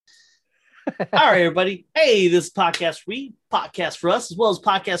All right, everybody. Hey, this is podcast for you, podcast for us, as well as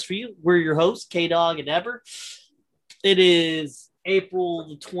podcast for you. We're your hosts, K Dog and Ever. It is April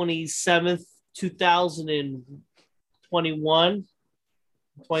the 27th, 2021.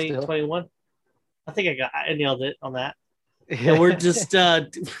 Still. 2021. I nailed it on that. And Yeah. we're just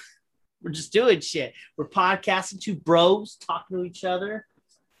doing shit. We're podcasting, two bros talking to each other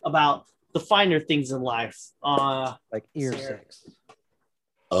about the finer things in life. Like ear sex.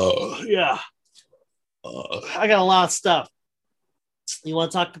 Oh, yeah. I got a lot of stuff. You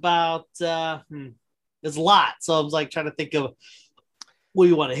want to talk about? There's a lot, so I was like trying to think of what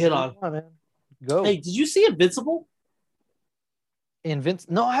you want to hit on. Man. Go. Hey, did you see Invincible?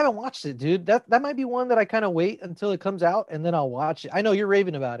 No, I haven't watched it, dude. That might be one that I kind of wait until it comes out and then I'll watch it. I know you're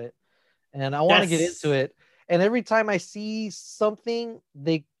raving about it, and I want to get into it. And every time I see something,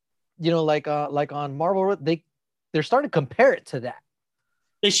 they, like on Marvel, they're starting to compare it to that.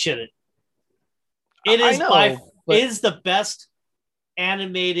 They shouldn't. It is the best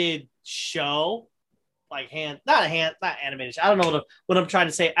animated show. Not animated. I don't know what I'm trying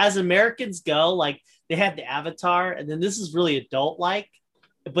to say. As Americans go, like they had the Avatar, and then this is really adult like,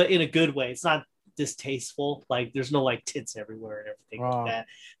 but in a good way. It's not distasteful. Like there's no like tits everywhere and everything like that.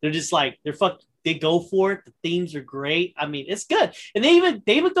 They're just like they go for it. The themes are great. I mean, it's good. And they even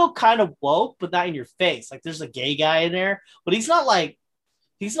go kind of woke, but not in your face. Like there's a gay guy in there, but he's not like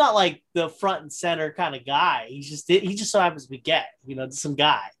the front and center kind of guy. He just so happens to be gay, some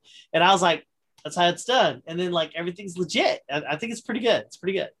guy. And I was like, that's how it's done. And then like everything's legit. I think it's pretty good. It's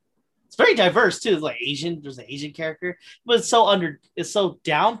pretty good. It's very diverse too. It's like Asian. There's an Asian character, but it's so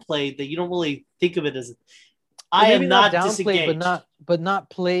downplayed that you don't really think of it as. I am not disengaged, but not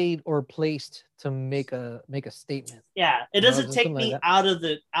played or placed to make a statement. Yeah, it doesn't take me out of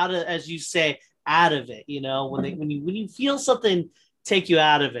as you say, out of it. When you feel something take you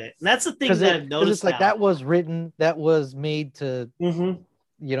out of it, and that's the thing that I've noticed. It's like that was written, that was made to,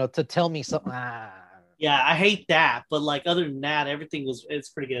 to tell me something. Yeah, I hate that, but like other than that, it's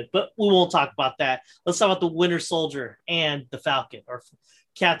pretty good. But we won't talk about that. Let's talk about the Winter Soldier and the Falcon, or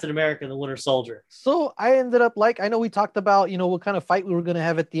Captain America and the Winter Soldier. So I ended up I know we talked about what kind of fight we were going to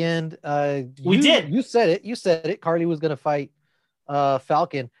have at the end. We did. You said it. Carly was going to fight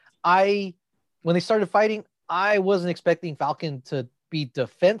Falcon. When they started fighting, I wasn't expecting Falcon to be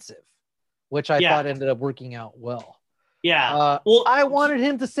defensive, which I thought ended up working out well. Yeah. I wanted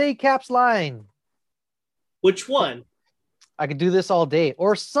him to say Cap's line. Which one? I could do this all day,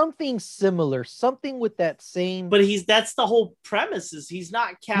 or something similar, something with that same. But that's the whole premise. Is he's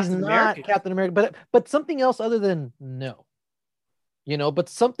not Captain America. Not Captain America, but something else other than no. But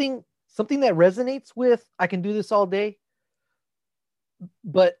something that resonates with I can do this all day,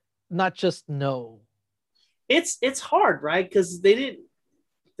 but not just no. It's hard, right? Because they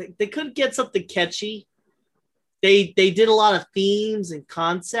couldn't get something catchy. They did a lot of themes and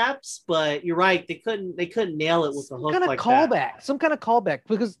concepts, but you're right, they couldn't nail it with the hook like that. Some kind of callback,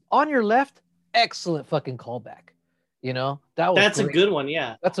 because on your left, excellent fucking callback. That's great. A good one,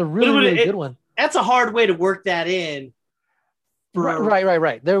 yeah. That's a really good one. That's a hard way to work that in.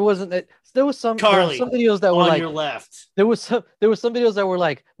 Right. There was some videos that were on your left. There was some videos that were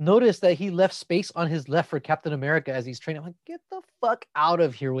like, notice that he left space on his left for Captain America as he's training. I'm like, get the fuck out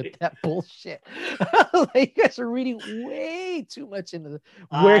of here with that bullshit. Like, you guys are reading way too much into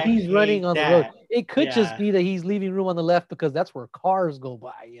where he's running on the road. It could just be that he's leaving room on the left because that's where cars go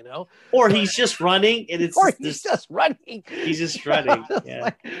by, Or he's just running and he's just running. He's just running. Yeah.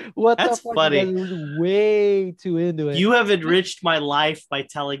 Like, what that's the fuck? Funny. Way too into it. You have enriched my life by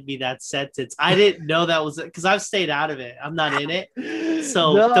telling me that sentence. I didn't know that was it because I've stayed out of it. I'm not in it.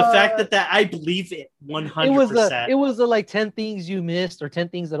 So the fact that I believe it 100%. It was like 10 things you missed, or 10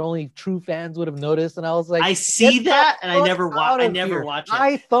 things that only true fans would have noticed. And I was like, I see that, and I never watch it.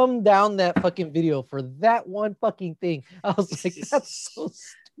 I thumbed down that fucking video for that one fucking thing. I was like, that's so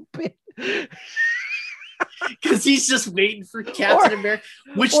stupid. Because he's just waiting for Captain America,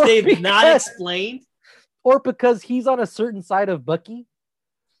 which they've not explained. Or because he's on a certain side of Bucky.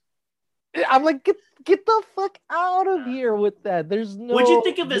 I'm like, get the fuck out of here with that. There's no. What'd you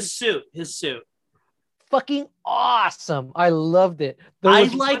think of his suit? His suit. Fucking awesome. I loved it. I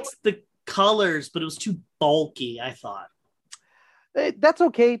liked the colors, but it was too bulky, I thought. That's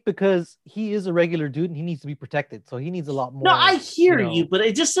okay, because he is a regular dude and he needs to be protected. So he needs a lot more. No, I hear you, but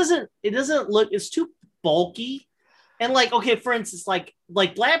it doesn't look, it's too bulky. And like, okay, for instance, like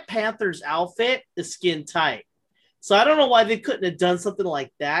Black Panther's outfit is skin tight. So I don't know why they couldn't have done something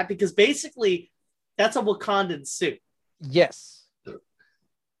like that, because basically that's a Wakandan suit. Yes.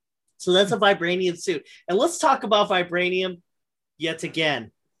 So that's a vibranium suit. And let's talk about vibranium yet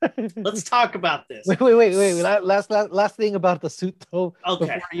again. Let's talk about this. Wait. Last thing about the suit though. Okay.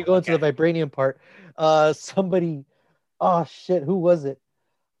 Before you go into the vibranium part, somebody, oh shit, who was it?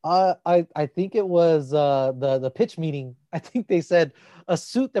 I think it was the pitch meeting. I think they said a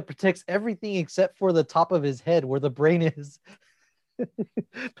suit that protects everything except for the top of his head where the brain is.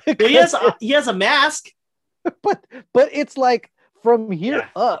 Well, he has a mask, but it's like from here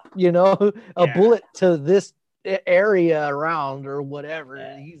up, you know, a bullet to this area around or whatever.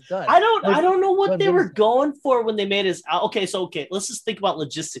 He's done. I don't know what they were going for when they made his. Okay, let's just think about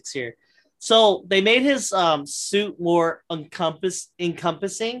logistics here. So they made his suit more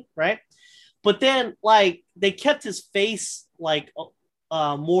encompassing, right? But then like they kept his face like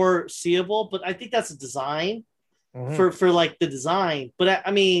more seeable. But I think that's a design for like the design. But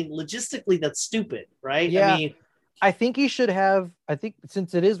I mean, logistically, that's stupid, right? Yeah. I mean, I think he should have. I think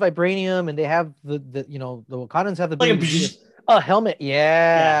since it is vibranium and they have the you know the Wakandans have the like a helmet,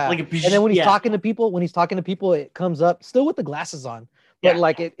 like and then when he's talking to people, it comes up still with the glasses on. But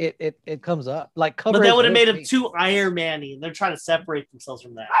like it comes up like cover. But that would have made him too Iron Man-y, and they're trying to separate themselves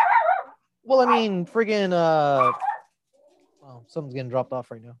from that. Well, I mean, friggin' oh, something's getting dropped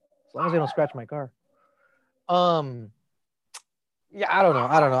off right now. As long as they don't scratch my car. Yeah, I don't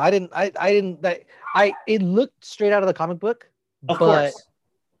know. I didn't. It looked straight out of the comic book. Of course.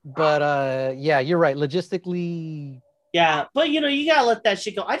 But yeah, you're right. Logistically. Yeah, but you gotta let that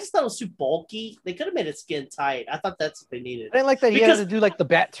shit go. I just thought it was too bulky. They could have made it skin tight. I thought that's what they needed. I didn't like that he had to do like the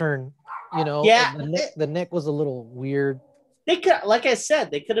bat turn. You know, yeah, the neck was a little weird. They could, like I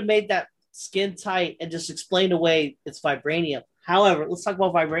said, they could have made that skin tight and just explained away it's vibranium. However, let's talk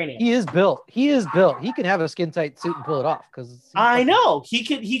about vibranium. He is built. He can have a skin tight suit and pull it off because I know he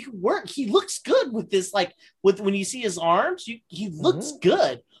could work. He looks good with this. Like when you see his arms, he looks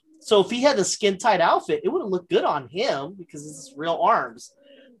good. So if he had the skin tight outfit, it would have looked good on him because it's his real arms.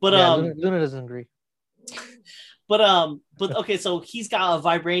 But Luna doesn't agree. But okay, so he's got a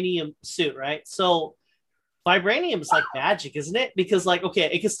vibranium suit, right? So vibranium is like magic, isn't it? Because like, okay,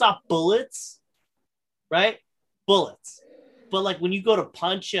 it can stop bullets, right? Bullets. But like when you go to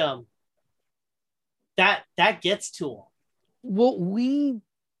punch him, that gets to him. Well, we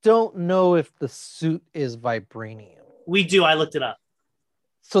don't know if the suit is vibranium. We do. I looked it up.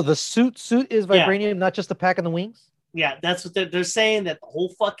 So the suit is vibranium, not just the pack and the wings? Yeah, that's what they're saying, that the whole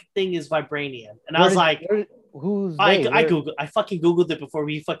fucking thing is vibranium. And I was like, I fucking Googled it before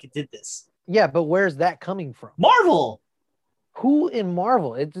we fucking did this. Yeah, but where's that coming from? Marvel. Who in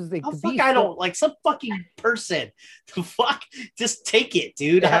Marvel? It just I don't like some fucking person. The fuck, just take it,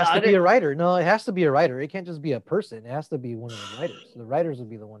 dude. It has to be a writer. No, it has to be a writer. It can't just be a person. It has to be one of the writers. The writers would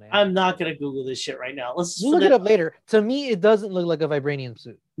be the one. I'm not gonna Google this shit right now. Let's look it up later. To me, it doesn't look like a vibranium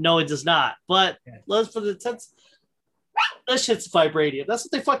suit. No, it does not. But let's for the tense. That shit's vibranium. That's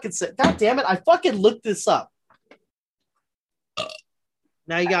what they fucking said. God damn it! I fucking looked this up.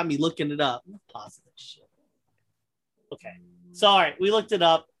 Now you got me looking it up. Pause this shit. Okay. Sorry, we looked it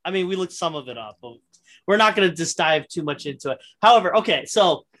up. I mean, we looked some of it up, but we're not going to just dive too much into it. However, okay,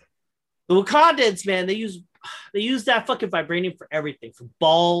 so the Wakandans, man, they use that fucking vibranium for everything, from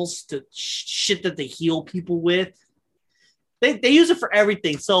balls to shit that they heal people with. They use it for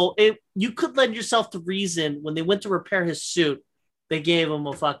everything. So you could lend yourself to reason when they went to repair his suit, they gave him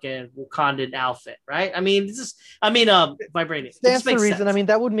a fucking Wakandan outfit, right? I mean, vibranium. That's the reason. Sense. I mean,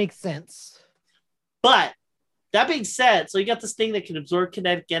 that would make sense. But that being said, so you got this thing that can absorb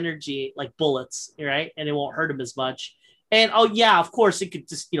kinetic energy like bullets, right? And it won't hurt him as much. And oh yeah, of course it could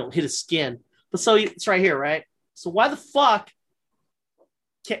just hit his skin. But so it's right here, right? So why the fuck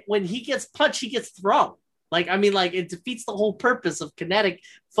when he gets punched, he gets thrown? Like, I mean, like it defeats the whole purpose of kinetic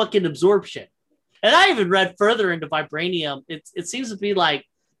fucking absorption. And I even read further into vibranium. It seems to be like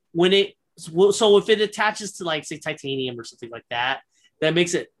so if it attaches to like say titanium or something like that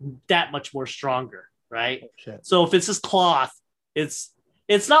makes it that much more stronger. Right. Oh, so if it's just cloth, it's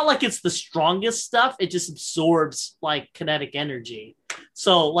not like it's the strongest stuff. It just absorbs like kinetic energy.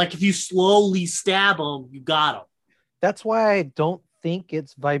 So like if you slowly stab them, you got them. That's why I don't think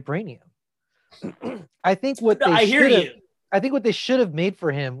it's vibranium. I think what they should have made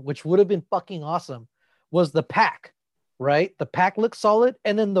for him, which would have been fucking awesome, was the pack. Right. The pack looks solid,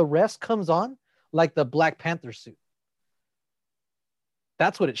 and then the rest comes on like the Black Panther suit.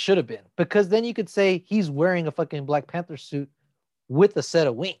 That's what it should have been, because then you could say he's wearing a fucking Black Panther suit with a set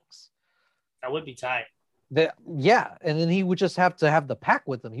of wings. That would be tight. Yeah, and then he would just have to have the pack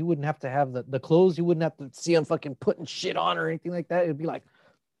with him. He wouldn't have to have the clothes. You wouldn't have to see him fucking putting shit on or anything like that. It'd be like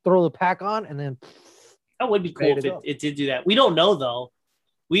throw the pack on and then. That would be cool if it did do that. We don't know though.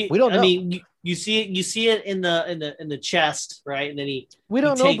 We don't know. I mean, you see it in the chest, right? And then we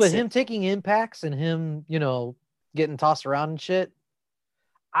don't know, but him taking impacts and him, getting tossed around and shit,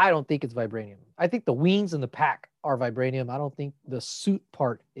 I don't think it's vibranium. I think the wings and the pack are vibranium. I don't think the suit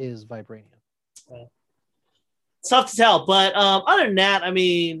part is vibranium. It's tough to tell, but other than that, I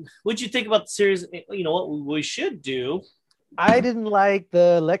mean, what'd you think about the series? You know what we should do? I didn't like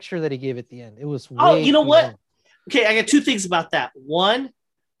the lecture that he gave at the end. It was you know what? Long. Okay, I got two things about that. One,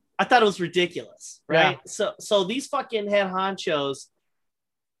 I thought it was ridiculous, right? Yeah. So these fucking head honchos,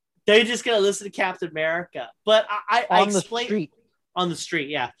 they're just gonna listen to Captain America. But I explained on the street,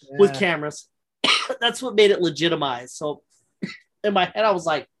 yeah, with cameras. That's what made it legitimized. So in my head, I was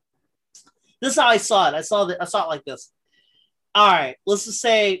like, this is how I saw it. I saw it like this. All right, let's just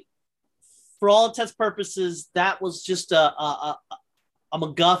say, for all intents and purposes, that was just a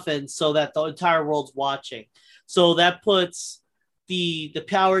MacGuffin so that the entire world's watching. So that puts the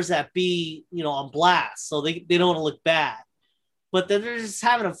powers that be, on blast. So they don't want to look bad. But then they're just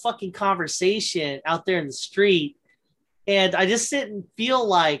having a fucking conversation out there in the street. And I just didn't feel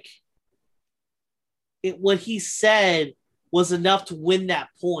like what he said was enough to win that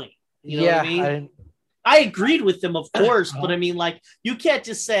point. You know what I mean? I agreed with him, of course. But I mean, like, you can't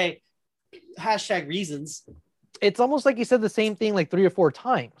just say #reasons. It's almost like he said the same thing like 3 or 4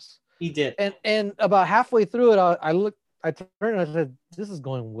 times. He did. And about halfway through it, I turned and I said, this is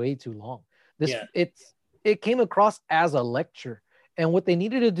going way too long. It came across as a lecture. And what they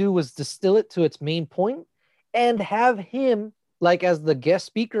needed to do was distill it to its main point and have him like as the guest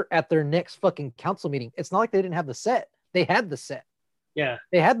speaker at their next fucking council meeting. It's not like they didn't have the set. They had the set. Yeah.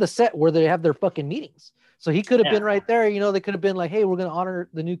 They had the set where they have their fucking meetings. So he could have been right there. They could have been like, hey, we're going to honor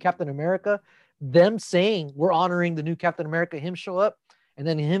the new Captain America. Them saying we're honoring the new Captain America, him show up, and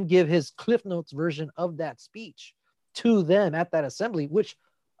then him give his Cliff Notes version of that speech to them at that assembly, which,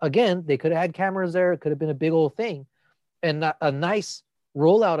 again, they could have had cameras there. It could have been a big old thing. And not a nice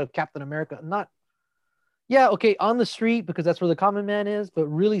rollout of Captain America. On the street, because that's where the common man is, but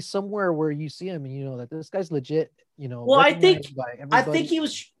really somewhere where you see him and you know that this guy's legit, Well, I think he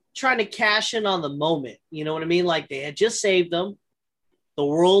was trying to cash in on the moment. You know what I mean? Like, they had just saved them. The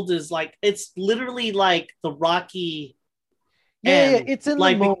world is like, it's literally like the Rocky. It's in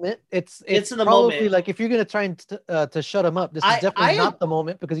the moment. It's in the probably moment. Like, if you're going to try and to shut him up, this is definitely not the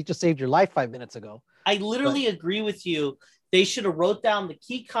moment because he just saved your life 5 minutes ago. I literally agree with you. They should have wrote down the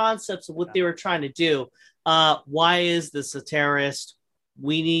key concepts of what they were trying to do. Why is this a terrorist?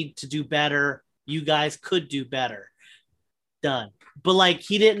 We need to do better. You guys could do better. Done. But like,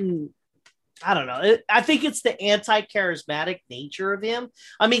 he didn't, I don't know. I think it's the anti-charismatic nature of him.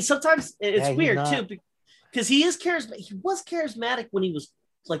 I mean, sometimes it's weird too, because he is charismatic. He was charismatic when he was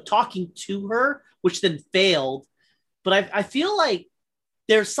like talking to her, which then failed. But I feel like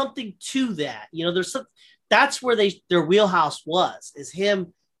there's something to that. That's where their wheelhouse is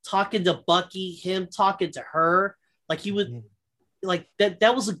him talking to Bucky, him talking to her. Like, he would, like,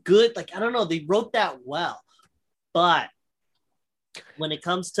 that was a good, like, I don't know, they wrote that well. But when it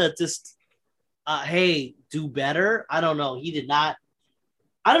comes to just, hey, do better, I don't know. He did not.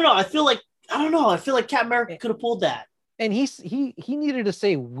 I don't know. I feel like Captain America could have pulled that. And he needed to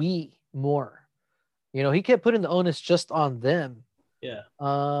say we more. He kept putting the onus just on them. Yeah.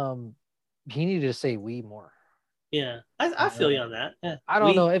 He needed to say we more. Yeah, I feel you on that. Yeah. I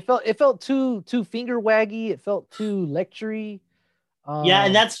don't know. It felt too finger waggy. It felt too lectury.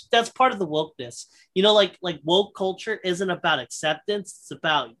 And that's part of the wokeness. Like woke culture isn't about acceptance. It's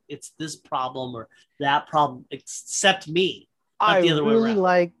about it's this problem or that problem. Accept me. I really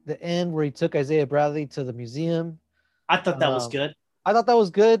like the end where he took Isaiah Bradley to the museum. I thought that was good. I thought that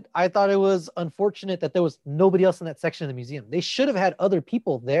was good. I thought it was unfortunate that there was nobody else in that section of the museum. They should have had other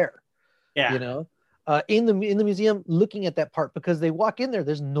people there. Yeah. In the museum looking at that part, because they walk in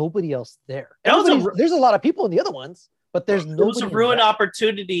there's nobody else there. There's a lot of people in the other ones, but there's nobody. It was a ruined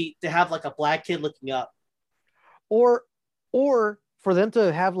opportunity to have like a black kid looking up. Or for them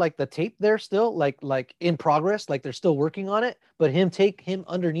to have like the tape there still, like in progress, like they're still working on it, but take him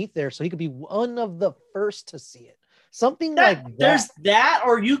underneath there so he could be one of the first to see it. Something like that. There's that,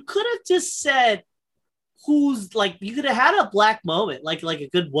 or you could have just said, who's like, you could have had a black moment, like a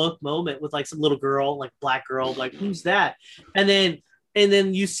good woke moment with like some little girl, like black girl, like who's that? And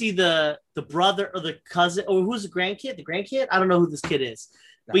then you see the brother or the cousin, or who's the grandkid? I don't know who this kid is,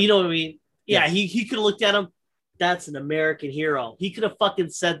 but you know what I mean? Yeah, he could have looked at him. That's an American hero. He could have fucking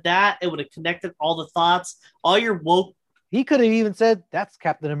said that. It would have connected all the thoughts. All your woke. He could have even said, that's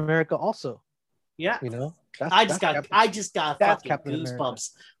Captain America also. Yeah. I just got fucking goosebumps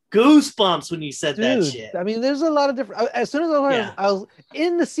goosebumps when you said that Dude, shit. I mean, there's a lot of different. As soon as I was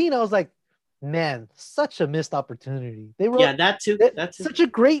in the scene, I was like, man, such a missed opportunity. They wrote that too. Such a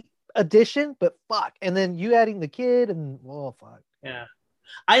great addition, but fuck. And then you adding the kid, and fuck. Yeah,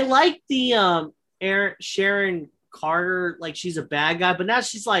 I like the Sharon Carter, like she's a bad guy, but now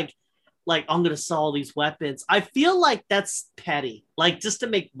she's like I'm gonna sell all these weapons. I feel like that's petty, like just to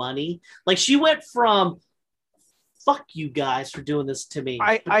make money. Like she went from fuck you guys for doing this to me.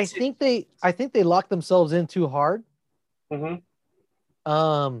 I think they locked themselves in too hard.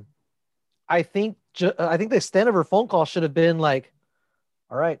 Mm-hmm. I think the extent of her phone call should have been like,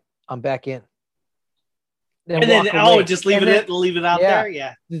 all right, I'm back in. Then just leave it out there.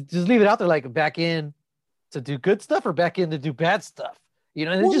 Yeah. Just leave it out there, like back in to do good stuff or back in to do bad stuff. You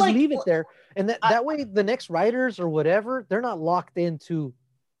know, and then just leave it there. And that way the next writers or whatever, they're not locked into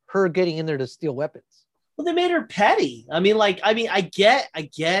her getting in there to steal weapons. Well, they made her petty. I get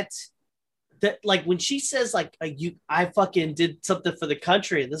that, like when she says like I fucking did something for the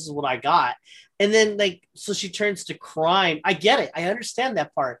country and this is what I got. And then like, so she turns to crime. I get it. I understand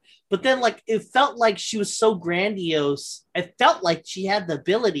that part. But then like, it felt like she was so grandiose. It felt like she had the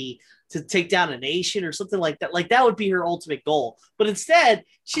ability to take down a nation or something like that. Like that would be her ultimate goal. But instead,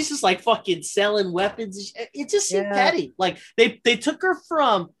 she's just like fucking selling weapons. It just seemed petty. Like they took her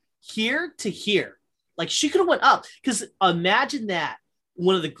from here to here. Like she could have went up, because imagine that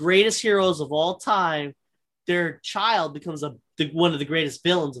one of the greatest heroes of all time, their child becomes one of the greatest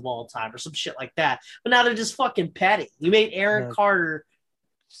villains of all time or some shit like that. But now they're just fucking petty. You made Aaron Carter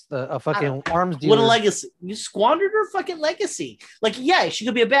a fucking arms dealer. What a legacy. You squandered her fucking legacy. Like, yeah, she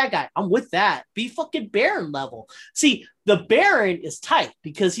could be a bad guy. I'm with that. Be fucking Baron level. See, the Baron is tight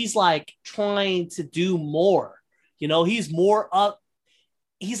because he's like trying to do more. You know, he's more up.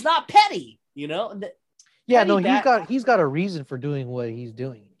 He's not petty, you know? Yeah, no, he's got a reason for doing what he's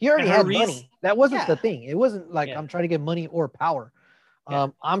doing. He already had money. That wasn't the thing. It wasn't like I'm trying to get money or power.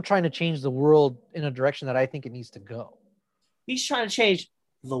 I'm trying to change the world in a direction that I think it needs to go. He's trying to change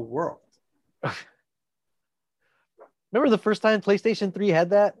the world. Remember the first time PlayStation 3 had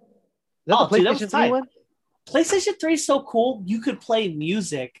that? The PlayStation 3 one? PlayStation 3 is so cool. You could play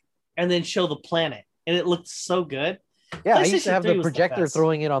music and then show the planet, and it looked so good. Yeah, I used to have the projector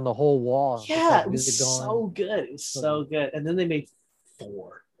throwing it on the whole wall. Yeah, it was so good. It was so good. And then they made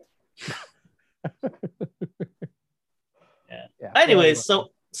 4. Yeah. Anyways, so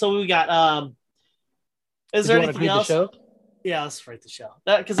we got is there anything else? Yeah, let's write the show.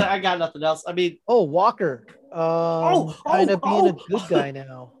 Because I got nothing else. I mean, Walker. Kind of being a good guy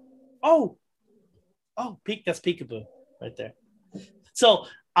now. That's Peekaboo right there. So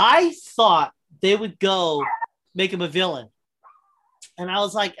I thought they would go make him a villain. And I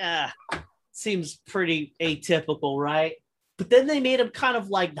was like, seems pretty atypical, right? But then they made him kind of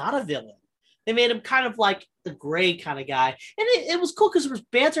like not a villain. They made him kind of like the gray kind of guy. And it was cool because there was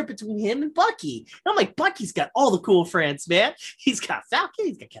banter between him and Bucky. And I'm like, Bucky's got all the cool friends, man. He's got Falcon.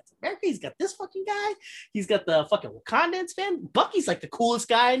 He's got Captain America. He's got this fucking guy. He's got the fucking Wakandans, man. Bucky's like the coolest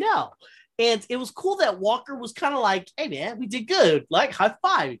guy I know. And it was cool that Walker was kind of like, hey, man, we did good. Like, high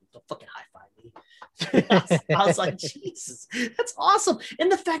five. Don't fucking high five me. I was like, Jesus, that's awesome.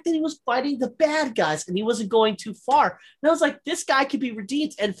 And the fact that he was fighting the bad guys and he wasn't going too far. And I was like, this guy could be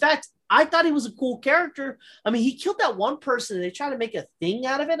redeemed. In fact, I thought he was a cool character. I mean, he killed that one person and they tried to make a thing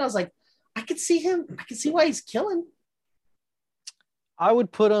out of it. I was like, I could see him. I could see why he's killing. I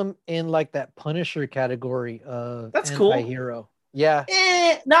would put him in like that Punisher category of that's cool hero. Yeah.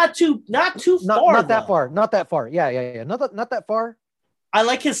 Not too far. Not that far. Not that far. Yeah. Not that far. I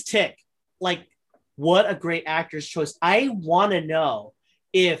like his tick. Like, what a great actor's choice. I want to know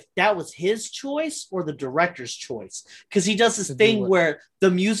if that was his choice or the director's choice. Because he does this thing where the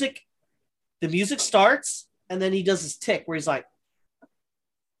music starts and then he does his tick where he's like,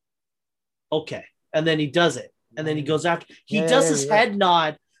 okay. And then he does it. And then he goes after. He does his head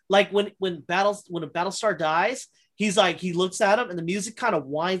nod. Like when a Battlestar dies, he's like, he looks at him and the music kind of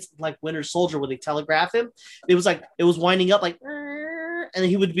winds like Winter Soldier when they telegraph him. It was winding up like, and then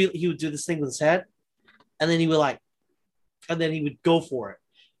he would do this thing with his head. And then he would go for it.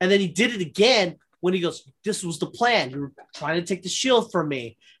 And then he did it again when he goes, this was the plan. You were trying to take the shield from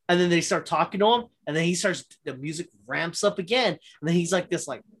me. And then they start talking to him. And then the music ramps up again. And then he's like this,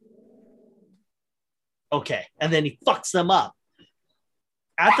 like, okay. And then he fucks them up.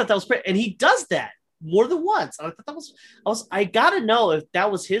 I thought that was great. And he does that more than once. I thought that I got to know if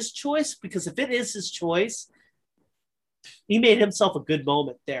that was his choice, because if it is his choice, he made himself a good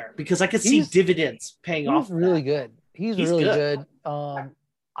moment there, because I could see dividends paying off. He's really good. He's really good.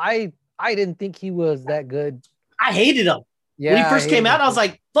 I didn't think he was that good. I hated him. Yeah, when he first came out, I was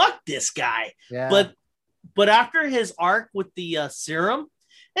like, "Fuck this guy." Yeah. But after his arc with the serum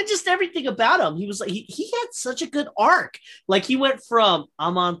and just everything about him, he was like he had such a good arc. Like he went from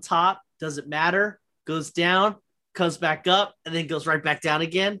I'm on top, doesn't matter, goes down, comes back up, and then goes right back down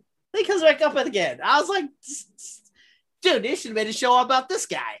again. Then he comes back up again. I was like, dude, they should have made a show about this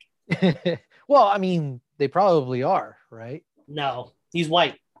guy. Well, I mean, they probably are, right? No, he's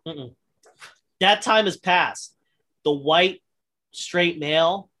white. Mm-mm. That time has passed. The white straight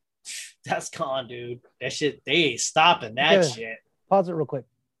male, that's gone, dude. That shit, they ain't stopping that shit. Pause it real quick.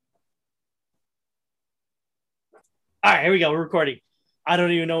 All right, here we go. We're recording. I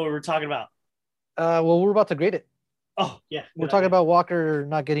don't even know what we're talking about. Well, we're about to grade it. Oh, yeah. We're talking about Walker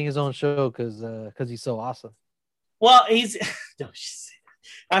not getting his own show because he's so awesome. Well, he's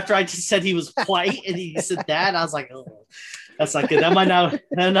after I just said he was white and he said that, I was like, oh, that's not good.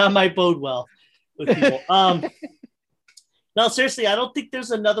 That might bode well with people. No, seriously, I don't think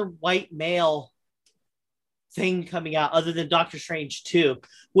there's another white male thing coming out other than Doctor Strange 2,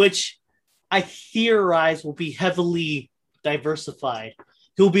 which I theorize will be heavily diversified.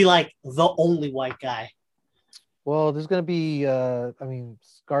 He'll be like the only white guy. Well, there's going to be,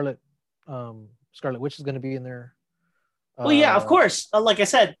 Scarlet Witch is going to be in there. Well, yeah, of course. Like I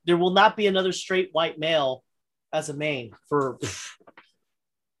said, there will not be another straight white male as a main for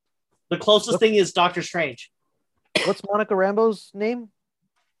the closest thing is Doctor Strange. What's Monica Rambeau's name?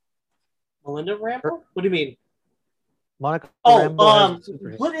 Melinda Rambeau? What do you mean? Monica.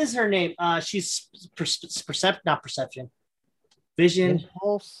 What is her name? She's not perception. Vision.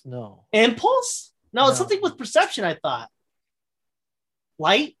 Impulse? No. Impulse? No, it's something with perception, I thought.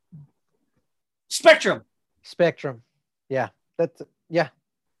 Light? Spectrum. Yeah. But yeah,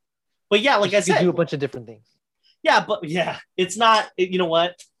 like I said, do a bunch of different things. Yeah, but yeah, it's not, you know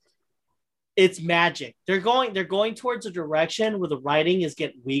what? It's magic. They're going towards a direction where the writing is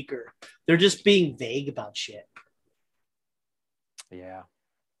getting weaker. They're just being vague about shit. Yeah.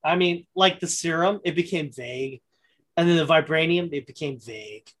 I mean, like the serum, it became vague. And then the vibranium, it became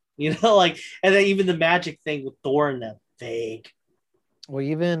vague. You know, like, and then even the magic thing with Thor and them, vague. Well,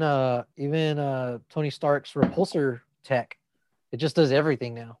 even Tony Stark's repulsor tech, it just does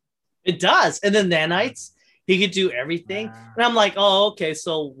everything now. It does. And then nanites, he could do everything. And I'm like, oh, okay,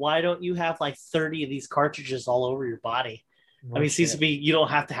 so why don't you have like 30 of these cartridges all over your body? I mean, it seems to be you don't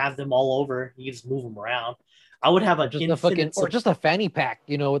have to have them all over. You can just move them around. I would have just a fanny pack,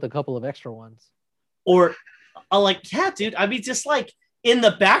 with a couple of extra ones. Or dude. I mean, just like in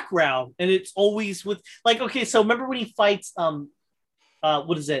the background, and it's always with like, okay, so remember when he fights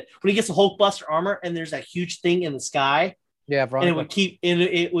what is it? When he gets the Hulkbuster armor and there's that huge thing in the sky. Yeah, Veronica. And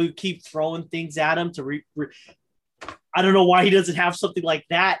it would keep throwing things at him to I don't know why he doesn't have something like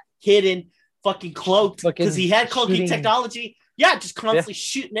that hidden, fucking cloaked, because he had cloaking technology. Yeah, just constantly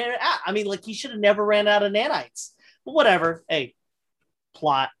shooting it out. I mean, like he should have never ran out of nanites. But whatever. Hey,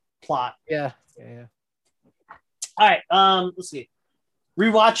 plot. Yeah. All right. Let's see.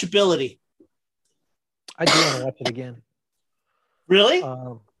 Rewatchability. I do want to watch it again. Really?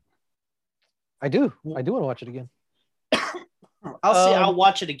 I do. I do want to watch it again. I'll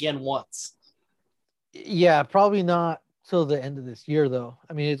watch it again once. Yeah, probably not till the end of this year, though.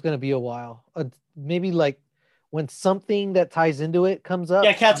 I mean, it's going to be a while. Maybe like when something that ties into it comes up.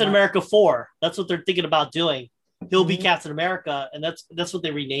 Yeah, Captain America 4. That's what they're thinking about doing. He'll be Captain America, and that's what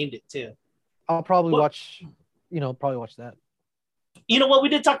they renamed it too. I'll probably watch that. You know what? We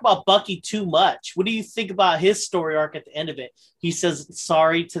didn't talk about Bucky too much. What do you think about his story arc at the end of it? He says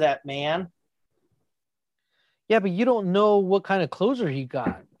sorry to that man. Yeah, but you don't know what kind of closure he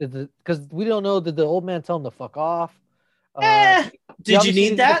got. Because we don't know, did the old man tell him to fuck off? Did you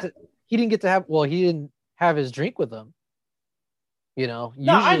need that? He didn't get to have, he didn't have his drink with him. No,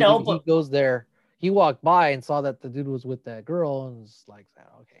 I know. He goes there. He walked by and saw that the dude was with that girl and was like,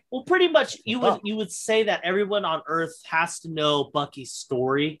 okay. Well, pretty much you would say that everyone on Earth has to know Bucky's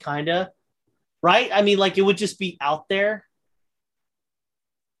story, kind of, right? I mean, like it would just be out there.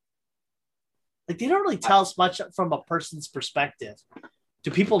 Like they don't really tell us much from a person's perspective.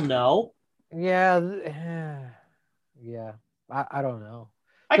 Do people know? Yeah. I don't know.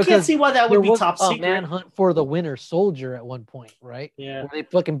 I can't see why that would be top secret. Manhunt for the Winter Soldier at one point, right? Yeah. Where they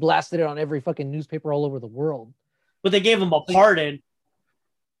fucking blasted it on every fucking newspaper all over the world. But they gave him a pardon.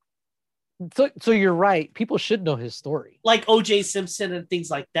 So you're right. People should know his story. Like O.J. Simpson and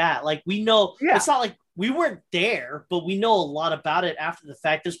things like that. Like we know, It's not like we weren't there, but we know a lot about it after the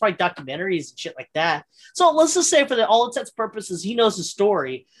fact. There's probably documentaries and shit like that. So let's just say for all intents and purposes, he knows his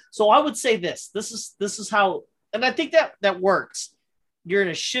story. So I would say this is how, and I think that works. You're in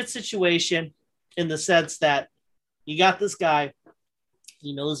a shit situation in the sense that You got this guy.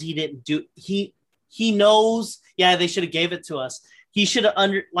 He knows he didn't do. He knows. Yeah, they should have gave it to us. He should have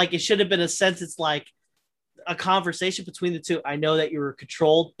it should have been a sense. It's like a conversation between the two. I know that you were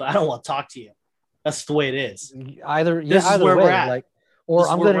controlled, but I don't want to talk to you. That's the way it is. Either this is either where way, we're at. Like, or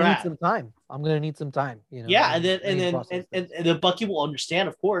I'm gonna need some time. I'm gonna need some time. You know. Yeah, and then Bucky will understand.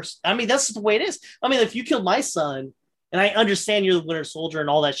 Of course. I mean, that's the way it is. I mean, if you killed my son, and I understand you're the Winter Soldier, and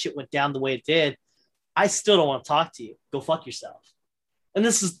all that shit went down the way it did, I still don't want to talk to you. Go fuck yourself. And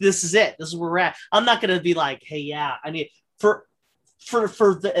this is it. This is where we're at. I'm not gonna be like, hey, yeah, I mean, for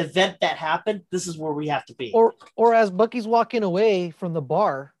the event that happened, this is where we have to be. Or as Bucky's walking away from the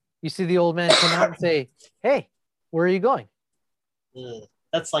bar, you see the old man come out and say, "Hey, where are you going?"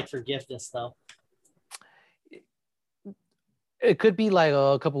 That's like forgiveness, though. It could be like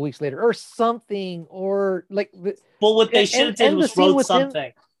a couple weeks later or something, or like. Well, what they should have did was wrote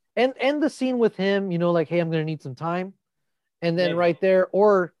something. And the scene with him, like, "Hey, I'm gonna need some time," and then right there,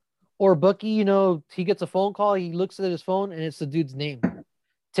 or Bucky, he gets a phone call. He looks at his phone and it's the dude's name.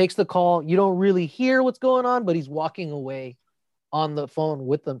 Takes the call. You don't really hear what's going on, but he's walking away on the phone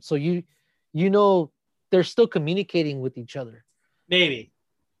with them. So they're still communicating with each other. Maybe.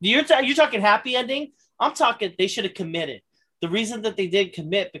 You're talking happy ending? I'm talking they should have committed. The reason that they didn't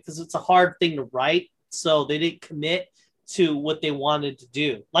commit because it's a hard thing to write, so they didn't commit to what they wanted to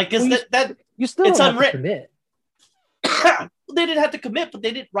do. Like, because you still it's don't unwritten. Have to commit. They didn't have to commit, but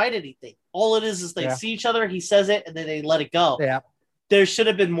they didn't write anything. All it is they see each other, he says it, and then they let it go. Yeah. There should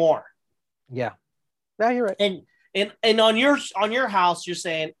have been more. Yeah. Yeah, you're right. And on your house, you're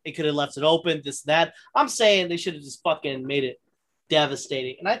saying it could have left it open, this, that. I'm saying they should have just fucking made it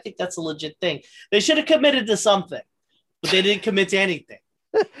devastating. And I think that's a legit thing. They should have committed to something, but they didn't commit to anything.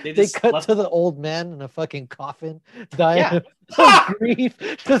 They cut to the old man in a fucking coffin, dying of grief.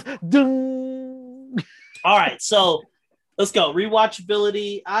 Just dung. All right, so let's go.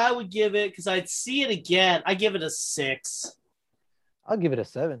 Rewatchability, I would give it, because I'd see it again, I give it a 6. I'll give it a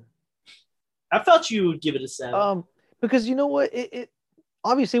 7. I felt you would give it a 7. Because you know what? It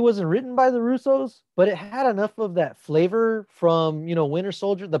obviously wasn't written by the Russos, but it had enough of that flavor from, Winter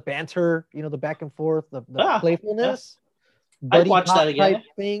Soldier, the banter, the back and forth, the playfulness. I'd watch that again.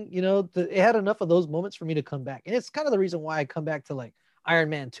 Thing, it had enough of those moments for me to come back. And it's kind of the reason why I come back to like Iron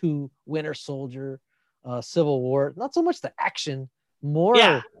Man 2, Winter Soldier, Civil War. Not so much the action, more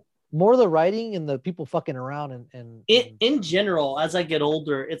the writing and the people fucking around and in general. As I get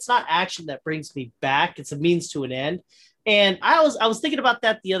older, it's not action that brings me back, it's a means to an end. And I was thinking about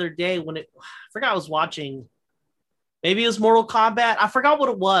that the other day when I forgot I was watching, maybe it was Mortal Kombat, I forgot what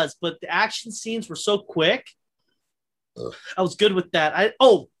it was, but the action scenes were so quick. I was good with that. I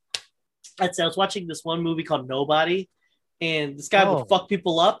was watching this one movie called Nobody, and this guy would fuck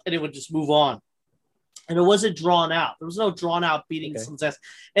people up and it would just move on. And it wasn't drawn out. There was no drawn out beating someone's ass.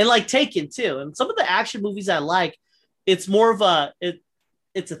 And like Taken too. And some of the action movies I like, it's more of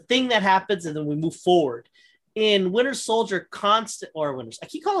it's a thing that happens and then we move forward. In Winter Soldier, I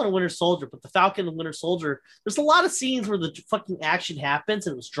keep calling it Winter Soldier, but the Falcon and Winter Soldier, there's a lot of scenes where the fucking action happens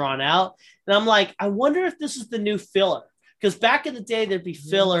and it was drawn out. And I'm like, I wonder if this is the new filler. Because back in the day, there'd be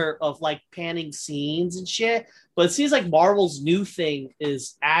filler of like panning scenes and shit. But it seems like Marvel's new thing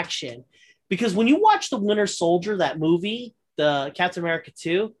is action. Because when you watch the Winter Soldier, that movie, the Captain America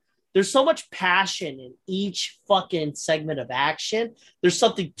 2, there's so much passion in each fucking segment of action. There's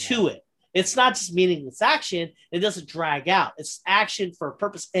something to it. It's not just meaningless action. It doesn't drag out. It's action for a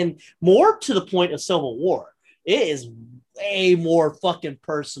purpose. And more to the point of Civil War, it is way more fucking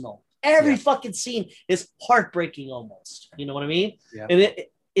personal. Every fucking scene is heartbreaking almost. You know what I mean? Yeah. And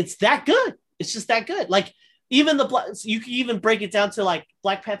it's that good. It's just that good. Like, even you can even break it down to like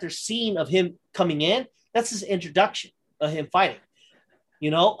Black Panther's scene of him coming in. That's his introduction of him fighting.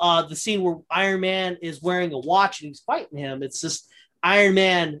 The scene where Iron Man is wearing a watch and he's fighting him. It's just Iron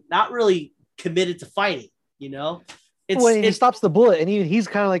Man not really committed to fighting. When he stops the bullet and he's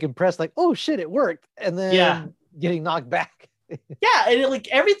kind of like impressed, like, oh shit, it worked, and then getting knocked back. And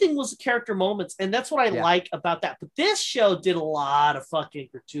everything was character moments, and that's what I like about that. But this show did a lot of fucking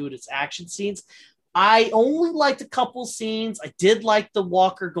gratuitous action scenes. I only liked a couple scenes. I did like the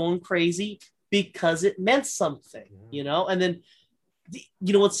Walker going crazy because it meant something, And then,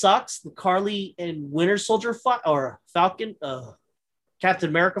 what sucks? The Carly and Winter Soldier fight, or Falcon, Captain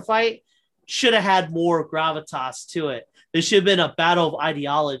America fight, should have had more gravitas to it. There should have been a battle of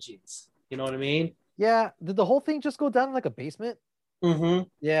ideologies. You know what I mean? Yeah. Did the whole thing just go down in like a basement? Mm-hmm.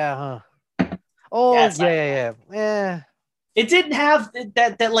 Yeah. Huh. Oh, yeah. It didn't have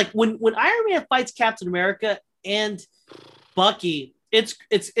that like when Iron Man fights Captain America and Bucky, it's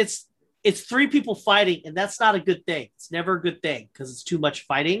it's 3 people fighting, and that's not a good thing. It's never a good thing because it's too much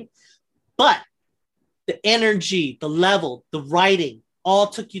fighting. But the energy, the level, the writing all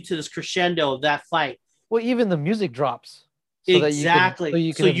took you to this crescendo of that fight. Well, even the music drops so exactly. that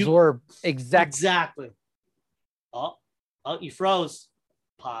you can absorb exactly. Oh, you froze.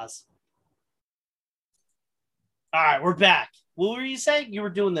 Pause. All right, we're back. What were you saying? You were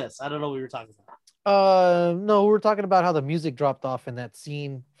doing this. I don't know what we were talking about. No, we were talking about how the music dropped off in that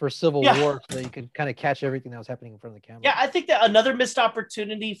scene for Civil War, so that you could kind of catch everything that was happening in front of the camera. Yeah, I think that another missed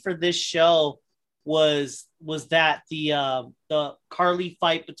opportunity for this show was that the Carly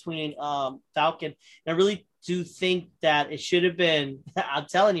fight between Falcon. And I really do think that it should have been. I'm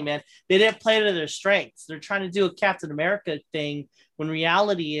telling you, man, they didn't play to their strengths. They're trying to do a Captain America thing when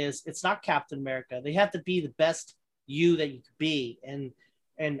reality is it's not Captain America. They have to be the best you that you could be, and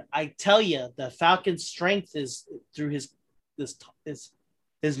I tell you, the Falcon's strength is through his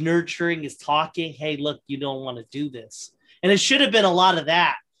nurturing, his talking. Hey, look, you don't want to do this, and it should have been a lot of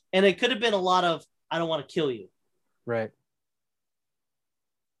that, and it could have been a lot of I don't want to kill you, right?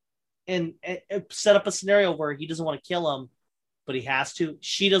 And set up a scenario where he doesn't want to kill him, but he has to.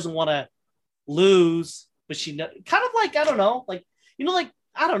 She doesn't want to lose, but she kind of like I don't know, like like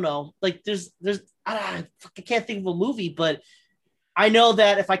I don't know, like there's I can't think of a movie, but I know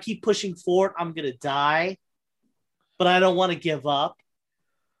that if I keep pushing forward, I'm going to die, but I don't want to give up.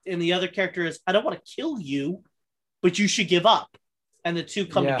 And the other character is, I don't want to kill you, but you should give up. And the two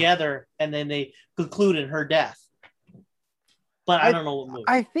come together, and then they conclude in her death. But I don't know what movie.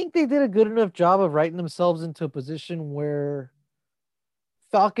 I think they did a good enough job of writing themselves into a position where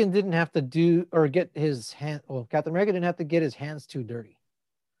Falcon didn't have to do or get his hand. Well, Captain America didn't have to get his hands too dirty.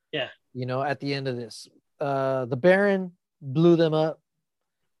 Yeah. At the end of this, the Baron blew them up.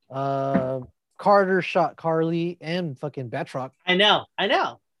 Carter shot Carly and fucking Batroc. I know.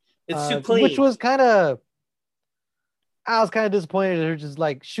 It's too clean. Which was I was kind of disappointed at her just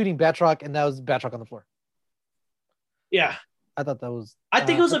like shooting Batroc, and that was Batroc on the floor. Yeah. I thought that was. I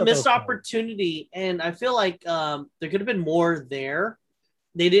think it was a missed opportunity, and I feel like there could have been more there.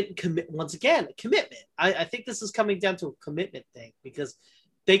 They didn't commit. Once again, commitment. I think this is coming down to a commitment thing because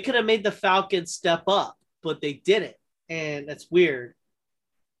they could have made the Falcon step up, but they didn't, and that's weird.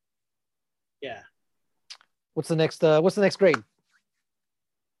 Yeah. What's the next grade?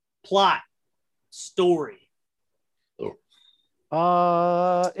 Plot, story. It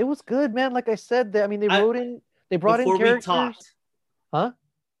was good, man. Like I said, they brought in characters.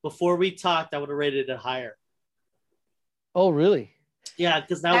 Before we talked, I would have rated it higher. Oh, really? Yeah,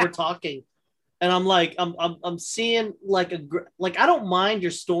 because now we're talking, and I'm like, I'm seeing like I don't mind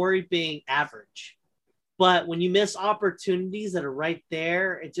your story being average, but when you miss opportunities that are right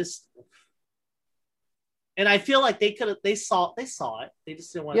there, it just. And I feel like they saw it. They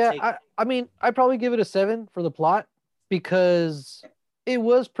just didn't want to take it. I mean, I'd probably give it a 7 for the plot because it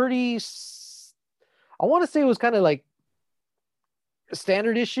was pretty. I want to say it was kind of like a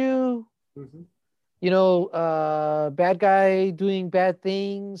standard issue. Mm-hmm. Bad guy doing bad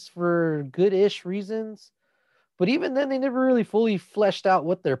things for good-ish reasons. But even then, they never really fully fleshed out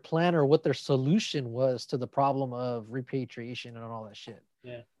what their plan or what their solution was to the problem of repatriation and all that shit.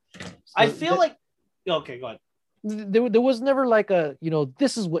 Yeah. So I feel like. Okay, go ahead. There was never like a,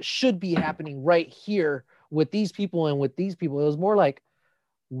 this is what should be happening right here with these people and with these people. It was more like,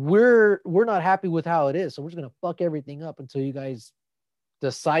 we're not happy with how it is, so we're just gonna fuck everything up until you guys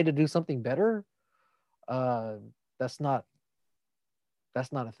decide to do something better. That's not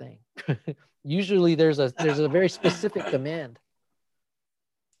a thing. Usually there's a very specific demand.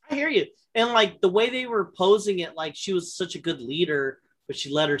 I hear you. And like the way they were posing it, like she was such a good leader, but she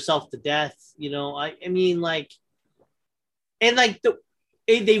led herself to death. I mean, like, and like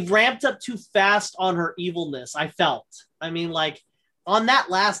they ramped up too fast on her evilness. I felt. I mean, like on that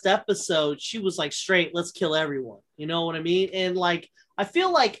last episode, she was like straight, let's kill everyone. You know what I mean? And like, I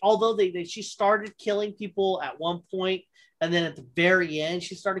feel like although she started killing people at one point, and then at the very end,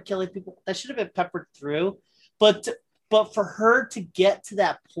 she started killing people, that should have been peppered through. But for her to get to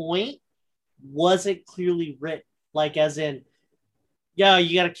that point wasn't clearly written. Like, as in, yeah,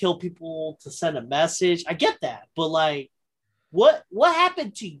 you got to kill people to send a message. I get that. But like, what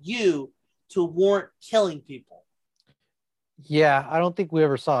happened to you to warrant killing people? Yeah, I don't think we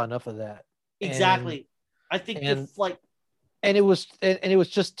ever saw enough of that. Exactly. I think it's like, and it was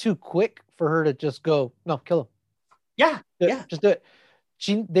just too quick for her to just go, no, kill him. Yeah, just do it.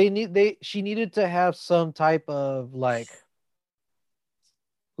 She needed to have some type of like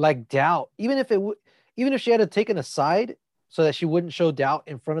doubt, even if she had to take an aside so that she wouldn't show doubt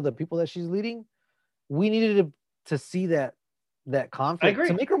in front of the people that she's leading. We needed to see that that conflict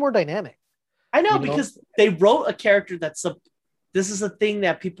to make her more dynamic. I know, because they wrote a character this is a thing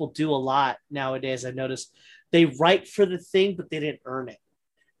that people do a lot nowadays. I've noticed they write for the thing, but they didn't earn it.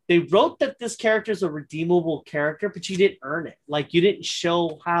 They wrote that this character is a redeemable character, but you didn't earn it. Like, you didn't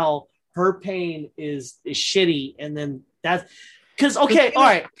show how her pain is shitty. And then that's because, okay, all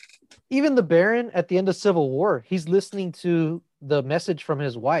right. Even the Baron at the end of Civil War, he's listening to the message from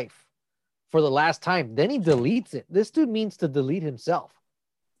his wife for the last time. Then he deletes it. This dude means to delete himself.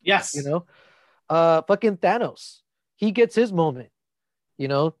 Yes. You know, fucking Thanos, he gets his moment. You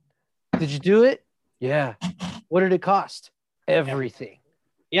know, did you do it? Yeah. What did it cost? Everything.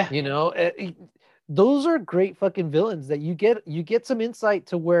 Yeah. You know, those are great fucking villains that you get some insight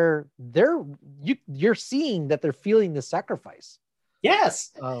to where you're seeing that they're feeling the sacrifice.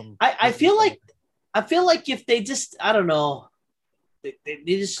 Yes. I feel like if they just, I don't know, they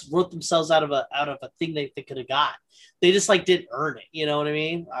just wrote themselves out of a thing they could have got. They just like didn't earn it. You know what I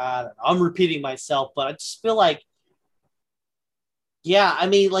mean? I don't know. I'm repeating myself, but I just feel like, yeah, I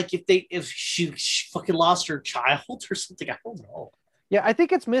mean, like if she fucking lost her child or something, I don't know. Yeah, I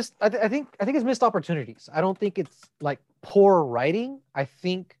think it's missed. I think it's missed opportunities. I don't think it's like poor writing. I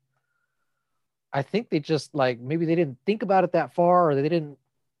think they just like maybe they didn't think about it that far, or they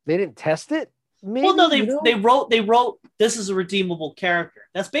didn't test it. Maybe, well, no, they wrote this is a redeemable character.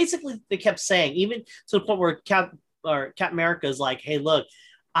 That's basically they kept saying, even to the point where Captain America is like, hey, look,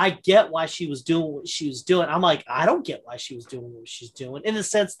 I get why she was doing what she was doing. I'm like, I don't get why she was doing what she's doing, in the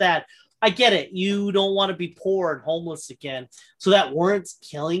sense that I get it. You don't want to be poor and homeless again. So that warrants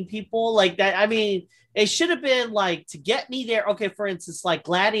killing people like that. I mean, it should have been like, to get me there. Okay, for instance, like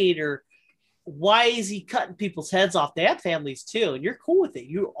Gladiator, why is he cutting people's heads off? They have families too, and you're cool with it.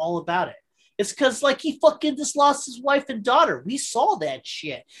 You're all about it. It's because like he fucking just lost his wife and daughter. We saw that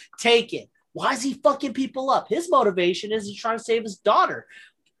shit. Taken. Why is he fucking people up? His motivation is he's trying to save his daughter.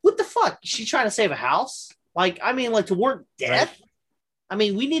 What the fuck? Is she trying to save a house? Like, I mean, like, to warrant death? Right. I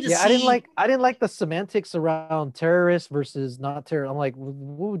mean, we need to see. I didn't like the semantics around terrorists versus not terror. I'm like,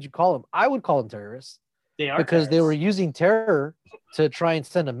 what would you call them? I would call them terrorists. They are, because they were using terror to try and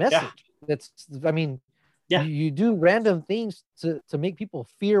send a message. Yeah. That's, I mean, yeah. You do random things to make people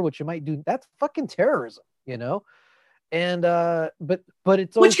fear what you might do. That's fucking terrorism, you know? And but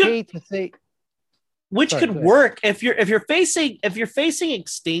it's okay to say, which could work if you're facing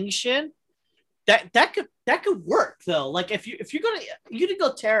extinction. That could work though. Like if you're gonna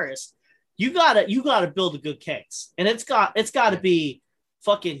go terrorist, you gotta build a good case, and it's got to be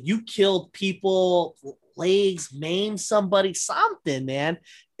fucking you killed people, legs, maimed somebody, something, man.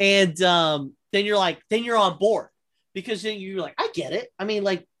 And then you're on board, because then you're like, I get it. I mean,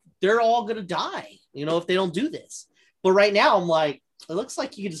 like, they're all gonna die, you know, if they don't do this. But right now, I'm like, it looks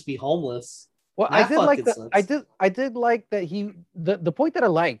like you could just be homeless. Well, I did like that. I did like that the point that I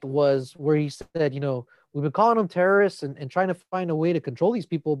liked was where he said, you know, we've been calling them terrorists and trying to find a way to control these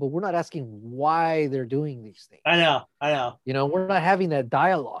people, but we're not asking why they're doing these things. I know. You know, we're not having that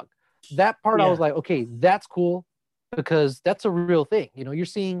dialogue. That part, yeah. I was like, okay, that's cool, because that's a real thing. You know, you're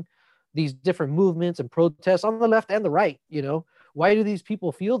seeing these different movements and protests on the left and the right. You know, why do these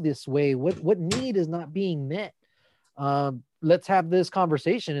people feel this way? What need is not being met? Let's have this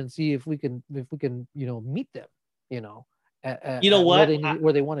conversation and see if we can, you know, meet them, you know,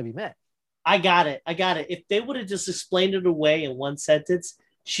 where they want to be met. I got it. If they would have just explained it away in one sentence,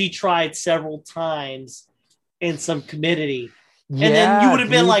 she tried several times in some community. Yeah, and then you would have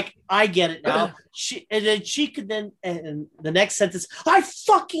been like, I get it now. And then she could then, and the next sentence, I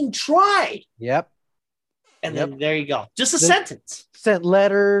fucking tried. Yep. And then there you go. Just a sentence. Sent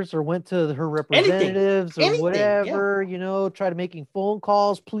letters or went to her representatives or whatever, you know, tried making phone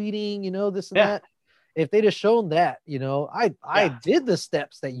calls, pleading, you know, this and that. If they'd have shown that, you know, I did the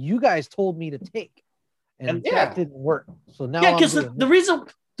steps that you guys told me to take, and that didn't work. So now, because the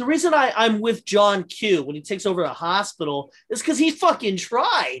reason I'm with John Q when he takes over a hospital is because he fucking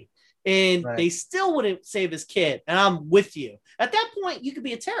tried, and they still wouldn't save his kid. And I'm with you. At that point, you could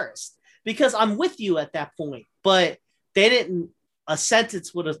be a terrorist, because I'm with you at that point. But they didn't. A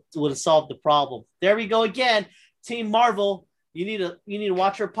sentence would have solved the problem. There we go again. Team Marvel, you need to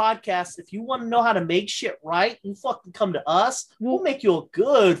watch our podcast. If you want to know how to make shit right, you fucking come to us. We'll make you a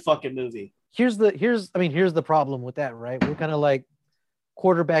good fucking movie. Here's the problem with that, right? We're kind of like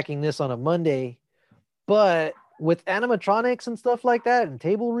quarterbacking this on a Monday, but with animatronics and stuff like that and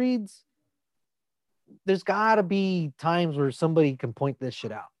table reads, there's got to be times where somebody can point this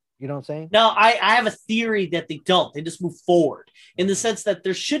shit out. You know what I'm saying? No, I have a theory that they don't. They just move forward, in the sense that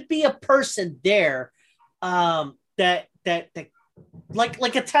there should be a person there that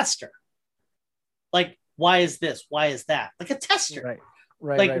like a tester. Like, Why is this? Why is that? Like a tester.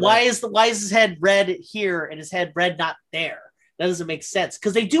 Right. Why is his head red here and his head red not there? That doesn't make sense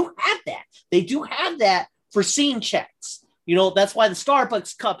because they do have that. They do have that for scene checks. You know, that's why the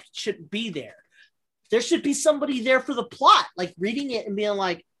Starbucks cup shouldn't be there. There should be somebody there for the plot, like reading it and being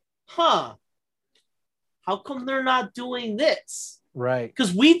like, huh, how come they're not doing this? Right.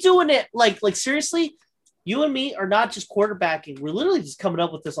 Because we doing it like seriously, you and me are not just quarterbacking. We're literally just coming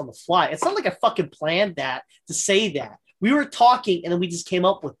up with this on the fly. It's not like I fucking planned that to say that. We were talking and then we just came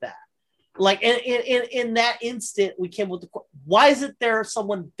up with that. Like in that instant, we came with why isn't there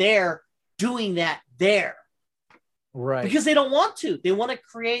someone there doing that there? Right. Because they don't want to. They want to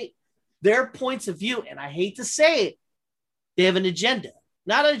create their points of view. And I hate to say it, they have an agenda.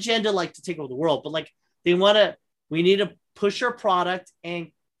 Not an agenda like to take over the world, but like we need to push our product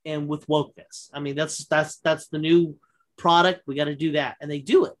and with wokeness. I mean, that's the new product. We got to do that. And they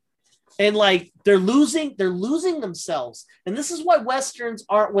do it. And like they're losing themselves. And this is why Westerns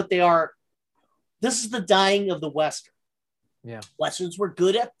aren't what they are. This is the dying of the Western. Yeah. Westerns were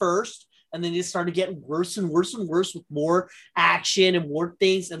good at first, and then they started getting worse and worse and worse with more action and more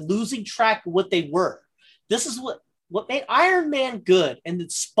things and losing track of what they were. This is what made Iron Man good and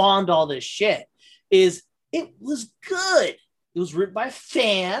it spawned all this shit is it was good. It was written by a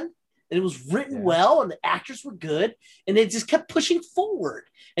fan. And it was written well, and the actors were good, and they just kept pushing forward.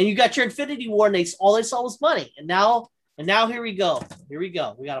 And you got your Infinity War, and all they saw was money. And now here we go. Here we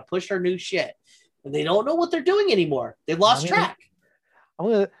go. We got to push our new shit, and they don't know what they're doing anymore. They've lost track.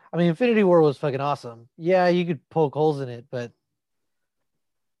 Infinity War was fucking awesome. Yeah, you could poke holes in it, but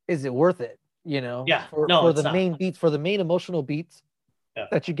is it worth it? You know, for the main beats, for the main emotional beats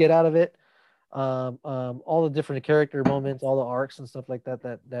that you get out of it. All the different character moments, all the arcs and stuff like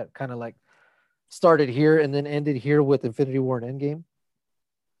that kind of like started here and then ended here with Infinity War and Endgame.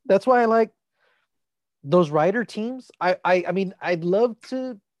 That's why I like those writer teams. I mean, I'd love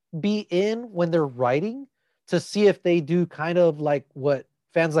to be in when they're writing to see if they do kind of like what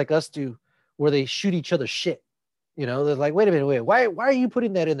fans like us do, where they shoot each other shit. You know, they're like, wait a minute, why are you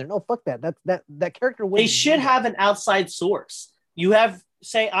putting that in there? No, fuck that. That character. They should have an outside source. You have.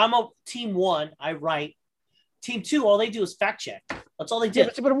 Say I'm a team 1, I write. Team 2, all they do is fact check. That's all they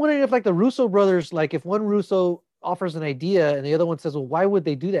did. But I'm wondering if like the Russo brothers, like if one Russo offers an idea and the other one says, well, why would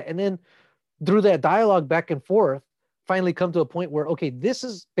they do that? And then through that dialogue back and forth, finally come to a point where, okay, this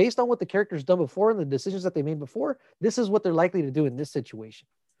is based on what the character's done before and the decisions that they made before. This is what they're likely to do in this situation.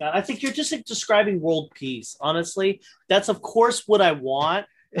 I think you're just describing world peace. Honestly, that's of course what I want.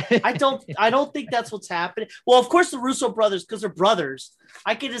 I don't think that's what's happening. Well, of course, the Russo brothers, because they're brothers,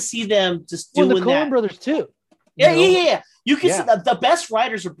 I get to see them just doing the Coen that. brothers too. Yeah. You can see the best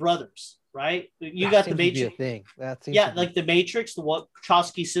writers are brothers, right? You got the Matrix thing. Like the Matrix, the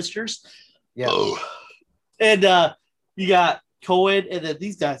Wachowski sisters. Yeah. And you got Coen, and then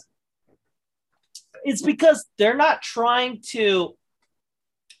these guys. It's because they're not trying to.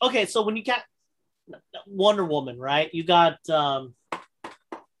 Okay, so when you got Wonder Woman, right? You got.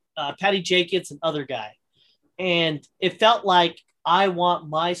 Patty Jenkins and other guy, and it felt like I want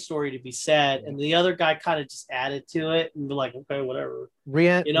my story to be said, and the other guy kind of just added to it and be like, okay, whatever.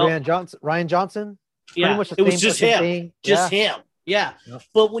 Ryan Johnson. Yeah, it was just him. Him. Yeah.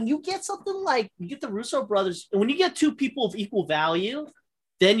 But when you get something like you get the Russo brothers, and when you get two people of equal value,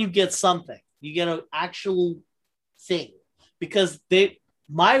 then you get something. You get an actual thing because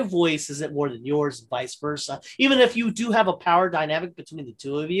my voice isn't more than yours and vice versa. Even if you do have a power dynamic between the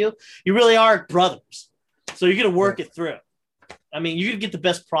two of you, you really are brothers. So you're going to work it through. I mean, you're going to get the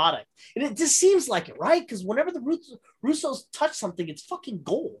best product. And it just seems like it, right? Because whenever the Russos touch something, it's fucking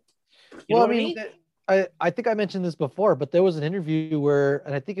gold. You know what I mean? I think I mentioned this before, but there was an interview where,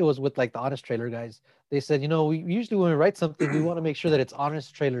 and I think it was with like the Honest Trailer guys. They said, we usually when we write something, we want to make sure that it's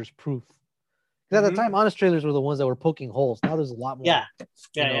Honest Trailers proof. Because at the time, Honest Trailers were the ones that were poking holes. Now there's a lot more.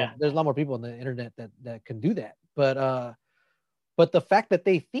 There's a lot more people on the internet that can do that. But the fact that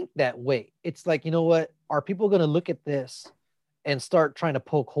they think that way, it's like, you know what? Are people going to look at this and start trying to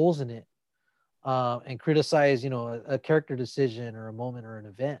poke holes in it and criticize, a character decision or a moment or an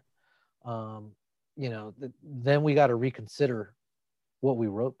event? Then we got to reconsider what we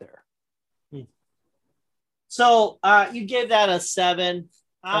wrote there. So you gave that a 7.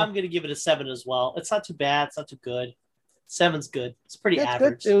 I'm going to give it a 7 as well. It's not too bad. It's not too good. 7's good. It's pretty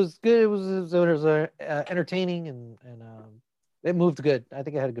average. Good. It was good. It was entertaining and it moved good. I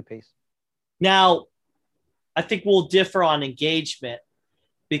think it had a good pace. Now, I think we'll differ on engagement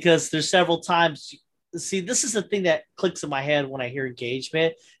because there's several times. See, this is the thing that clicks in my head when I hear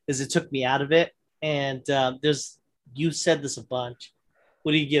engagement is it took me out of it. And you said this a bunch.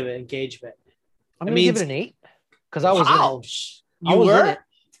 What do you give it? Engagement? I'm gonna give it an 8 because I was in it. You were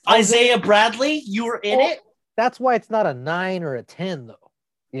Isaiah Bradley. You were in it. That's why it's not a 9 or a 10 though.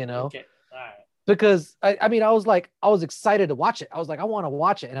 You know. Okay. All right. Because I mean, I was excited to watch it. I was like, I want to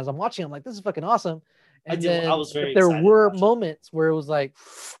watch it. And as I'm watching, I'm like, this is fucking awesome. And I was very excited. There were moments where it was like,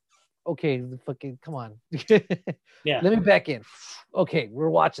 okay, fucking come on. Yeah. Let me back in. Okay, we're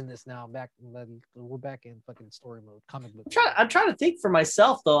watching this now. I'm back. We're back in fucking story mode, comic book. I'm trying to think for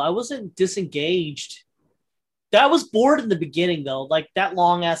myself though. I wasn't disengaged. I was bored in the beginning though. Like that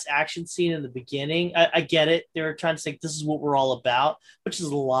long ass action scene in the beginning. I get it. They were trying to say this is what we're all about, which is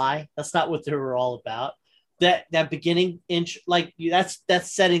a lie. That's not what they were all about. That beginning inch, like that's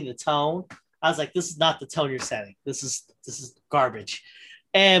setting the tone. I was like, this is not the tone you're setting. This is garbage.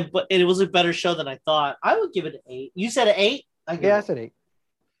 But it was a better show than I thought. I would give it an 8. You said an 8? I said 8.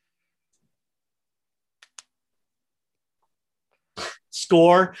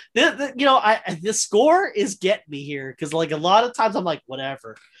 Score. The score is getting me here because like a lot of times I'm like,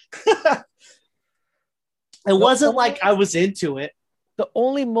 whatever. It wasn't like I was into it. The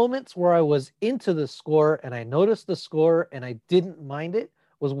only moments where I was into the score and I noticed the score and I didn't mind it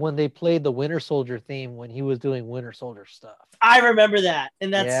was when they played the Winter Soldier theme when he was doing Winter Soldier stuff. I remember that,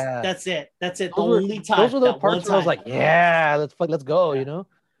 and that's it. That's it. Those were the parts where I was like, yeah, let's go. You know,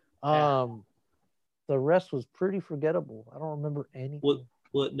 the rest was pretty forgettable. I don't remember anything.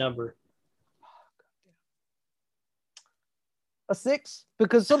 What number? A 6,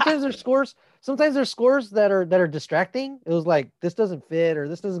 because sometimes there's scores. Sometimes there's scores that are distracting. It was like this doesn't fit or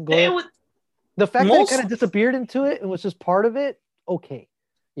this doesn't go. The fact that it kind of disappeared into it and was just part of it. Okay.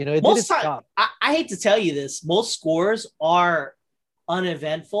 You know, it didn't stop. I hate to tell you this. Most scores are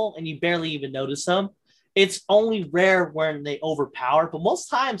uneventful and you barely even notice them. It's only rare when they overpower, but most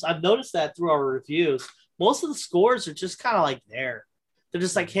times I've noticed that through our reviews. Most of the scores are just kind of like there. They're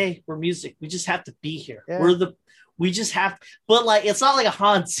just like, hey, we're music. We just have to be here. Yeah. We just have, but like, it's not like a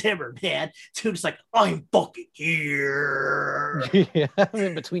Hans Zimmer, man. Dude, it's like, I'm fucking here. Yeah, I'm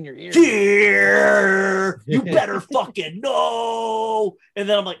in between your ears. Here, you better fucking know. And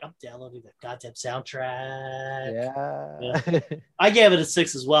then I'm like, I'm downloading the goddamn soundtrack. Yeah. I gave it a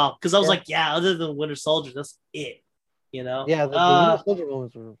 6 as well because I was like, yeah, other than Winter Soldier, that's it. You know? Yeah, the Winter Soldier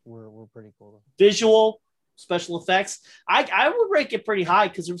moments were pretty cool. Visual, special effects. I would rank it pretty high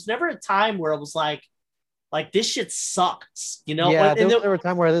because there was never a time where I was like this shit sucks, you know? Yeah, there was a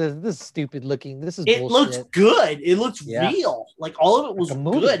time where this is stupid looking. This is bullshit. Looked good. It looked real. Like all of it was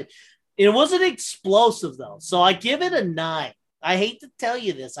good. It wasn't explosive though. So I give it a 9. I hate to tell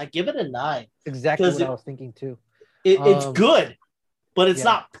you this. I give it a 9. Exactly what I was thinking too. It's good, but it's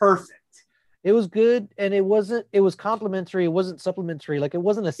not perfect. It was good and it was complimentary. It wasn't supplementary. Like it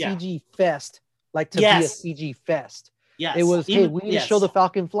wasn't a CG fest like to be a CG fest. Yes. It was, hey, we need to show the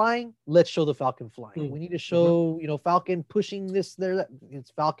Falcon flying. Let's show the Falcon flying. We need to show, Falcon pushing this there. That it's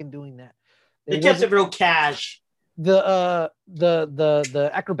Falcon doing that. They kept it real cash. The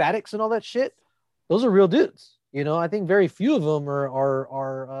acrobatics and all that shit. Those are real dudes. I think very few of them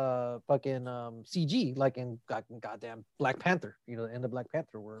are fucking CG like in goddamn Black Panther. The end of Black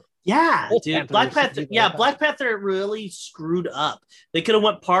Panther were. Yeah, dude. Black Panther. Yeah, Black Panther really screwed up. They could have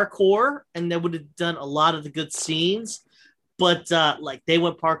went parkour and they would have done a lot of the good scenes. But like they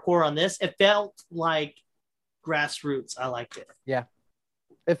went parkour on this. It felt like grassroots. I liked it. Yeah.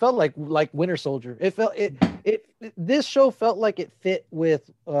 It felt like Winter Soldier. This show felt like it fit with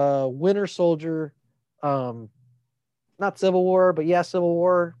Winter Soldier, not Civil War, but yeah, Civil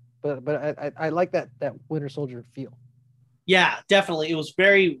War. But I like that Winter Soldier feel. Yeah, definitely. It was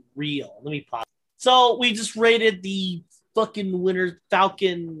very real. Let me pause. So we just rated the fucking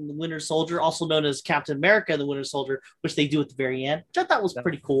Falcon, the Winter Soldier, also known as Captain America, the Winter Soldier, which they do at the very end, which I thought was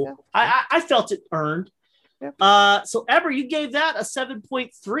pretty cool. Yeah. I felt it earned. Yeah. So Eber, you gave that a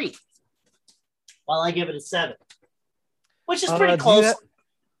 7.3, while I gave it a 7, which is pretty close.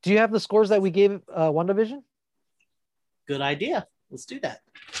 Do you have the scores that we gave WandaVision? Good idea. Let's do that.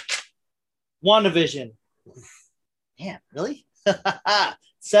 WandaVision. Man, really?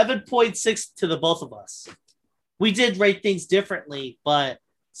 7.6 to the both of us. We did rate things differently, but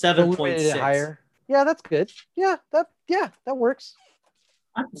 7.6 higher. Yeah, that's good. Yeah, that works.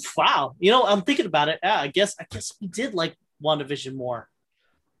 Wow. I'm thinking about it. I guess we did like WandaVision more.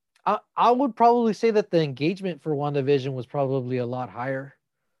 I would probably say that the engagement for WandaVision was probably a lot higher.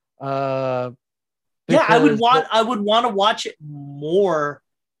 I would want to watch it more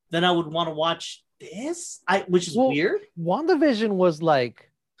than I would want to watch this. Which is weird. WandaVision was like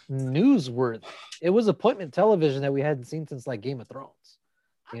newsworthy. It was appointment television that we hadn't seen since like Game of Thrones.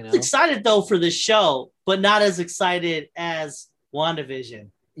 I'm excited though for this show, but not as excited as WandaVision.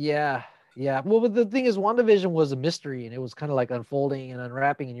 Yeah. Yeah. Well, but the thing is, WandaVision was a mystery, and it was kind of like unfolding and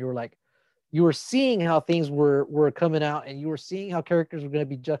unwrapping, and you were seeing how things were coming out, and you were seeing how characters were going to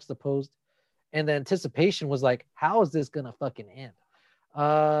be juxtaposed, and the anticipation was like, how is this going to fucking end?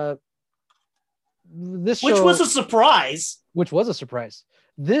 Which was a surprise. Which was a surprise.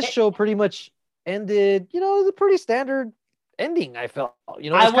 This show pretty much ended, it was a pretty standard ending, I felt.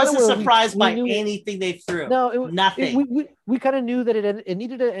 I wasn't surprised by anything they threw. No, nothing. We kind of knew that it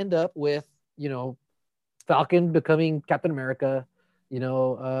needed to end up with, Falcon becoming Captain America. An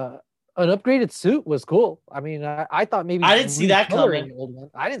upgraded suit was cool. I mean, I thought maybe I didn't see that coming.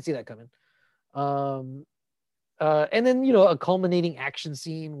 I didn't see that coming. And then a culminating action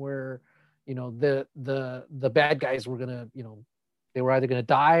scene where the bad guys were gonna they were either gonna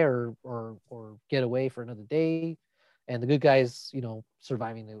die or get away for another day, and the good guys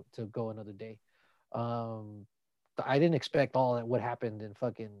surviving to go another day. I didn't expect all that what happened in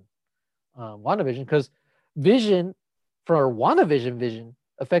fucking WandaVision, because Vision for WandaVision Vision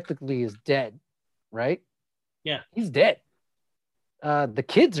effectively is dead, right? Yeah, he's dead. The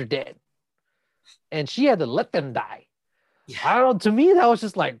kids are dead, and she had to let them die. Yeah. I don't know. To me, that was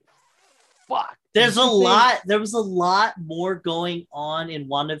just like, fuck. There was a lot more going on in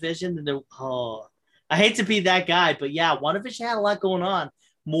WandaVision than I hate to be that guy, but yeah, WandaVision had a lot going on,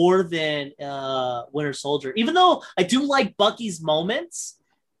 more than Winter Soldier. Even though I do like Bucky's moments,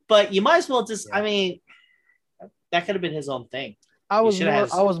 but you might as well just, I mean, that could have been his own thing. I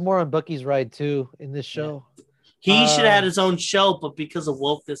was more on Bucky's ride too in this show. Yeah. He should have had his own show, but because of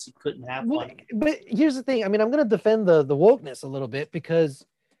wokeness, he couldn't have one. But here's the thing. I mean, I'm going to defend the wokeness a little bit, because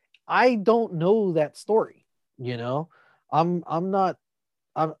I don't know that story. I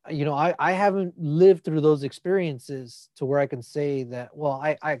haven't lived through those experiences to where I can say that, well,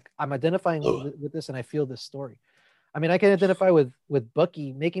 I'm identifying with this and I feel this story. I mean, I can identify with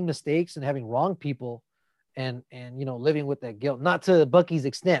Bucky making mistakes and having wronged people and living with that guilt, not to Bucky's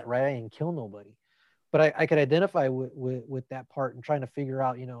extent, right? I didn't kill nobody. But I could identify with that part and trying to figure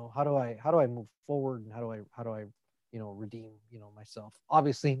out, how do I move forward, and how do I redeem, myself.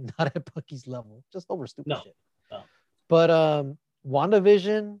 Obviously not at Bucky's level, just over stupid shit. No. But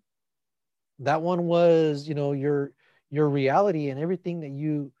WandaVision, that one was, your reality, and everything that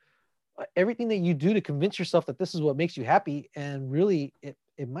you do to convince yourself that this is what makes you happy, and really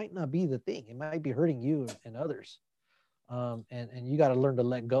it might not be the thing. It might be hurting you and others. And you got to learn to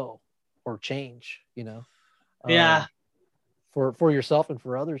let go or change, for yourself and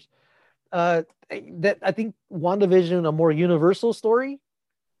for others. That I think WandaVision, a more universal story.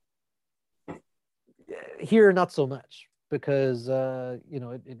 Here, not so much, because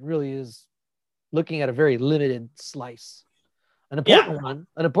it really is looking at a very limited slice, an important one,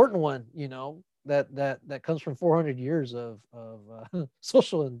 that comes from 400 years of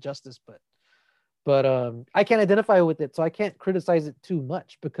social injustice, but I can't identify with it, so I can't criticize it too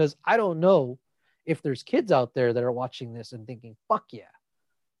much, because I don't know if there's kids out there that are watching this and thinking, fuck yeah,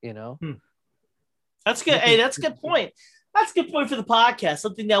 That's good. Hey, that's a good point. That's a good point for the podcast.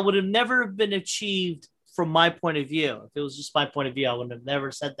 Something that would have never been achieved from my point of view. If it was just my point of view, I would have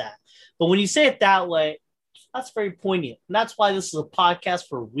never said that. But when you say it that way, that's very poignant. And that's why this is a podcast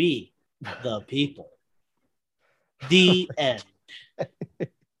for we, the people. The end.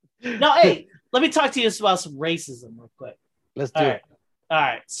 Now, hey, let me talk to you about some racism real quick. Let's do it. All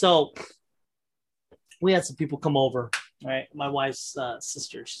right. So we had some people come over, right? My wife's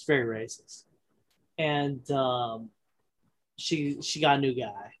sister, she's very racist. And she got a new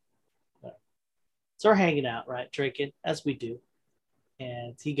guy. So we're hanging out, right? Drinking, as we do.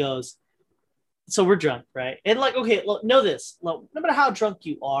 And he goes, so we're drunk, right? And like, okay, look, know this. Look, no matter how drunk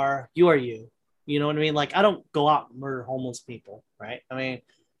you are you. You know what I mean? Like, I don't go out and murder homeless people, right? I mean,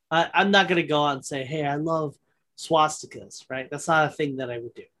 I'm not going to go out and say, hey, I love swastikas, right? That's not a thing that I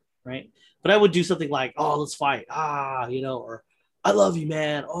would do, right? But I would do something like, oh, let's fight. Or I love you,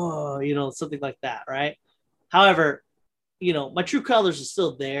 man. Oh, something like that, right? However, my true colors are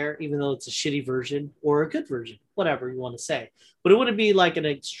still there, even though it's a shitty version or a good version, whatever you want to say. But it wouldn't be like an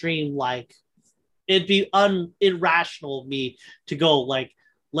extreme, like, it'd be irrational of me to go like,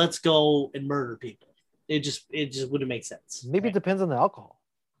 let's go and murder people. It just wouldn't make sense. Maybe It depends on the alcohol.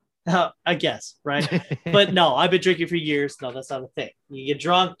 I guess, right? But no, I've been drinking for years. No, that's not a thing. You get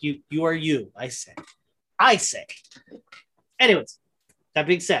drunk, you are you, I say. Anyways, that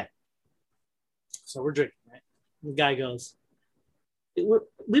being said, so we're drinking, right? The guy goes,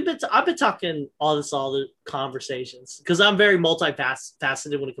 I've been talking all the conversations, because I'm very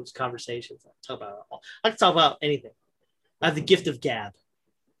multifaceted when it comes to conversations. I can talk about anything. I have the gift of gab.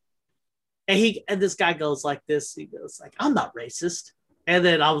 And this guy goes like this. He goes like, I'm not racist. And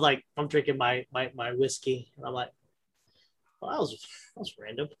then I was like, I'm drinking my whiskey, and I'm like, well, that was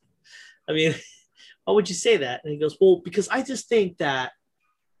random. I mean, why would you say that? And he goes, well, because I just think that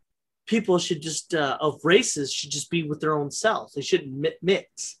people should just of races should just be with their own selves. They shouldn't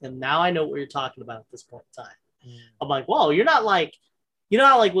mix. And now I know what you're talking about at this point in time. I'm like, whoa, you're not like, you know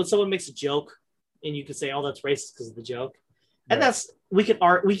how like when someone makes a joke and you can say, oh, that's racist because of the joke. And that's, we could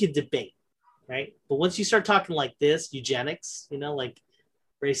debate, right? But once you start talking like this, eugenics, you know, like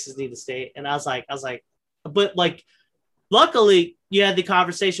races need to stay. And I was like, but like, luckily you had the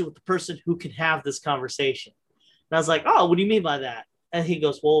conversation with the person who can have this conversation. And I was like, oh, what do you mean by that? And he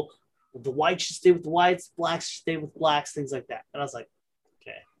goes, well, the whites should stay with the whites, blacks should stay with blacks, things like that. And I was like,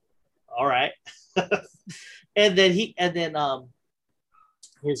 okay, all right. and then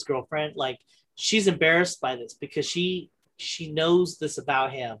his girlfriend, like, she's embarrassed by this because she knows this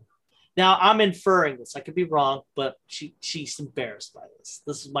about him. Now I'm inferring this. I could be wrong, but she's embarrassed by this.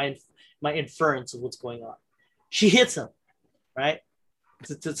 This is my inference of what's going on. She hits him, right?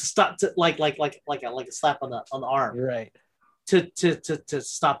 To stop, to like a slap on the arm. You're right. To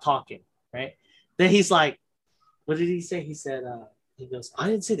stop talking, right? Then he's like, what did he say? He said, he goes, I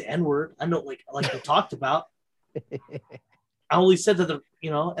didn't say the N-word. I know, like we talked about. I only said that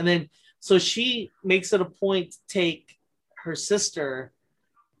and then so she makes it a point to take her sister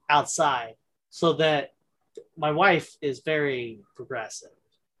outside so that my wife is very progressive,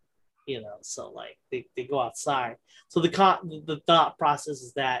 so like they go outside. So the thought process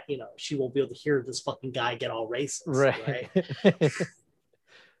is that, she won't be able to hear this fucking guy get all racist. Right.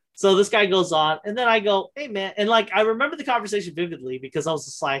 So this guy goes on, and then I go, hey man. And like, I remember the conversation vividly because I was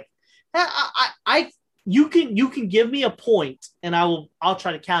just like, you can give me a point and I'll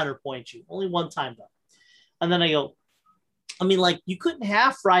try to counterpoint you. Only one time though. And then I go, I mean, like, you couldn't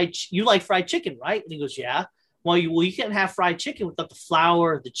have you like fried chicken, right? And he goes, yeah. Well, you can't have fried chicken without the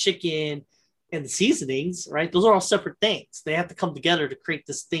flour, the chicken, and the seasonings, right? Those are all separate things. They have to come together to create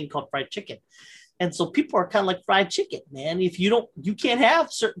this thing called fried chicken. And so people are kind of like fried chicken, man. If you can't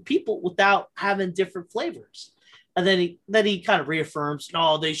have certain people without having different flavors. And then he kind of reaffirms,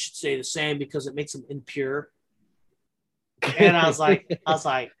 no, they should stay the same because it makes them impure. And I was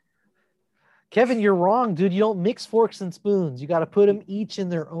like, Kevin, you're wrong, dude. You don't mix forks and spoons. You got to put them each in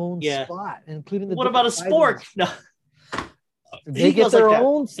their own spot, including the. What about a spork? No, they get their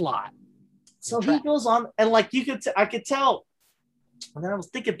own slot. So he goes on, and like I could tell. And then I was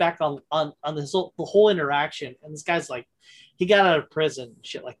thinking back on this the whole interaction, and this guy's like, he got out of prison,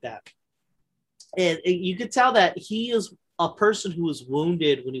 shit like that, and you could tell that he is a person who was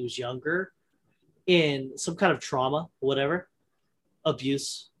wounded when he was younger, in some kind of trauma, whatever,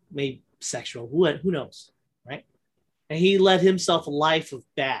 abuse, maybe sexual, who knows, right? And he led himself a life of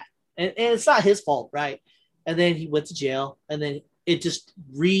bad, and it's not his fault, right? And then he went to jail, and then it just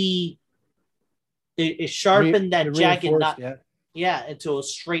it sharpened that jagged knot. Yeah, into a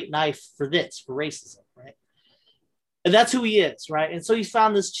straight knife for racism, right? And that's who he is, right? And so he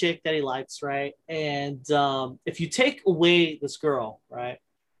found this chick that he likes, right? And if you take away this girl, right,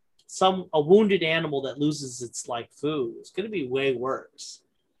 a wounded animal that loses its like food, it's going to be way worse.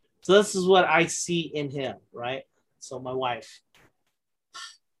 So this is what I see in him, right? So my wife,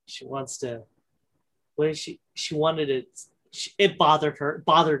 she wants to. What is she? She wanted it. It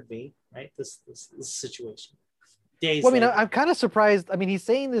bothered me, right? This situation. Days. Well, I mean, I'm kind of surprised. I mean, he's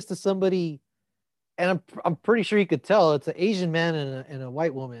saying this to somebody, and I'm pretty sure he could tell it's an Asian man and a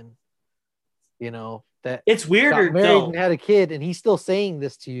white woman. That it's weirder. Got married and had a kid, and he's still saying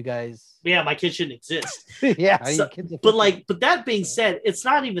this to you guys. Yeah, my kid shouldn't exist. Yeah, so, but that being said, it's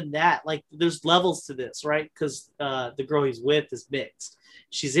not even that. Like, there's levels to this, right? Because the girl he's with is mixed.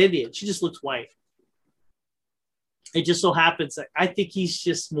 She's Indian. She just looks white. It just so happens that I think he's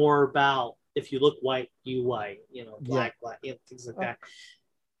just more about, if you look white, you white, black, things like that.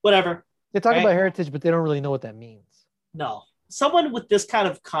 Whatever. They talk about heritage, but they don't really know what that means. No. Someone with this kind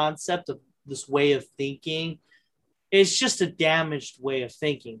of concept of this way of thinking is just a damaged way of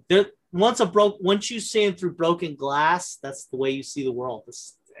thinking. Once you see it through broken glass, that's the way you see the world.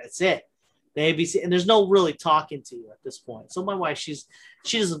 That's it. The ABC, and there's no really talking to you at this point. So my wife, she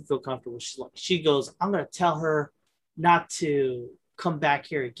doesn't feel comfortable. She goes, I'm going to tell her not to come back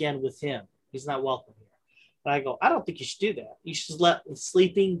here again with him. He's not welcome here. But I go, I don't think you should do that. You should let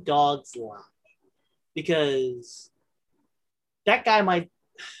sleeping dogs lie. Because that guy might.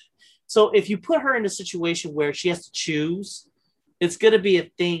 So if you put her in a situation where she has to choose, it's going to be a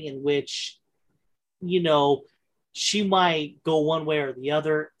thing in which, she might go one way or the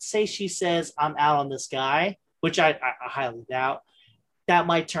other. Say she says, I'm out on this guy, which I highly doubt. That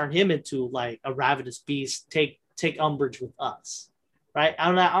might turn him into like a ravenous beast, take umbrage with us. right? I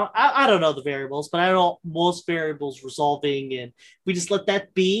don't know. I don't know the variables, but I know most variables resolving, and we just let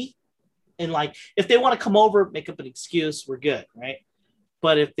that be. And like, if they want to come over, make up an excuse, we're good, right?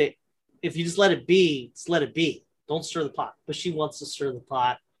 But if you just let it be, just let it be. Don't stir the pot. But she wants to stir the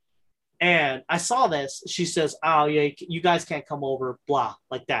pot. And I saw this. She says, "Oh yeah, you guys can't come over." Blah,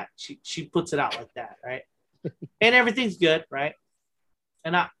 like that. She puts it out like that, right? And everything's good, right?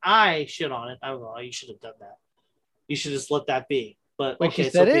 And I shit on it. I don't know. You should have done that. You should just let that be. But Wait, okay, she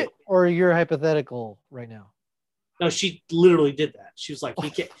said so it, or you're hypothetical right now? no, she literally did that. She was like,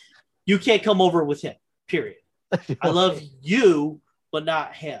 you can't come over with him. Period. Okay. I love you, but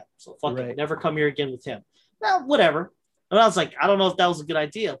not him. So fuck it. Never come here again with him. Now, whatever. And I was like, I don't know if that was a good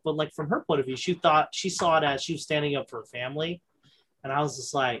idea, but like from her point of view, she saw it as she was standing up for her family. And I was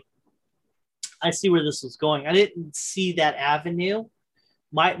just like, I see where this was going. I didn't see that avenue.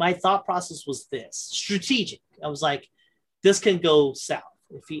 My thought process was this strategic. I was like, this can go south.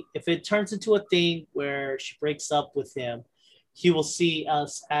 If it turns into a thing where she breaks up with him, he will see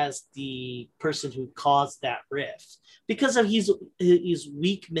us as the person who caused that rift because of his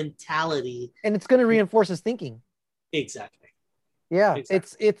weak mentality, and it's going to reinforce his thinking. Exactly. Yeah,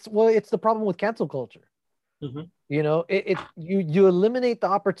 exactly. It's the problem with cancel culture. Mm-hmm. You know, you eliminate the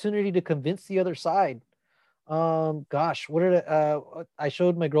opportunity to convince the other side. Gosh, what did I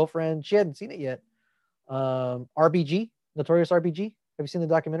showed my girlfriend? She hadn't seen it yet. RBG, Notorious RBG. Have you seen the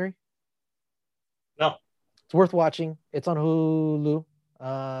documentary? No. It's worth watching. It's on Hulu.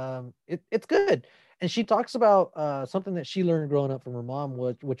 It's good. And she talks about something that she learned growing up from her mom,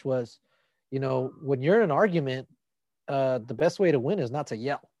 which was, you know, when you're in an argument, the best way to win is not to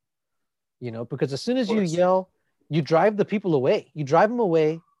yell. You know, because as soon as you yell, you drive the people away. You drive them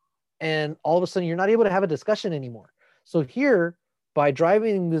away, and all of a sudden you're not able to have a discussion anymore. So here, by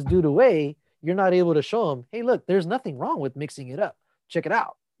driving this dude away, you're not able to show him, hey, look, there's nothing wrong with mixing it up. Check it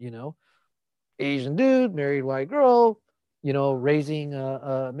out. You know, Asian dude, married white girl, you know, raising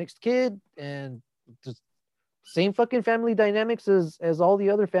a mixed kid, and just same fucking family dynamics as all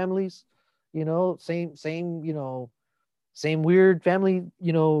the other families. You know, same you know, same weird family,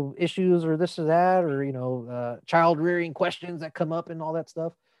 you know, issues or this or that, or, you know, child rearing questions that come up and all that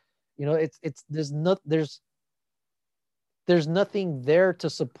stuff. You know, there's nothing there to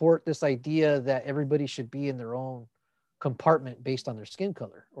support this idea that everybody should be in their own compartment based on their skin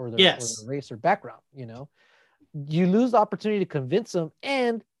color or their race or background. You know, you lose the opportunity to convince them,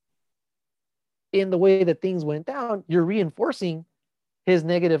 and in the way that things went down, you're reinforcing his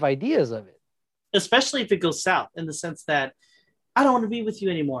negative ideas of it. Especially if it goes south, in the sense that I don't want to be with you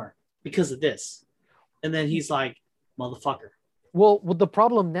anymore because of this. And then he's like, motherfucker. Well, the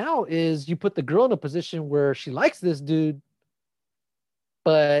problem now is you put the girl in a position where she likes this dude,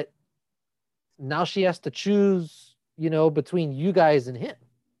 but now she has to choose, you know, between you guys and him.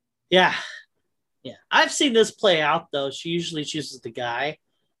 Yeah. Yeah. I've seen this play out, though. She usually chooses the guy,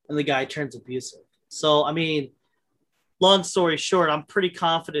 and the guy turns abusive. So, I mean, long story short, I'm pretty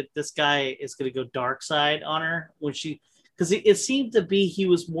confident this guy is going to go dark side on her when because it seemed to be he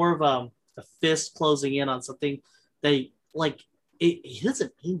was more of a fist closing in on something that he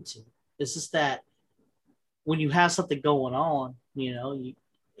doesn't mean to. It's just that when you have something going on, you know,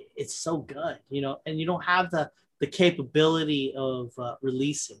 it's so good, you know, and you don't have the capability of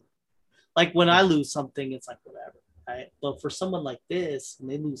releasing. Like when I lose something, it's like whatever, right? But for someone like this, when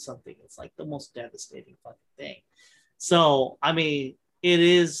they lose something, it's like the most devastating fucking thing. So, I mean, it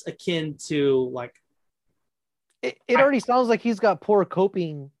is akin to like. It already sounds like he's got poor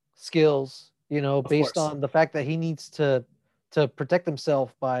coping skills, you know, based on the fact that he needs to protect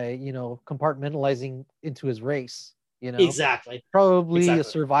himself by, you know, compartmentalizing into his race, you know. Exactly. Probably a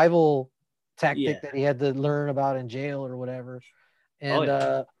survival tactic that he had to learn about in jail or whatever.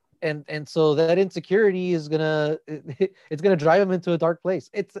 And and so that insecurity is it's gonna drive him into a dark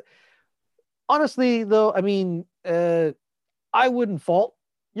place. It's honestly though, I mean, I wouldn't fault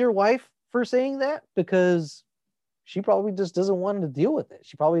your wife for saying that, because she probably just doesn't want to deal with it.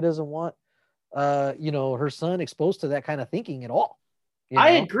 She probably doesn't want, you know, her son exposed to that kind of thinking at all.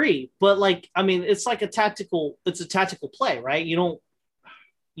 I agree, but like, I mean, it's like a tactical play, right? You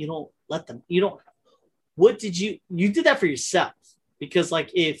don't let them. What did you did that for yourself? Because like,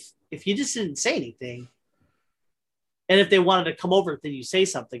 if you just didn't say anything, and if they wanted to come over, then you say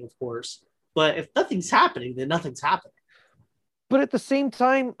something, of course. But if nothing's happening, then nothing's happening. But at the same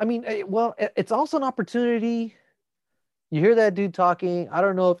time, I mean, well, it's also an opportunity. You hear that dude talking. I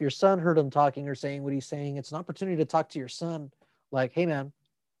don't know if your son heard him talking or saying what he's saying. It's an opportunity to talk to your son. Like, hey, man,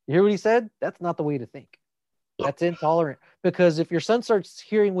 you hear what he said? That's not the way to think. That's intolerant. Because if your son starts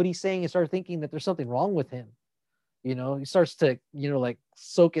hearing what he's saying and start thinking that there's something wrong with him, You know, he starts to, like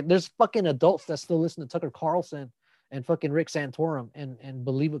soak it. There's fucking adults that still listen to Tucker Carlson and fucking Rick Santorum and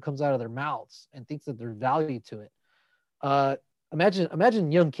believe what comes out of their mouths and thinks that there's value to it.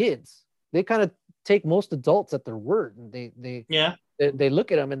 Imagine young kids. They kind of take most adults at their word, and they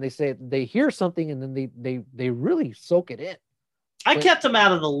look at them and they say they hear something, and then they really soak it in. I kept him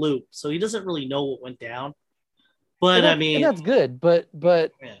out of the loop, so he doesn't really know what went down. But I mean, and that's good. But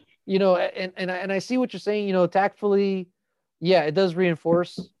and I see what you're saying. Tactfully, yeah, it does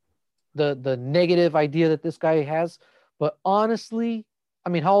reinforce the negative idea that this guy has. But honestly, I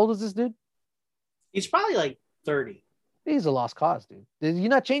mean, how old is this dude? He's probably like 30. He's a lost cause, dude. You're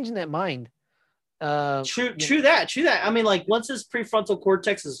not changing that mind. True that. I mean, like once his prefrontal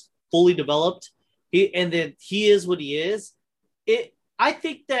cortex is fully developed, then he is what he is. I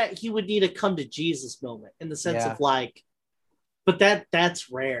think that he would need a come to Jesus moment in the sense of like, but that's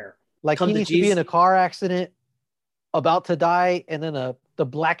rare. Like he needs to be in a car accident, about to die, and then the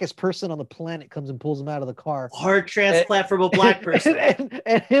blackest person on the planet comes and pulls him out of the car. Heart transplant from a black person.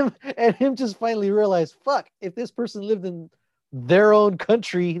 And him just finally realize, fuck, if this person lived in their own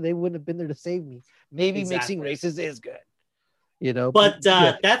country, they wouldn't have been there to save me. Maybe mixing races is good. But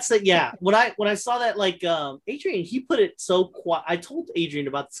that's it. Yeah. When I saw that, like Adrian, he put it so quiet. I told Adrian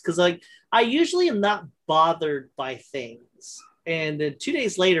about this because like I usually am not bothered by things. And then 2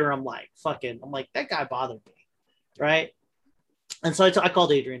 days later, I'm like, that guy bothered me. Right. And so I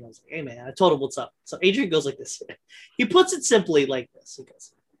called Adrian. I was like, hey, man, I told him what's up. So Adrian goes like this. He puts it simply like this. He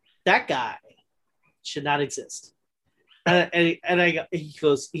goes, that guy should not exist. He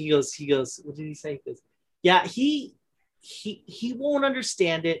goes, what did he say? He goes, yeah, he won't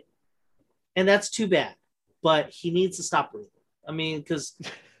understand it. And that's too bad. But he needs to stop breathing. I mean, because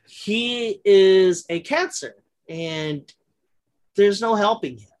he is a cancer and there's no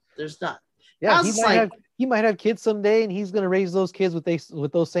helping him. There's not. Yeah, he might have kids someday, and he's going to raise those kids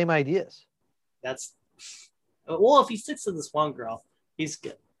with those same ideas. If he sticks to this one girl, he's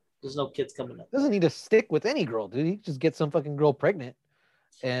good. There's no kids coming up. Doesn't need to stick with any girl, dude. He just get some fucking girl pregnant,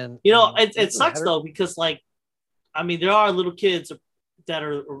 and it sucks though because like, I mean, there are little kids that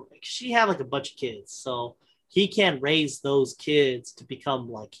are. She had like a bunch of kids, so he can raise those kids to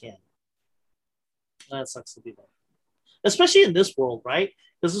become like him. That sucks to be like, especially in this world, right?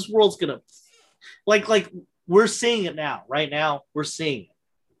 Because this world's gonna. Like we're seeing it now. Right now, we're seeing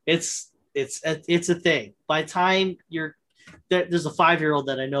it. It's a thing. By the time there's a 5-year-old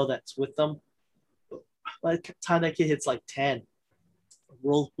that I know that's with them. By the time that kid hits like 10, the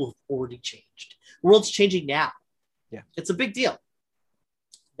world will have already changed. The world's changing now. Yeah, it's a big deal.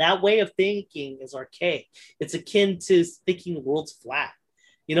 That way of thinking is archaic. It's akin to thinking the world's flat.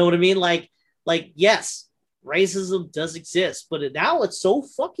 You know what I mean? Like yes. Racism does exist, but now it's so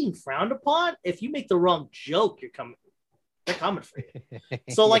fucking frowned upon. If you make the wrong joke, they're coming for you.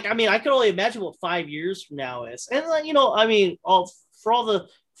 So, like, I mean, I can only imagine what 5 years from now is. And, I mean, for all the,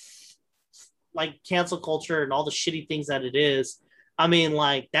 like, cancel culture and all the shitty things that it is, I mean,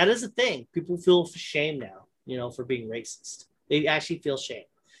 like, that is a thing. People feel shame now, for being racist. They actually feel shame.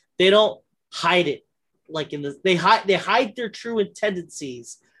 They don't hide it. Like, they hide their true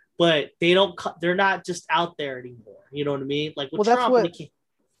tendencies, but they're not just out there anymore. You know what I mean? Like with Trump,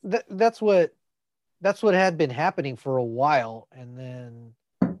 that's what had been happening for a while. And then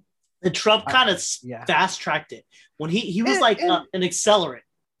Trump kind of fast tracked it when he was an accelerant.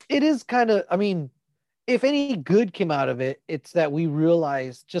 It is kind of, I mean, if any good came out of it, it's that we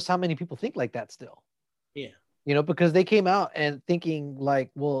realized just how many people think like that still. Yeah. Because they came out and thinking like,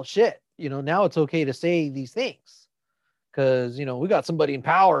 well, shit, now it's okay to say these things. Because, we got somebody in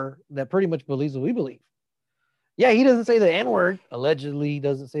power that pretty much believes what we believe. Yeah, he doesn't say the N-word. Allegedly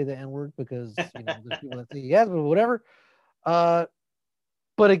doesn't say the N-word because, there's people that say yes, but whatever. But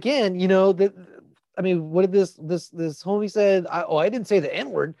again, what did this homie said? I didn't say the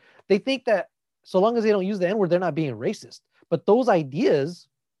N-word. They think that so long as they don't use the N-word, they're not being racist. But those ideas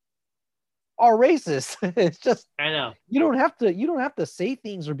are racist. It's just, I know. You don't have to say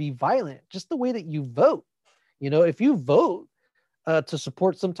things or be violent. Just the way that you vote. If you vote to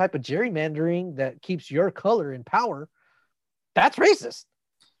support some type of gerrymandering that keeps your color in power, that's racist.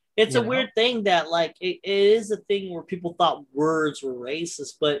 It's a weird thing that like it is a thing where people thought words were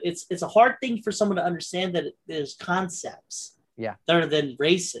racist, but it's a hard thing for someone to understand that there's concepts that are then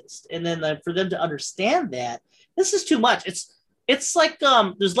racist, and then for them to understand that this is too much. It's like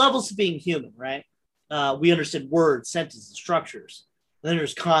there's levels to being human, right? We understand words, sentences, structures, and then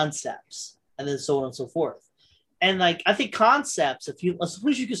there's concepts, and then so on and so forth. And like, I think concepts, as soon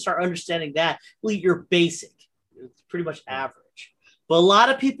as you can start understanding that, well, you're basic. It's pretty much average. But a lot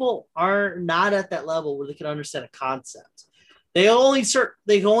of people are not at that level where they can understand a concept. They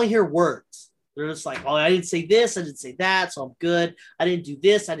can only hear words. They're just like, oh, I didn't say this, I didn't say that, so I'm good. I didn't do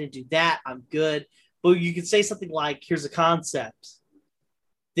this, I didn't do that, I'm good. But you can say something like, here's a concept.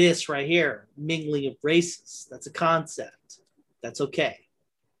 This right here, mingling of races, that's a concept. That's okay.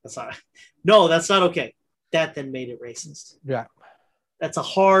 That's not. No, that's not okay. That then made it racist. Yeah. That's a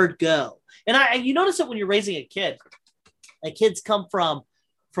hard go. And you notice it when you're raising a kid. Like kids come from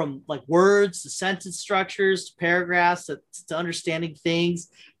like words to sentence structures to paragraphs to understanding things.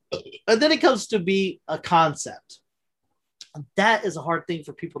 And then it comes to be a concept. And that is a hard thing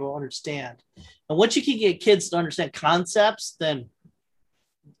for people to understand. And once you can get kids to understand concepts, then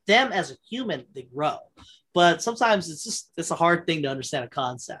them as a human, they grow. But sometimes it's a hard thing to understand a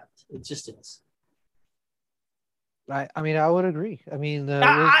concept. It just is. I mean, I would agree. I mean,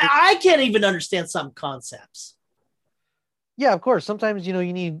 I can't even understand some concepts. Yeah, of course. Sometimes you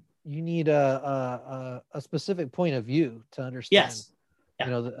need a specific point of view to understand. Yes.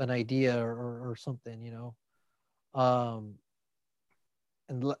 Yeah. An idea or something. And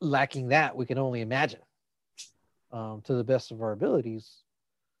lacking that, we can only imagine to the best of our abilities.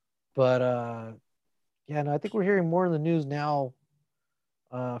 But yeah, no, I think we're hearing more in the news now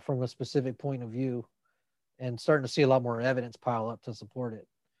from a specific point of view, and starting to see a lot more evidence pile up to support it.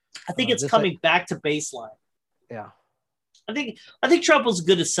 I think it's coming back to baseline. Yeah. I think Trump was a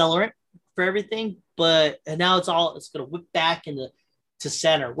good accelerant for everything, but now it's going to whip back into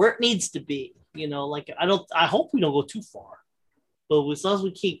center where it needs to be. I hope we don't go too far, but as long as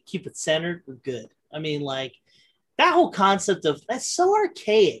we keep it centered, we're good. I mean, like that whole concept of that's so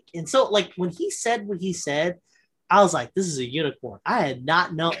archaic. And so like when he said what he said, I was like, this is a unicorn. I had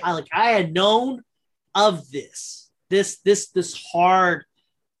not known. I had known of this hard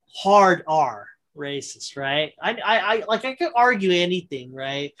R racist, right? I could argue anything,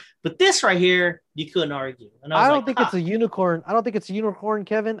 right? But this right here, you couldn't argue. And I don't think it's a unicorn. I don't think it's a unicorn,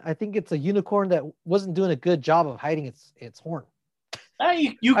 Kevin. I think it's a unicorn that wasn't doing a good job of hiding its horn.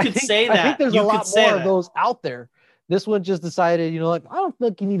 You could say that. I think there's a lot more of those out there. This one just decided, I don't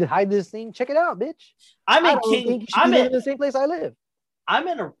think you need to hide this thing. Check it out, bitch. I'm in the same place I live. I'm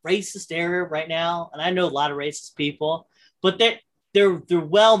in a racist area right now, and I know a lot of racist people, but they're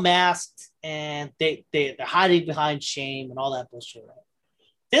well masked and they're hiding behind shame and all that bullshit. Right?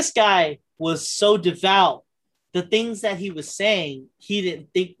 This guy was so devout. The things that he was saying, he didn't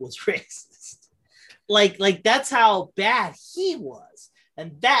think was racist. Like that's how bad he was,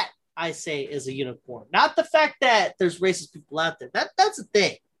 and that I say is a unicorn. Not the fact that there's racist people out there. That's a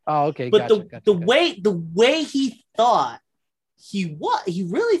thing. Oh, okay. But the way he thought, he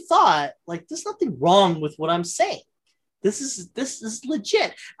really thought like there's nothing wrong with what I'm saying. This is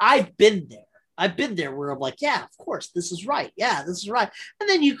legit. I've been there where I'm like, yeah, of course, this is right. Yeah, this is right. And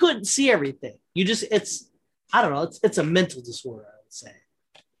then you couldn't see everything. I don't know. It's a mental disorder, I would say.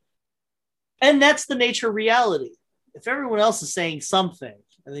 And that's the nature of reality. If everyone else is saying something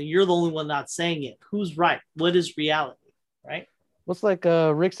and then you're the only one not saying it, who's right? What is reality, right? Looks like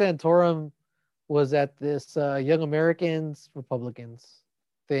Rick Santorum was at this Young Americans Republicans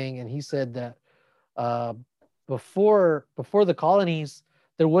thing, and he said that before the colonies,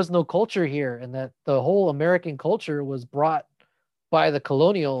 there was no culture here, and that the whole American culture was brought by the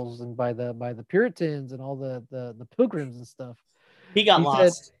colonials and by the Puritans and all the pilgrims and stuff. He got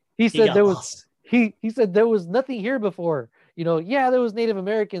lost. He said there was nothing here before. Yeah, there was Native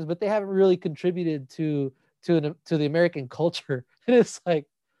Americans, but they haven't really contributed to the American culture. And it's like,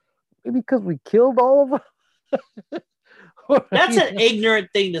 maybe because we killed all of them. That's an ignorant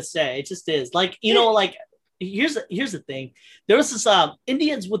thing to say. It just is. Like, like here's the thing. There was this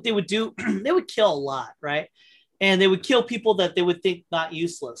Indians, what they would do, they would kill a lot, right? And they would kill people that they would think not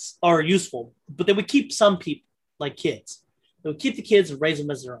useless or useful, but they would keep some people, like kids. They would keep the kids and raise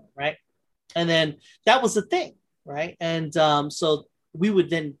them as their own, right? And then that was the thing, right? And so we would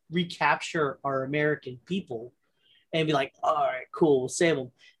then recapture our American people and be like, all right, cool, we'll save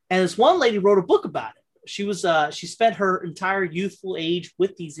them. And this one lady wrote a book about it. She spent her entire youthful age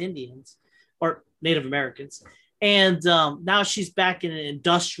with these Indians or Native Americans. And now she's back in an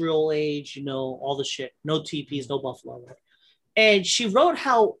industrial age, all the shit, no teepees, no buffalo. And she wrote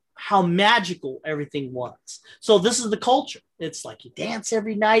how magical everything was. So this is the culture. It's like you dance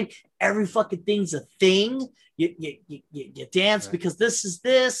every night. Every fucking thing's a thing. You dance right, because this is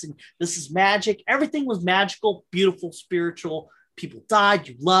this and this is magic. Everything was magical, beautiful, spiritual. People died.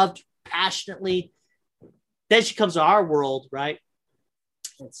 You loved passionately. Then she comes to our world, right?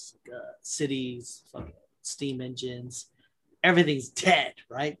 It's cities, fucking steam engines. Everything's dead,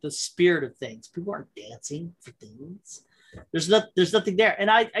 right? The spirit of things. People aren't dancing for things. There's nothing there, and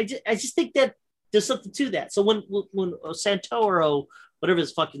I just think that there's something to that. So when Santoro, whatever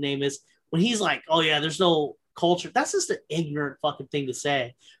his fucking name is, when he's like, oh yeah, there's no culture, that's just an ignorant fucking thing to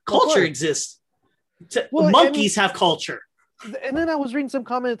say. Culture exists. Monkeys have culture. And then I was reading some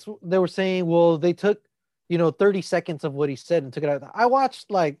comments that were saying, well, they took 30 seconds of what he said and took it out. I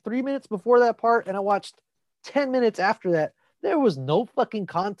watched like 3 minutes before that part, and I watched 10 minutes after that. There was no fucking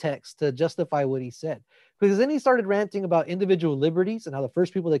context to justify what he said, because then he started ranting about individual liberties and how the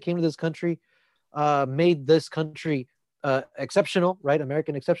first people that came to this country made this country exceptional, right?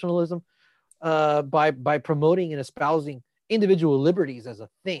 American exceptionalism, by promoting and espousing individual liberties as a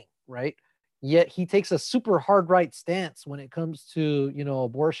thing, right? Yet he takes a super hard right stance when it comes to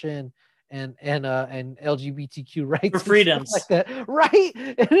abortion and LGBTQ rights, for freedoms, like that, right?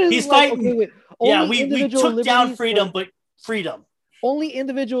 He's like, fighting. Okay, we took down freedom, but freedom. Only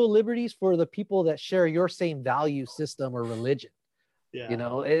individual liberties for the people that share your same value system or religion. Yeah.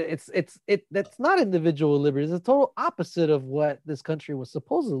 That's not individual liberties. It's the total opposite of what this country was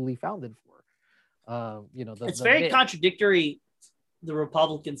supposedly founded for. It's very contradictory, the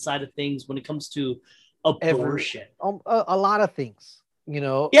Republican side of things, when it comes to abortion. A lot of things,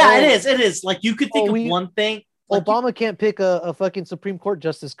 Yeah, it is. Like, you could think of one thing. Like Obama can't pick a fucking Supreme Court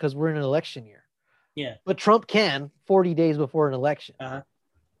justice because we're in an election year. Yeah. But Trump can 40 days before an election.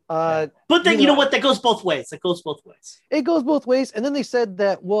 But then you know what? That goes both ways. It goes both ways. And then they said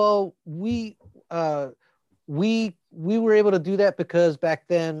that, well, we were able to do that because back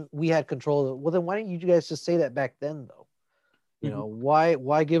then we had control. Well, then why didn't you guys just say that back then, though?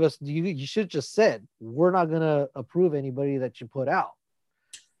 Why give us? You should have just said, we're not gonna approve anybody that you put out.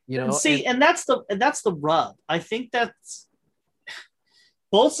 And that's the rub. I think that's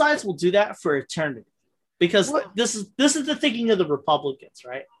both sides will do that for eternity, because this is the thinking of the Republicans,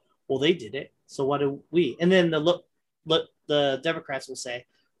 right? Well, they did it, so why do we? And then the Democrats will say,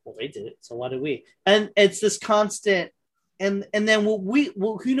 well, they did it, so why do we? And it's this constant, and then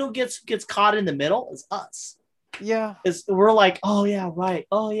who gets caught in the middle is us. Yeah, we're like, oh yeah, right,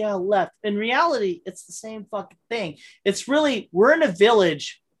 oh yeah, left. In reality, it's the same fucking thing. It's really, we're in a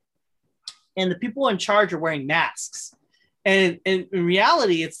village, and the people in charge are wearing masks, and in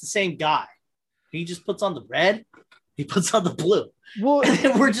reality, it's the same guy. He just puts on the red, he puts on the blue. Well,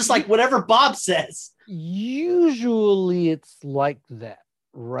 and we're just like, whatever Bob says. Usually, it's like that,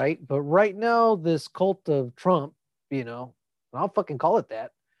 right? But right now, this cult of Trump, I'll fucking call it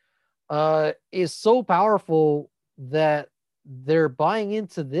that, is so powerful that they're buying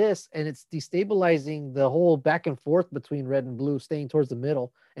into this, and it's destabilizing the whole back and forth between red and blue, staying towards the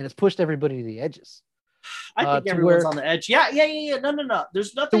middle, and it's pushed everybody to the edges. I think everyone's on the edge. Yeah. No.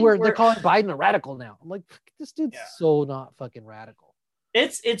 There's nothing to where they're calling Biden a radical now. I'm like, this dude's so not fucking radical.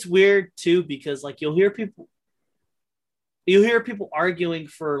 It's weird too, because like you'll hear people arguing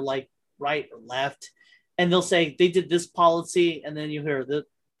for like right or left, and they'll say they did this policy, and then you hear that,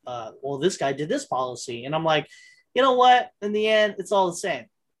 well, this guy did this policy, and I'm like, you know what? In the end, it's all the same.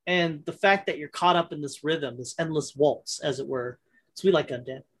 And the fact that you're caught up in this rhythm, this endless waltz, as it were, it's we like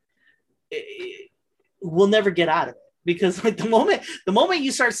undead. We'll never get out of it, because like the moment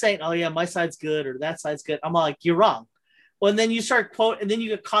you start saying, oh yeah, my side's good or that side's good, I'm like, you're wrong. Well, and then you start and then you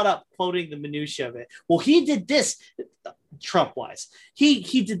get caught up quoting the minutia of it. Well, he did this, Trump wise. He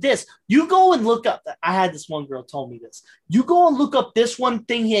did this. You go and look up. I had this one girl told me this. You go and look up this one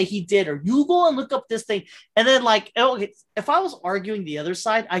thing he did, or you go and look up this thing. And then like, okay, if I was arguing the other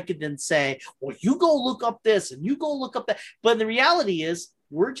side, I could then say, well, you go look up this and you go look up that. But the reality is,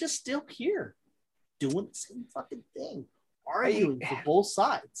 we're just still here doing the same fucking thing, arguing for both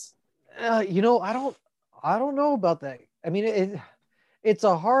sides. I don't know about that. I mean, it's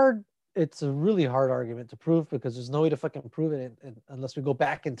a really hard argument to prove, because there's no way to fucking prove it unless we go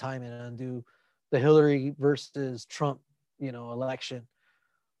back in time and undo the Hillary versus Trump, election.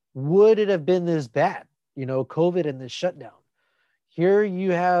 Would it have been this bad? COVID and this shutdown. Here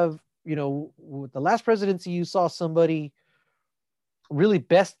you have, with the last presidency, you saw somebody really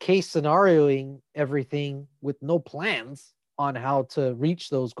best case scenarioing everything with no plans on how to reach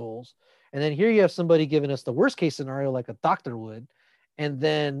those goals. And then here you have somebody giving us the worst case scenario, like a doctor would, and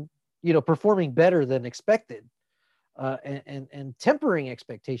then, performing better than expected, and tempering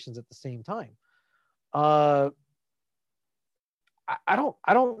expectations at the same time. I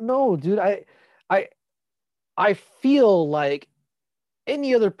don't know, dude. I feel like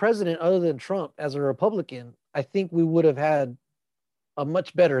any other president other than Trump, as a Republican, I think we would have had a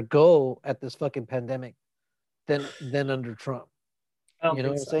much better go at this fucking pandemic than under Trump. You know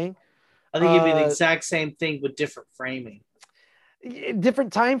what I'm saying? I think it'd be the exact same thing with different framing.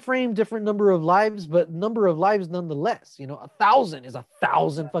 different time frame, different number of lives, but number of lives nonetheless. 1,000 is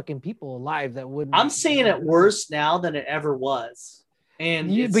 1,000 fucking people alive that wouldn't. I'm seeing it worse now than it ever was.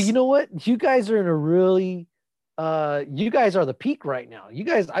 But you know what? You guys are in a really you guys are the peak right now. You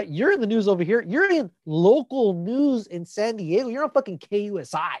guys, you're in the news over here. You're in local news in San Diego. You're on fucking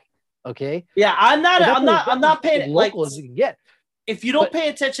KUSI. Okay. Yeah, I'm not paying local as you can get. If you don't pay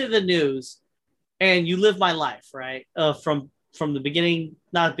attention to the news and you live my life, right? From the beginning,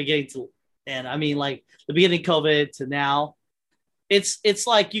 not the beginning to end. I mean, like the beginning of COVID to now, it's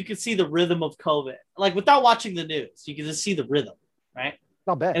like you can see the rhythm of COVID. Like without watching the news, you can just see the rhythm, right?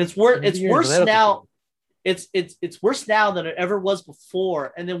 Not bad. And it's worse now. It's worse now than it ever was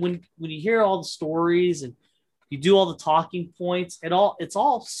before. And then when you hear all the stories and you do all the talking points, it's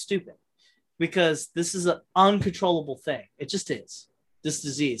all stupid because this is an uncontrollable thing. It just is, this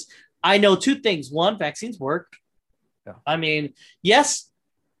disease. I know two things. One, vaccines work. Yeah. I mean, yes,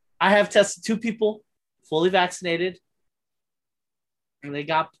 I have tested 2 people fully vaccinated and they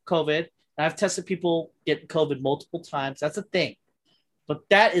got COVID. I've tested people getting COVID multiple times. That's a thing. But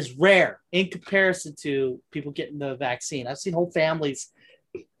that is rare in comparison to people getting the vaccine. I've seen whole families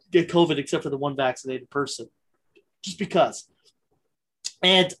get COVID except for the one vaccinated person, just because.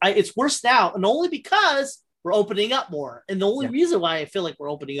 And it's worse now, and only because we're opening up more. And the only reason why I feel like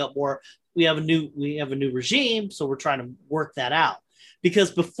we're opening up more, we have a new regime, so we're trying to work that out.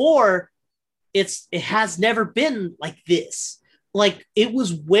 Because before, it has never been like this. Like it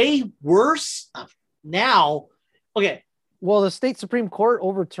was way worse. Now, okay. Well, the state Supreme Court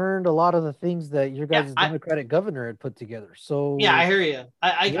overturned a lot of the things that your guys' Democratic governor had put together. So yeah, I hear you.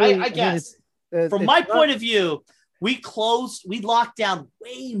 I guess from my point of view, we locked down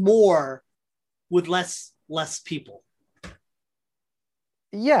way more with less people.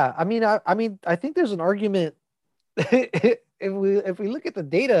 Yeah, I mean, I think there's an argument. if we look at the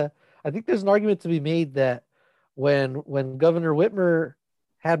data, I think there's an argument to be made that when Governor Whitmer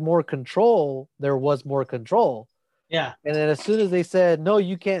had more control, there was more control. Yeah. And then as soon as they said, no,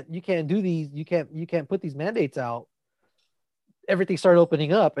 you can't do these, you can't put these mandates out, everything started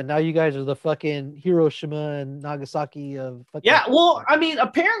opening up. And now you guys are the fucking Hiroshima and Nagasaki of fucking. Yeah. Well, I mean,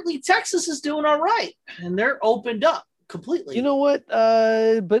 apparently Texas is doing all right and they're opened up completely. You know what?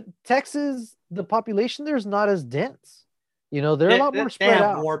 But Texas, the population there is not as dense. They're a lot more spread out. They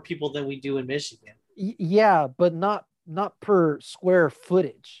have more people than we do in Michigan. Yeah, but not per square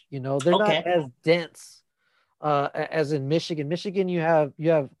footage. They're not as dense. As in Michigan. Michigan, you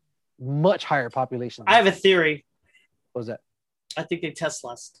have much higher population. I have a theory. What was that? I think they test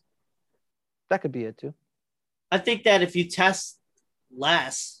less. That could be it too. I think that if you test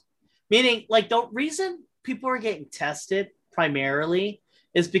less, meaning like the reason people are getting tested primarily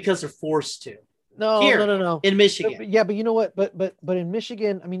is because they're forced to. No. In Michigan. Yeah, but you know what? But in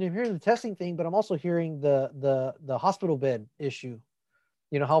Michigan, I mean, I'm hearing the testing thing, but I'm also hearing the hospital bed issue.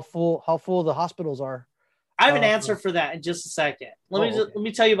 How full the hospitals are. I have an answer for that in just a second. Let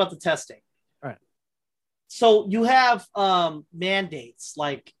me tell you about the testing. All right. So you have mandates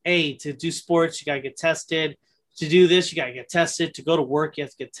like, to do sports, you got to get tested. To do this, you got to get tested. To go to work, you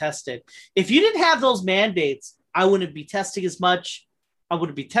have to get tested. If you didn't have those mandates, I wouldn't be testing as much. I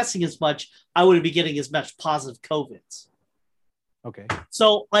wouldn't be testing as much. I wouldn't be getting as much positive COVIDs. Okay.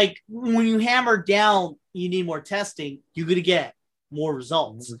 So like when you hammer down, you need more testing, you're going to get more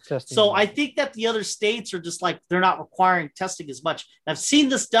results. So I think that the other states are just like, they're not requiring testing as much. I've seen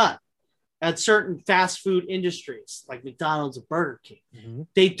this done at certain fast food industries like McDonald's or Burger King. Mm-hmm.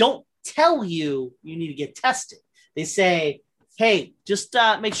 They don't tell you need to get tested. They say, hey, just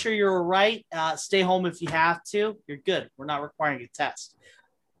make sure you're all right. Stay home if you have to. You're good. We're not requiring a test.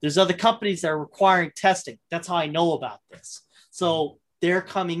 There's other companies that are requiring testing. That's how I know about this. So they're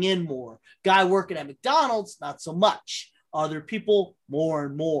coming in more. Guy working at McDonald's, not so much. Other people, more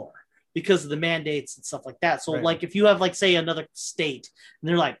and more because of the mandates and stuff like that. So like if you have like, say, another state and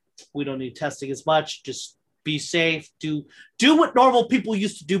they're like, we don't need testing as much. Just be safe. Do what normal people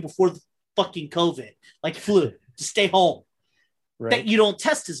used to do before the fucking COVID, like flu, to stay home. Right. That you don't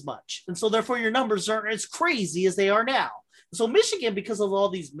test as much. And so therefore your numbers aren't as crazy as they are now. So Michigan, because of all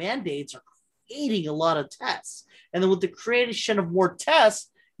these mandates, are creating a lot of tests. And then with the creation of more tests,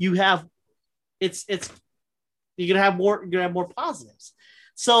 you have you're gonna have more positives.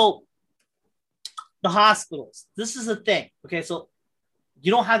 So the hospitals, this is a thing. Okay, so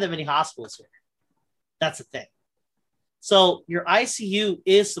you don't have that many hospitals here. That's the thing. So your ICU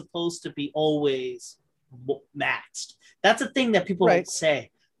is supposed to be always maxed. That's a thing that people don't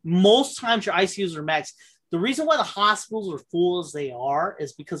say. Most times your ICUs are maxed. The reason why the hospitals are full as they are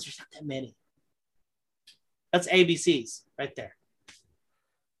is because there's not that many. That's ABCs right there.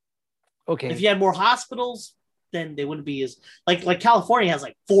 Okay. If you had more hospitals, then they wouldn't be as like California has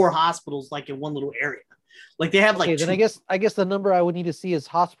like 4 hospitals like in one little area. Like they have like then I guess the number I would need to see is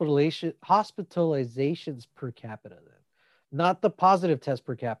hospitalizations per capita then. Not the positive test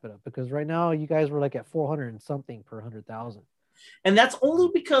per capita, because right now you guys were like at 400 and something per 100,000. And that's only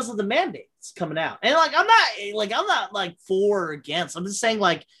because of the mandates coming out. And like I'm not like for or against. I'm just saying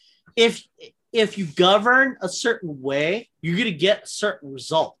like if you govern a certain way, you're gonna get a certain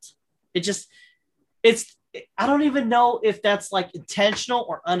result. I don't even know if that's like intentional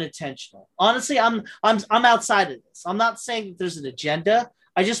or unintentional. Honestly, I'm outside of this. I'm not saying that there's an agenda.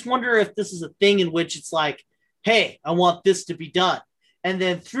 I just wonder if this is a thing in which it's like, hey, I want this to be done, and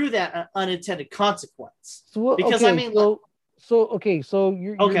then through that an unintended consequence. So, because okay, I mean, so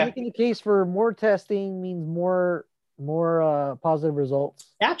you're making the case for more testing means more positive results.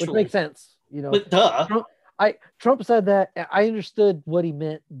 Naturally. Which makes sense, you know. But duh. Trump said that. I understood what he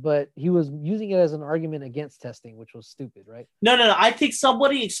meant, but he was using it as an argument against testing, which was stupid, right? No. I think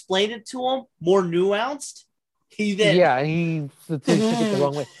somebody explained it to him more nuanced. He took it the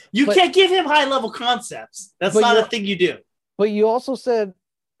wrong way. You can't give him high level concepts. That's not a thing you do. But you also said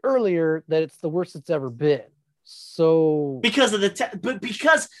earlier that it's the worst it's ever been. So because of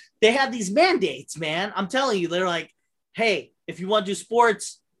because they have these mandates, man. I'm telling you, they're like, hey, if you want to do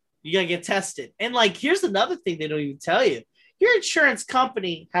sports, you gotta get tested. And like, here's another thing they don't even tell you: your insurance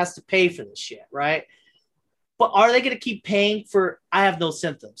company has to pay for this shit, right? But are they gonna keep paying for? I have no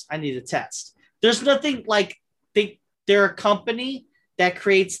symptoms. I need a test. There's nothing like they're a company that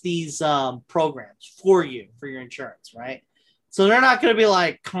creates these programs for you for your insurance, right? So they're not gonna be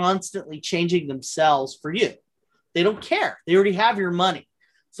like constantly changing themselves for you. They don't care. They already have your money.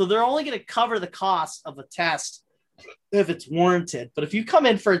 So they're only going to cover the cost of a test if it's warranted. But if you come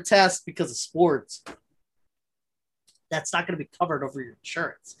in for a test because of sports, that's not going to be covered over your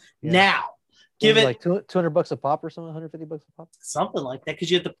insurance. Yeah. Now, give it like $200 a pop or something, $150 a pop? Something like that, because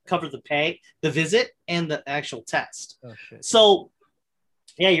you have to cover the visit and the actual test. Oh, shit. So,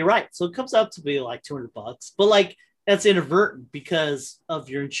 yeah, you're right. So it comes out to be like $200. But like, that's inadvertent because of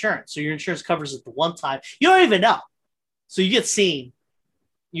your insurance. So your insurance covers it the one time. You don't even know. So you get seen.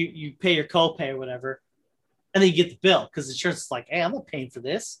 You pay your copay or whatever, and then you get the bill because the insurance is like, hey, I'm not paying for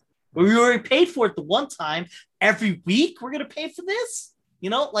this. But we already paid for it the one time. Every week we're going to pay for this? You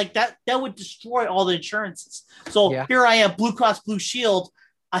know, like that would destroy all the insurances. So Here I am, Blue Cross Blue Shield.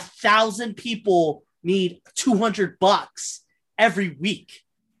 1,000 people need $200 every week.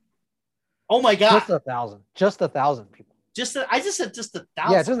 Oh my God. Just 1,000. Just 1,000 people. I just said just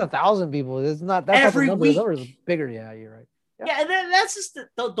 1,000. Yeah, just 1,000 people. It's not that every number. The number is bigger. Yeah, you're right. Yeah, and then that's just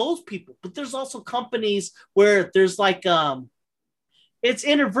those people. But there's also companies where there's like it's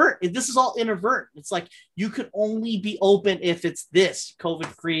inadvertent. This is all inadvertent. It's like you could only be open if it's this COVID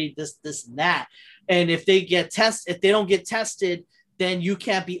free, this and that. And if they don't get tested, then you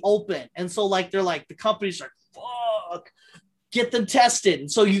can't be open. And so like they're like the companies are fuck. Get them tested.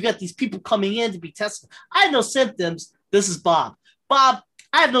 And so you got these people coming in to be tested. I have no symptoms. This is Bob. Bob,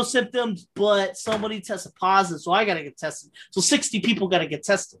 I have no symptoms, but somebody tested positive, so I got to get tested. So 60 people got to get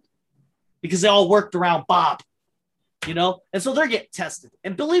tested because they all worked around Bob, you know? And so they're getting tested.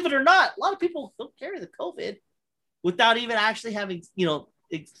 And believe it or not, a lot of people don't carry the COVID without even actually having,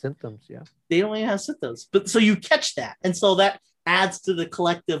 symptoms. Yeah. They don't even have symptoms. But so you catch that. And so that adds to the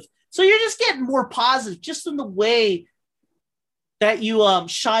collective. So you're just getting more positive just in the way that you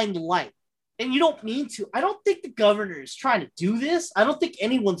shine the light. And you don't mean to. I don't think the governor is trying to do this. I don't think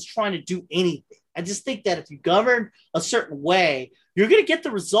anyone's trying to do anything. I just think that if you govern a certain way, you're going to get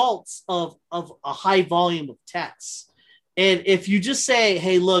the results of a high volume of tests. And if you just say,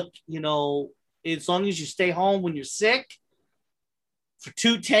 hey, look, as long as you stay home when you're sick for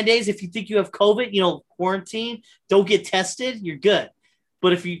 10 days, if you think you have COVID, quarantine, don't get tested, you're good.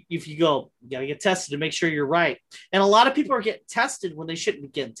 But if you go, you got to get tested to make sure you're right. And a lot of people are getting tested when they shouldn't be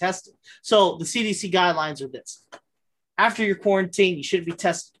getting tested. So the CDC guidelines are this. After your quarantine, you shouldn't be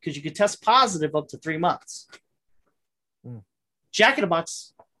tested because you could test positive up to 3 months. Jack in the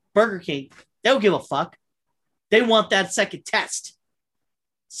Box, Burger King, they don't give a fuck. They want that second test.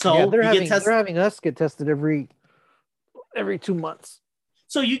 So they're having us get tested every 2 months.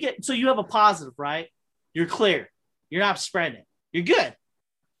 So you have a positive, right? You're clear. You're not spreading it. You're good.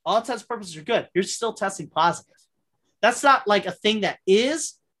 All intents and purposes are good. You're still testing positive. That's not like a thing that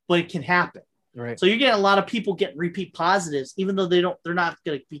is, but it can happen. Right. So you're getting a lot of people getting repeat positives, even though they're not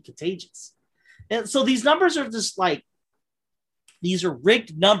going to be contagious. And so these numbers are just like, these are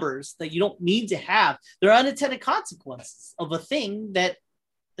rigged numbers that you don't need to have. They're unintended consequences of a thing that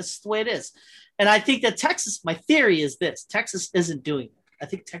is the way it is. And I think that my theory is this: Texas isn't doing it. I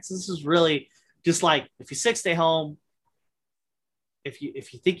think Texas is really just like, if you're sick, stay home. If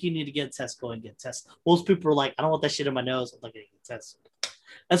you think you need to get a test, go and get tested. Most people are like, I don't want that shit in my nose. I'm not going to get tested.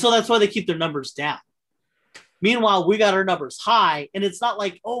 And so that's why they keep their numbers down. Meanwhile, we got our numbers high, and it's not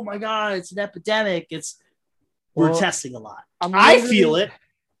like, oh my God, it's an epidemic. We're testing a lot. I feel it.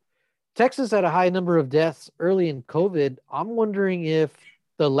 Texas had a high number of deaths early in COVID. I'm wondering if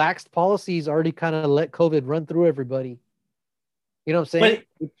the laxed policies already kind of let COVID run through everybody. You know what I'm saying?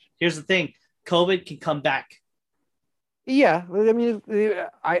 But here's the thing. COVID can come back. Yeah. I mean,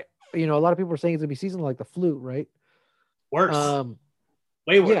 a lot of people are saying it's going to be seasonal like the flu, right? Worse.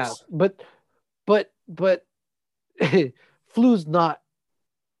 Way worse. Yeah, but flu's not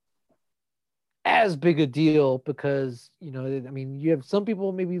as big a deal because, you have some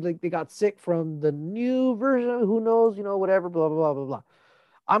people maybe like they got sick from the new version, who knows, whatever, blah, blah, blah, blah, blah.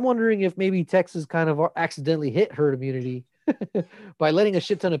 I'm wondering if maybe Texas kind of accidentally hit herd immunity by letting a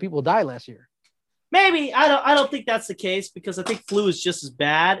shit ton of people die last year. Maybe. I don't think that's the case because I think flu is just as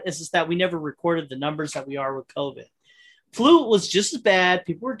bad. It's just that we never recorded the numbers that we are with COVID. Flu was just as bad.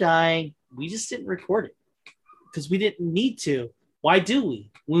 People were dying. We just didn't record it because we didn't need to. Why do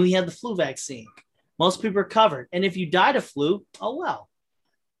we? When we had the flu vaccine, most people are covered. And if you died of flu, oh well.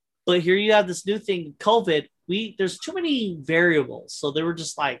 But here you have this new thing, COVID. There's too many variables. So they were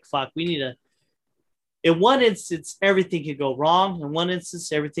just like, fuck, we need to. In one instance, everything can go wrong. In one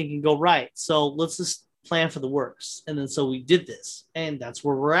instance, everything can go right. So let's just plan for the worst. And then so we did this. And that's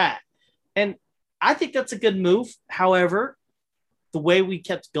where we're at. And I think that's a good move. However, the way we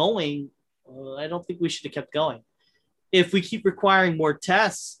kept going, I don't think we should have kept going. If we keep requiring more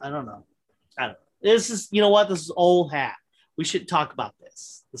tests, I don't know. This is, you know what? This is old hat. We shouldn't talk about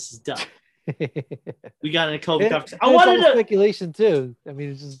this. This is dumb. We got in a COVID conference. I wanted to speculation too. I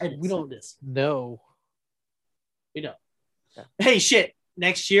mean, it's just we don't know. We know. Yeah. Hey, shit.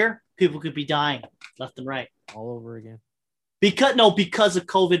 Next year, people could be dying left and right all over again. Because of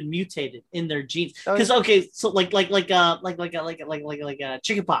COVID mutated in their genes. Because so like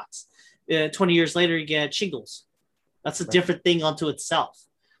chickenpox. 20 years later, you get shingles. That's a different thing unto itself.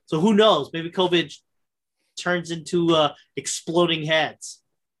 So who knows? Maybe COVID turns into exploding heads.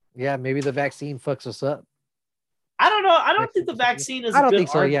 Yeah, maybe the vaccine fucks us up. I don't know. I don't think the vaccine is. I don't think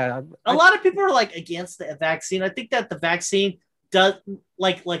so. Yeah, a lot of people are like against the vaccine. I think that the vaccine does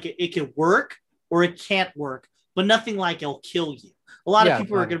like it can work or it can't work, but nothing like it'll kill you. A lot of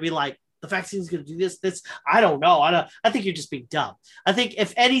people are going to be like, the vaccine is going to do this. I don't know. I think you're just being dumb. I think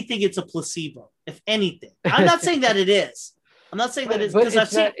if anything, it's a placebo. If anything, I'm not saying that it is. I'm not saying that it's because I've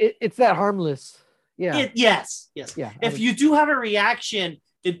seen it's that harmless. Yeah. Yes. Yeah. If you do have a reaction,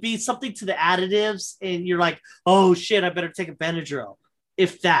 it'd be something to the additives, and you're like, oh shit, I better take a Benadryl.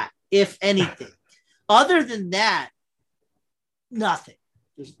 If anything. Other than that, nothing.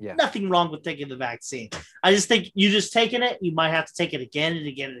 There's nothing wrong with taking the vaccine. I just think you just taking it, you might have to take it again and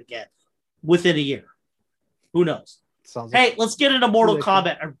again and again within a year. Who knows? Let's get into Mortal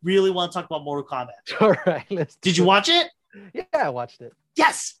Kombat. I really want to talk about Mortal Kombat. All right. Did you watch it? Yeah, I watched it.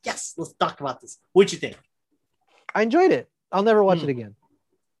 Yes. Let's talk about this. What'd you think? I enjoyed it. I'll never watch it again.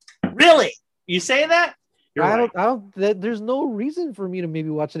 Really? You say that? I don't. There's no reason for me to maybe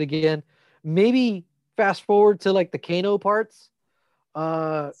watch it again. Maybe fast forward to like the Kano parts.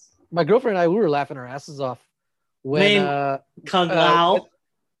 My girlfriend and I, we were laughing our asses off when Kung Lao.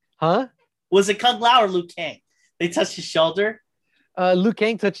 Huh? Was it Kung Lao or Liu Kang? They touched his shoulder. Liu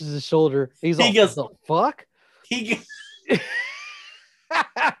Kang touches his shoulder. He goes, the fuck?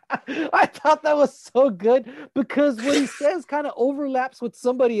 I thought that was so good because what he says kind of overlaps with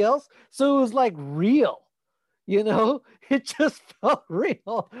somebody else. So it was like real, it just felt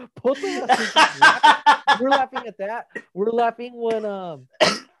real. Both of us were just laughing. We're laughing at that. We're laughing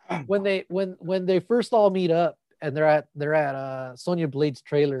when they first all meet up and they're at Sonya Blade's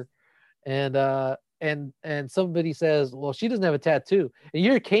trailer and somebody says, well, she doesn't have a tattoo. And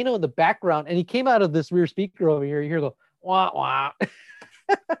you hear Kano in the background and he came out of this rear speaker over here. You hear the wah wah.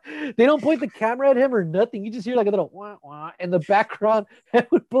 They don't point the camera at him or nothing. You just hear like a little wah wah in the background, and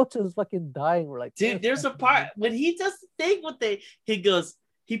we're both just fucking dying. We're like, dude, there's a part when he does the thing with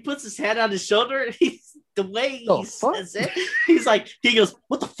he puts his hand on his shoulder. The way he says it, he goes,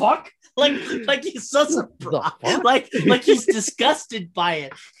 what the fuck? Like he's such a like he's disgusted by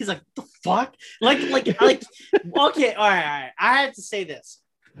it. He's like, the fuck? Like okay, all right. I had to say this.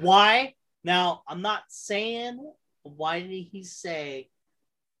 Why? Now I'm not saying why did he say,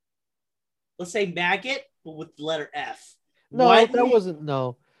 let's say maggot, but with the letter F. No, wasn't.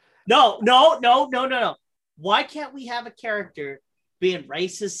 No. Why can't we have a character being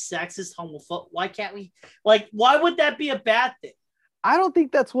racist, sexist, homophobic? Why can't we? Like, why would that be a bad thing? I don't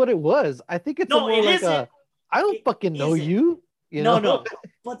think that's what it was. I think it's no, more it like isn't. I don't It fucking know isn't. you. You No, know? no.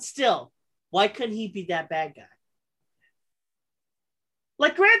 But still, why couldn't he be that bad guy?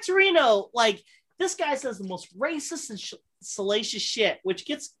 Like Gran Torino, like this guy says the most racist and salacious shit, which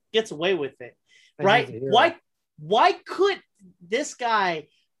gets away with it, right? Why could this guy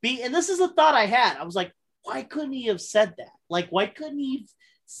be? And this is a thought I had. I was like, why couldn't he have said that? Like, why couldn't he have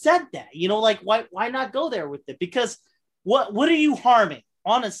said that? You know, like why not go there with it? Because what are you harming?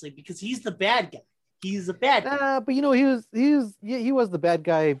 Honestly, because he's the bad guy. He's a bad guy. But you know, he was the bad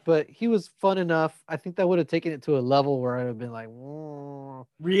guy, but he was fun enough. I think that would have taken it to a level where I'd have been like,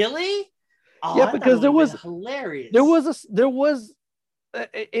 really? Oh, yeah, because there was hilarious. There was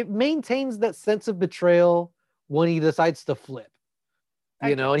it maintains that sense of betrayal when he decides to flip.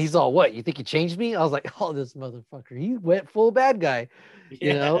 You know, and he's all, what? You think he changed me? I was like, oh, this motherfucker. He went full bad guy.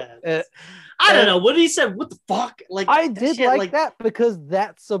 You know? I don't know. What he said, what the fuck? Like I did like that because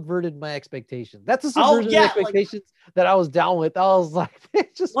that subverted my expectations. That's a subversion of expectations that I was down with. I was like,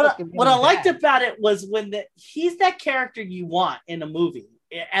 it's just what I liked about it was when he's that character you want in a movie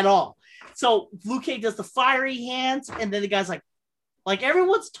at all. So Liu Kang does the fiery hands, and then the guy's like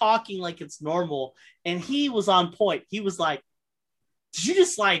everyone's talking like it's normal, and he was on point. He was like, did you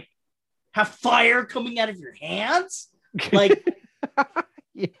just like have fire coming out of your hands? Like,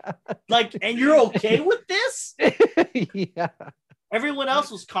 yeah. Like, and you're okay with this? Yeah. Everyone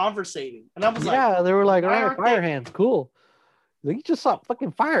else was conversating. And I was like, yeah, they were like, all right, fire hands, cool. Like, you just saw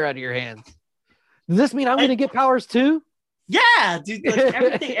fucking fire out of your hands. Does this mean I'm going to get powers too? Yeah, dude.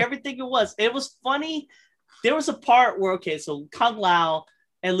 Like, everything it was. It was funny. There was a part where, okay, so Kung Lao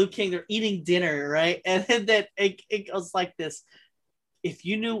and Liu Kang, they're eating dinner, right? And then it was like this. If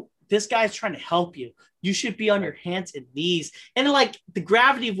you knew this guy's trying to help you, you should be on your hands and knees. And like the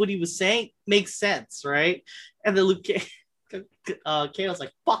gravity of what he was saying makes sense, right? And then Luke Kano's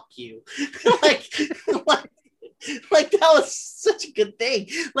like, fuck you. like that was such a good thing.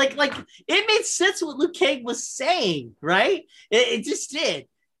 Like it made sense what Liu Kang was saying, right? It just did.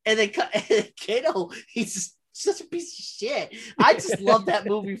 And then Kano, he's such a piece of shit. I just love that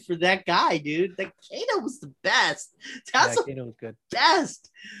movie for that guy, dude. That Kano was the best. Kano was good. Best.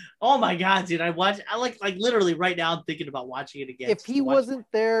 Oh my god, dude! I like literally right now. I'm thinking about watching it again. If he wasn't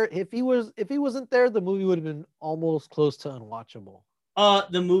there, if he wasn't there, the movie would have been almost close to unwatchable.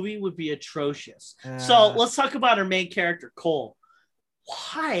 The movie would be atrocious. So let's talk about our main character, Cole.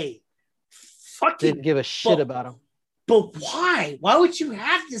 Why? Fucking didn't give a shit about him. But why? Why would you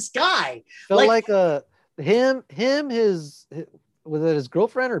have this guy? Felt like his was it his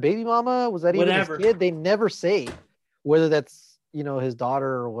girlfriend or baby mama? Was that even his kid? They never say whether that's, you know, his daughter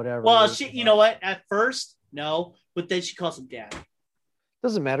or whatever. Well, you know what? At first, no, but then she calls him dad.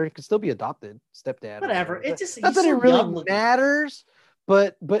 Doesn't matter. He could still be adopted, stepdad. Whatever. It just not that it really matters,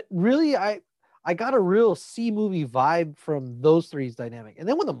 but really, I got a real C movie vibe from those three's dynamic. And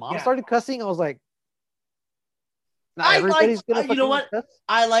then when the mom started cussing, I was like, you know what?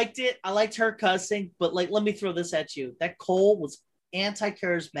 I liked it. I liked her cussing, but like, let me throw this at you. That Cole was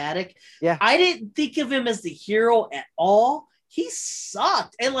anti-charismatic. Yeah. I didn't think of him as the hero at all. He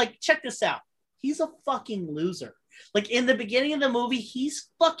sucked. And like, check this out. He's a fucking loser. Like in the beginning of the movie, he's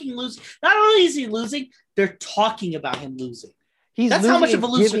fucking losing. Not only is he losing, they're talking about him losing. That's how much of a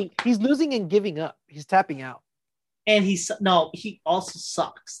loser. He's losing and giving up. He's tapping out. And he also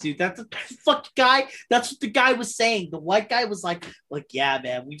sucks, dude. That's the fuck guy. That's what the guy was saying. The white guy was like, yeah,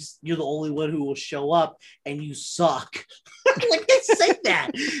 man, you're the only one who will show up, and you suck. Like they say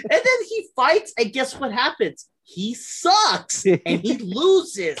that, and then he fights, and guess what happens? He sucks, and he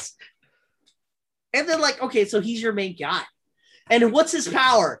loses. And then like, okay, so he's your main guy, and what's his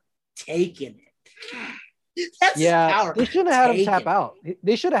power? Taking it. That's his power. They shouldn't have had him tap out.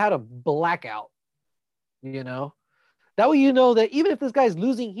 They should have had a blackout. You know. That way, you know that even if this guy's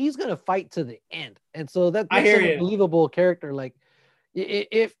losing, he's gonna fight to the end, and so that makes him a believable character. Like,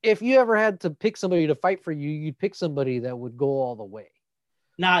 if you ever had to pick somebody to fight for you, you'd pick somebody that would go all the way,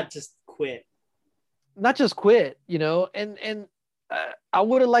 not just quit. You know. And I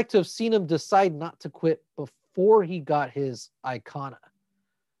would have liked to have seen him decide not to quit before he got his Icona.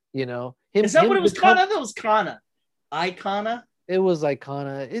 You know, is that what it was? That was Kana. Icona. It was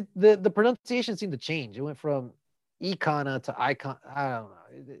Icona. The pronunciation seemed to change. It went from Icona to Icon. I don't know.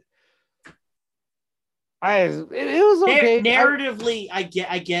 It was okay. Narratively, I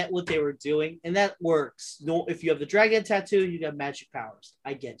get what they were doing, and that works. No, if you have the dragon tattoo, you got magic powers.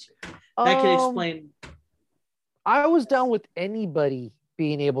 I get you. That could explain. I was down with anybody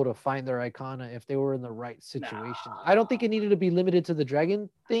being able to find their Icona if they were in the right situation. I don't think it needed to be limited to the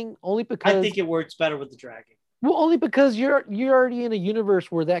dragon thing, only because I think it works better with the dragon. Well, only because you're already in a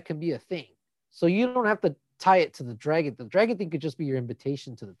universe where that can be a thing, so you don't have to tie it to the dragon. The dragon thing could just be your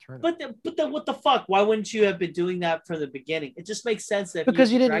invitation to the tournament. But then what the fuck? Why wouldn't you have been doing that from the beginning? It just makes sense that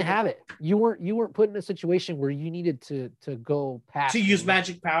because you didn't have it. You weren't put in a situation where you needed to go past to use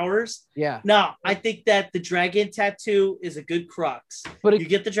magic powers. Yeah. No, I think that the dragon tattoo is a good crux. But you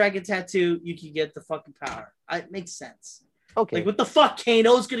get the dragon tattoo, you can get the fucking power. It makes sense. Okay. Like, what the fuck?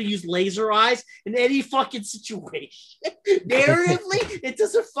 Kano's gonna use laser eyes in any fucking situation. Narratively, it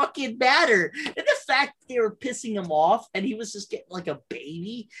doesn't fucking matter. And the fact they were pissing him off and he was just getting like a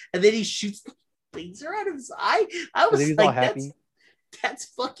baby and then he shoots the laser out of his eye. I was like, that's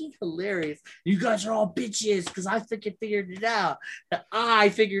fucking hilarious. You guys are all bitches because I figured it out. I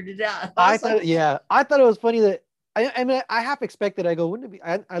figured it out. I thought it was funny that I mean, I half expected. I go, wouldn't it be?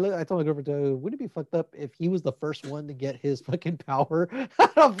 I told my girlfriend, wouldn't it be fucked up if he was the first one to get his fucking power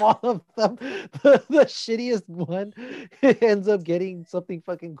out of all of them? The shittiest one ends up getting something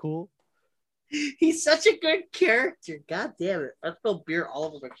fucking cool. He's such a good character. God damn it. I feel beer all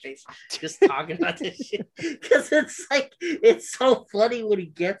over my face just talking about this shit. Because it's so funny when he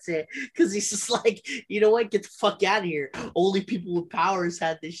gets it. Because he's just like, you know what? Get the fuck out of here. Only people with powers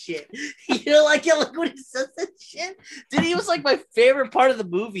had this shit. You know, like when he says that shit. Dude, he was like my favorite part of the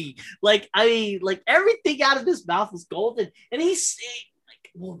movie. Like, I mean, like everything out of his mouth was golden. And he's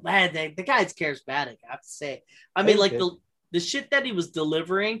like, well, man, the guy's charismatic, I have to say. I mean, like the shit that he was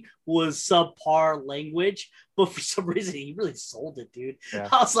delivering was subpar language, but for some reason he really sold it, dude. Yeah.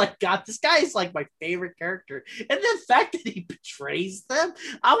 I was like, God, this guy is like my favorite character. And the fact that he betrays them,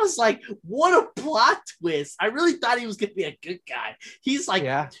 I was like, what a plot twist. I really thought he was going to be a good guy. He's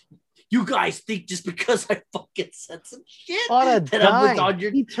like, you guys think just because I fucking said some shit on a dime.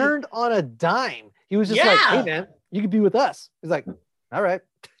 He turned on a dime. He was just like, hey, man, you can be with us. He's like, all right.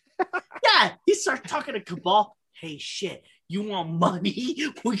 Yeah, he started talking to Cabal. Hey, shit. You want money?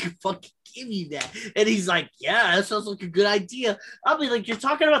 We can fucking give you that. And he's like, yeah, that sounds like a good idea. I'll be like, you're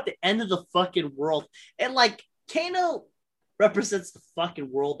talking about the end of the fucking world. And like, Kano represents the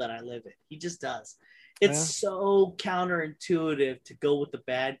fucking world that I live in. He just does. It's so counterintuitive to go with the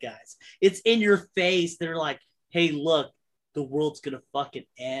bad guys. It's in your face. They're like, hey, look, the world's going to fucking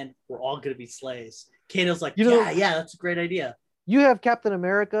end. We're all going to be slaves. Kano's like, yeah, that's a great idea. You have Captain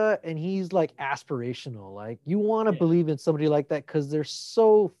America and he's like aspirational. Like you want to believe in somebody like that because there's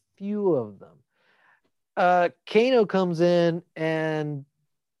so few of them. Kano comes in and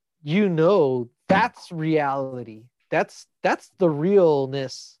that's reality. That's the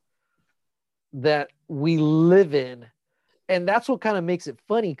realness that we live in. And that's what kind of makes it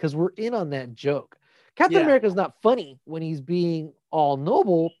funny because we're in on that joke. Captain America is not funny when he's being all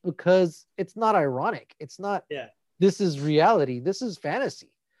noble because it's not ironic. It's not. Yeah. This is reality. This is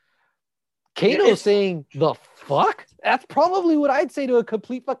fantasy. Kano saying the fuck? That's probably what I'd say to a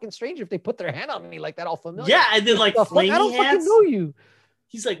complete fucking stranger if they put their hand on me like that, all familiar. Yeah, and then like flaming I don't fucking know you.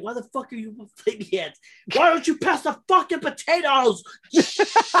 He's like, why the fuck are you with flaming hands? Why don't you pass the fucking potatoes?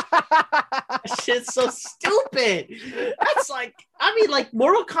 That shit's so stupid. That's like, I mean, like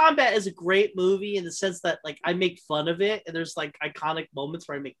Mortal Kombat is a great movie in the sense that like I make fun of it and there's like iconic moments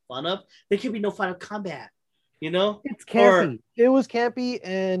where I make fun of. There can be no Final Kombat. You know, it's campy. It was campy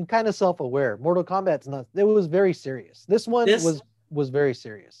and kind of self-aware. Mortal Kombat's not. It was very serious. This one was very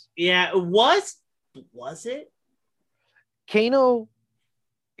serious. Yeah, it was. Was it? Kano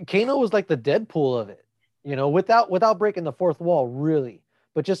was like the Deadpool of it. You know, without breaking the fourth wall, really,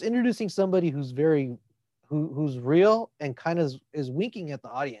 but just introducing somebody who's who's real and kind of is winking at the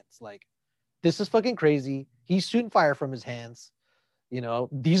audience, like, this is fucking crazy. He's shooting fire from his hands. You know,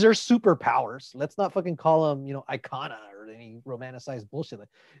 these are superpowers. Let's not fucking call them, you know, Icona or any romanticized bullshit. Like,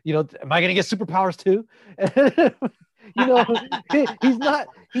 you know, am I gonna get superpowers too? You know,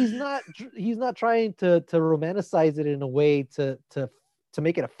 he's not trying to romanticize it in a way to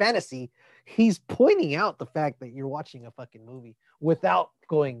make it a fantasy. He's pointing out the fact that you're watching a fucking movie without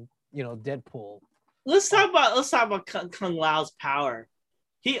going, you know, Deadpool. Let's talk about Kung Lao's power.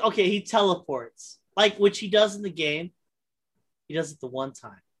 He teleports, like which he does in the game. He does it the one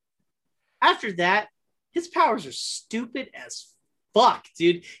time. After that, his powers are stupid as fuck,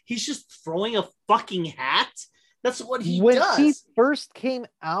 dude. He's just throwing a fucking hat. That's what he does. When he first came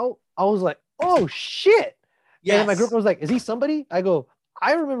out, I was like, oh shit. Yes. And my girlfriend was like, is he somebody? I go,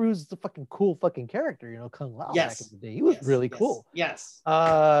 I remember he was the fucking cool fucking character, you know, Kung Lao back in the day. He was really cool. Yes.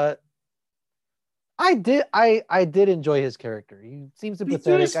 I did enjoy his character. He seems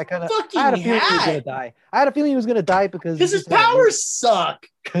sympathetic. I had a feeling he was gonna die. I had a feeling he was gonna die because his powers suck.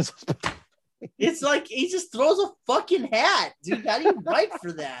 It's like he just throws a fucking hat, dude. How do you write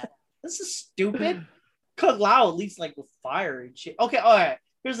for that? This is stupid. Kung Lao at least like with fire and shit. Okay, all right.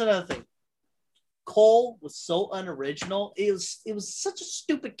 Here's another thing. Cole was so unoriginal. It was such a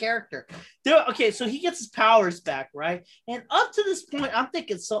stupid character. Okay, so he gets his powers back, right? And up to this point, I'm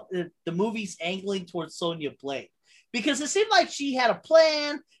thinking the movie's angling towards Sonya Blade because it seemed like she had a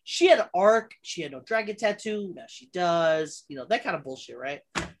plan. She had an arc. She had no dragon tattoo. Now she does. You know, that kind of bullshit, right?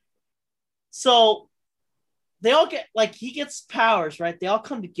 So they all get like he gets powers, right? They all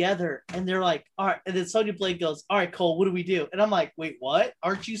come together and they're like, all right. And then Sonya Blade goes, all right, Cole, what do we do? And I'm like, wait, what?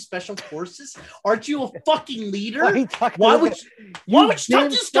 Aren't you special forces? Aren't you a fucking leader? Why would you touch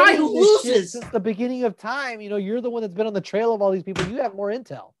this guy who loses? Since the beginning of time, you know, you're the one that's been on the trail of all these people. You have more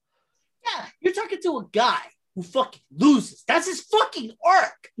intel. Yeah, you're talking to a guy who fucking loses. That's his fucking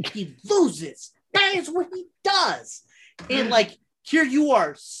arc. He loses. That is what he does. And like, here you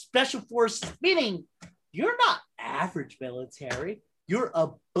are, special forces, meaning you're not average military. You're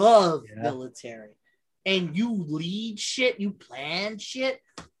above military. And you lead shit. You plan shit.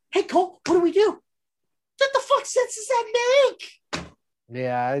 Hey, Cole, what do we do? What the fuck sense does that make?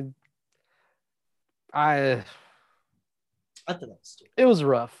 Yeah. I thought that was stupid. It was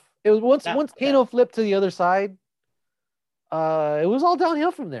rough. It was once Kano flipped to the other side, it was all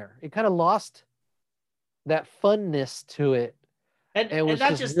downhill from there. It kind of lost that funness to it. And it was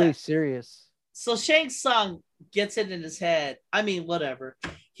just really serious. So Shang Tsung gets it in his head. I mean, whatever.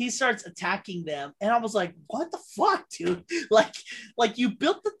 He starts attacking them, and I was like, "What the fuck, dude? Like you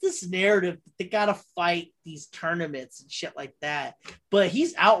built up this narrative that they gotta fight these tournaments and shit like that, but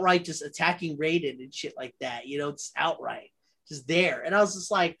he's outright just attacking Raiden and shit like that. You know, it's outright just there." And I was just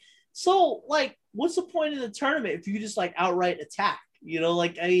like, "So, like, what's the point of the tournament if you just like outright attack? You know,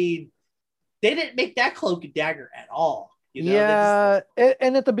 like I mean, they didn't make that cloak and dagger at all." You know, yeah,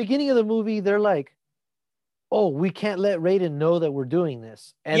 and at the beginning of the movie, they're like, "Oh, we can't let Raiden know that we're doing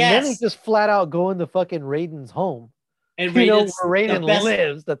this," and then they just flat out go into fucking Raiden's home, and where Raiden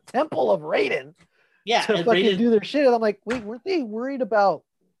lives, the Temple of Raiden, to fucking do their shit. And I'm like, wait, weren't they worried about,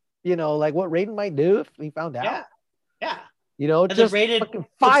 you know, like what Raiden might do if he found out? Yeah. You know, and just fucking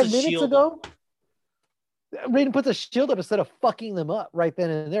 5 minutes ago, Raiden puts a shield up instead of fucking them up right then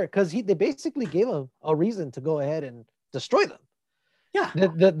and there because they basically gave him a reason to go ahead and destroy them. Yeah.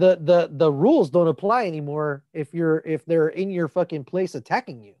 The rules don't apply anymore if they're in your fucking place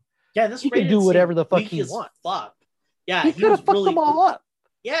attacking you. Yeah, this you can do whatever the fuck he wants. Fuck. Yeah, he could have fucked them all up.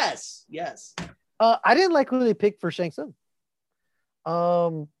 Yes. I didn't like who they picked for Shang Tsung.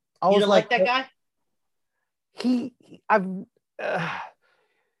 You didn't like that guy?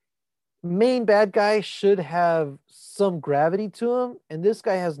 Main bad guy should have some gravity to him, and this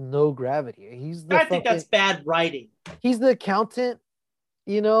guy has no gravity. I think that's bad writing. He's the accountant,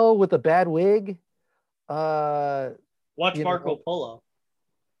 you know, with a bad wig. Watch Marco Polo.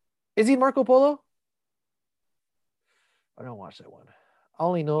 Is he Marco Polo? I don't watch that one. I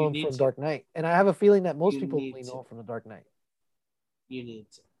only know him from Dark Knight, and I have a feeling that most people only know him from the Dark Knight. You need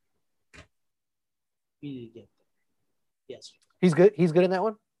to get there. Yes. He's good. He's good in that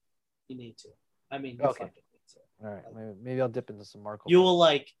one. You need to. I mean, okay. All right. Maybe I'll dip into some Marco. You will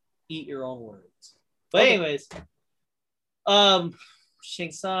like eat your own words. But anyways,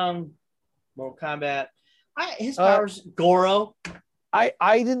 Shang Tsung, Mortal Kombat. His powers, Goro. I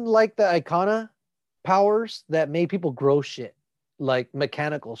didn't like the Icona powers that made people grow shit, like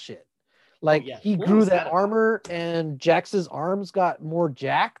mechanical shit. Like he grew that armor, and Jax's arms got more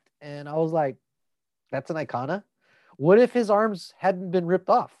jacked, and I was like, "That's an Icona." What if his arms hadn't been ripped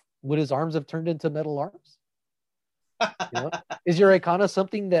off? Would his arms have turned into metal arms? You know? Is your Icona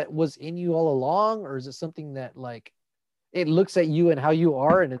something that was in you all along, or is it something that like it looks at you and how you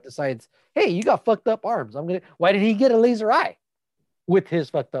are and it decides, hey, you got fucked up arms. Why did he get a laser eye with his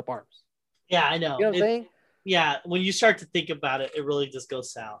fucked up arms? Yeah, I know. You know what I'm saying? Yeah, when you start to think about it, it really just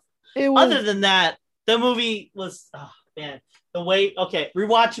goes south. Other than that, the movie was, oh man,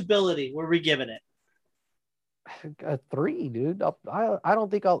 rewatchability. What are we giving it? A 3, dude. I don't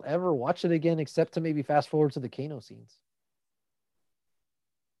think I'll ever watch it again except to maybe fast forward to the Kano scenes,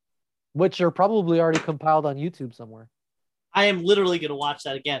 which are probably already compiled on YouTube somewhere. I am literally going to watch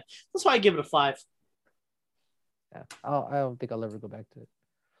that again. That's why I give it a 5. Yeah, I don't think I'll ever go back to it,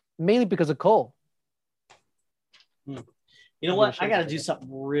 mainly because of Cole. You know what? I got to do something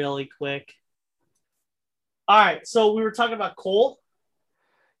really quick. All right, so we were talking about Cole.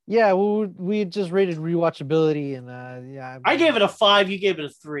 Yeah, we just rated rewatchability, and I gave it a 5. You gave it a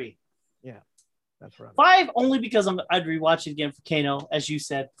 3. Yeah, that's right. 5 only because I'd rewatch it again for Kano, as you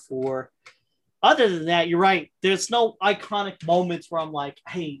said before. Other than that, you're right. There's no iconic moments where I'm like,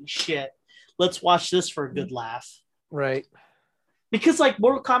 "Hey, shit, let's watch this for a good laugh." Right. Because like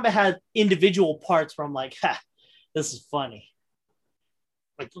Mortal Kombat had individual parts where I'm like, ha, this is funny.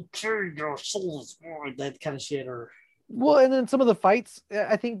 Like your soul is more that kind of shit. Or well, and then some of the fights,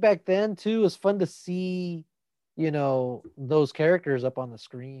 I think back then too, it was fun to see, those characters up on the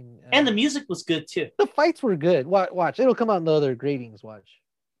screen. And the music was good too. The fights were good. Watch, it'll come out in the other gradings. Watch.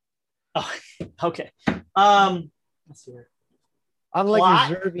 Oh, okay. Let's see here. I'm like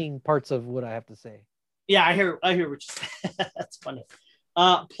reserving parts of what I have to say. Yeah, I hear what you're saying. That's funny.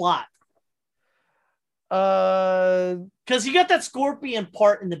 Plot. Because you got that Scorpion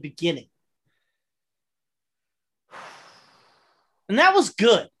part in the beginning. And that was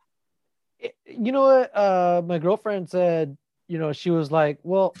good. You know what? My girlfriend said, she was like,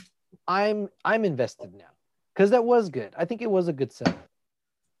 well, I'm invested now. Because that was good. I think it was a good setup.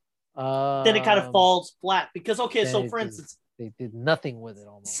 Then it kind of falls flat. Because, okay, so for instance, they did nothing with it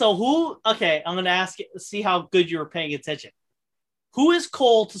almost. So okay, I'm going to ask you, see how good you were paying attention. Who is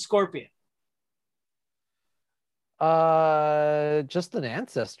Cole to Scorpion? Just an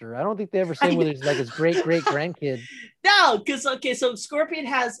ancestor. I don't think they ever say whether he's like his great grandkid. No, because so Scorpion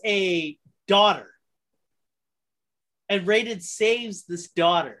has a daughter, and Raiden saves this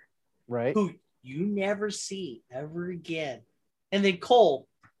daughter, right? Who you never see ever again, and then Cole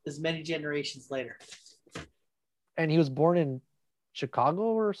is many generations later. And he was born in Chicago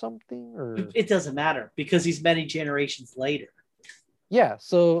or something, or it doesn't matter because he's many generations later. Yeah,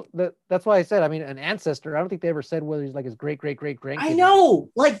 so that's why I said, I mean, an ancestor. I don't think they ever said whether he's like his great grandkid. I know,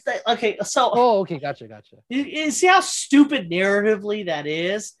 like, okay, so. Oh, okay, gotcha. You see how stupid narratively that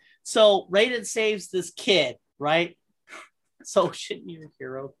is? So Raiden saves this kid, right? So shouldn't your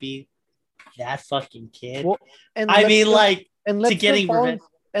hero be that fucking kid? Well, getting revenge,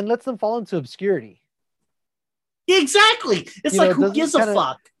 and lets them fall into obscurity. Exactly. It's like, who gives a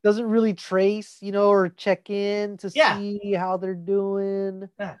fuck? Doesn't really trace, or check in to see how they're doing.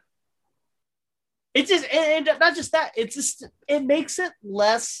 Yeah. It's just, and not just that. It's just, it makes it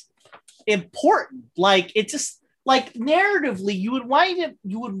less important. Like, it just, like, narratively, you would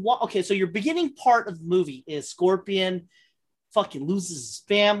want. Okay, so your beginning part of the movie is Scorpion fucking loses his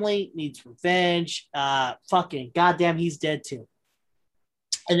family, needs revenge. Fucking goddamn, he's dead too.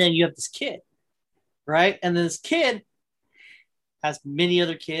 And then you have this kid. Right, and then this kid has many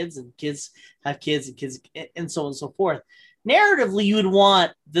other kids, and kids have kids, and so on and so forth. Narratively, you would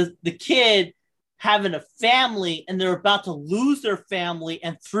want the kid having a family, and they're about to lose their family,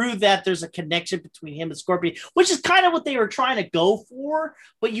 and through that, there's a connection between him and Scorpion, which is kind of what they were trying to go for.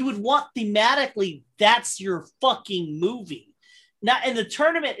 But you would want thematically, that's your fucking movie. Now, and the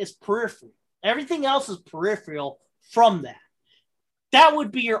tournament is peripheral. Everything else is peripheral from that. That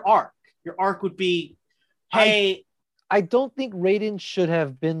would be your arc. Your arc would be, hey. I don't think Raiden should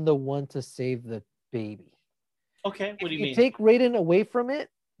have been the one to save the baby. Okay, what do you mean? Take Raiden away from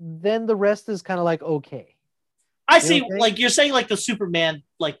it, then the rest is kind of like, okay. I see, like, you're saying like the Superman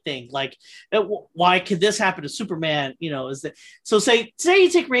like thing. Like, why could this happen to Superman? Is that so? Say you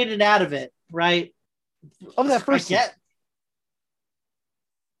take Raiden out of it, right? Of that first scene.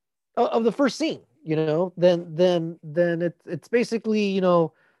 Of the first scene, then it's basically,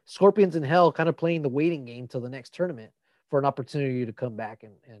 Scorpions in hell kind of playing the waiting game till the next tournament for an opportunity to come back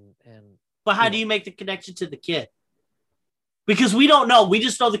and but how do you make the connection to the kid? Because we don't know. We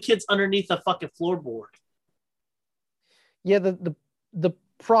just know the kid's underneath the fucking floorboard. Yeah, the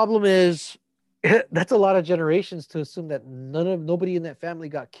problem is that's a lot of generations to assume that nobody in that family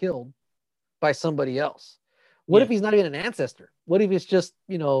got killed by somebody else. What if he's not even an ancestor? What if it's just,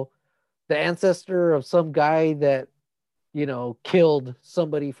 the ancestor of some guy that killed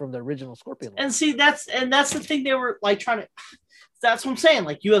somebody from the original Scorpion line? And see, that's the thing they were like trying to. That's what I'm saying.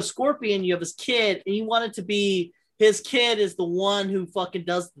 Like, you have Scorpion, you have his kid, and you want it to be his kid is the one who fucking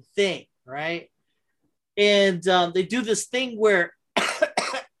does the thing, right? And they do this thing where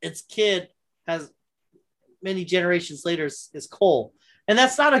its kid has many generations later is Cole, and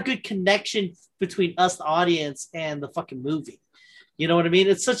that's not a good connection between us, the audience, and the fucking movie. You know what I mean?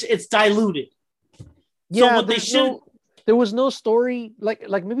 It's diluted. Yeah, so what they should. There was no story, like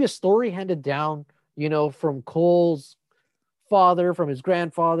maybe a story handed down, from Cole's father, from his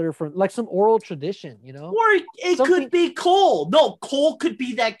grandfather, from like some oral tradition, Or it could be Cole. No, Cole could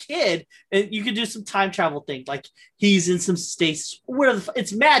be that kid, and you could do some time travel thing, like he's in some states where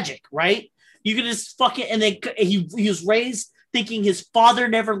it's magic, right? You could just fucking, and then he was raised thinking his father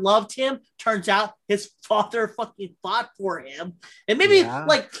never loved him. Turns out his father fucking fought for him, and maybe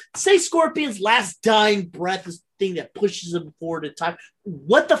like say Scorpion's last dying breath is thing that pushes him forward in time.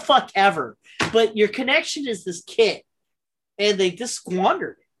 What the fuck ever. But your connection is this kid, and they just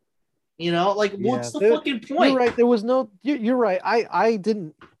squandered it. You know, like what's the fucking point? You're right. There was no. You're right. I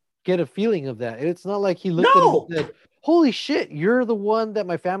didn't get a feeling of that. It's not like he looked at him and said, "Holy shit, you're the one that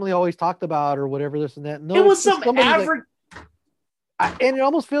my family always talked about," or whatever this and that. No, it was some average. And it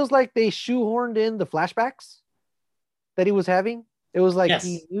almost feels like they shoehorned in the flashbacks that he was having. It was like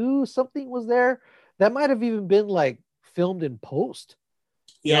he knew something was there. That might have even been like filmed in post.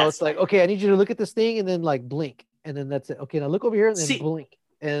 You know, it's like, okay, I need you to look at this thing and then like blink, and then that's it. Okay, now look over here and then blink.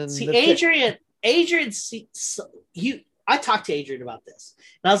 And see, Adrian, I talked to Adrian about this,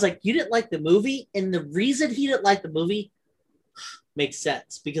 and I was like, you didn't like the movie, and the reason he didn't like the movie makes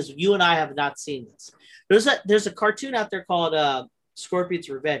sense because you and I have not seen this. There's a cartoon out there called Scorpion's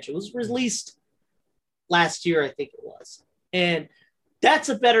Revenge. It was released last year, I think it was, and that's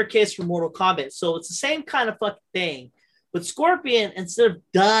a better case for Mortal Kombat. So it's the same kind of fucking thing, but Scorpion, instead of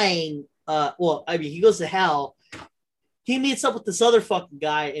dying, he goes to hell. He meets up with this other fucking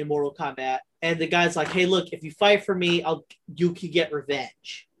guy in Mortal Kombat, and the guy's like, "Hey, look, if you fight for me, you can get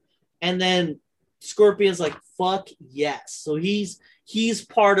revenge." And then Scorpion's like, "Fuck yes!" So he's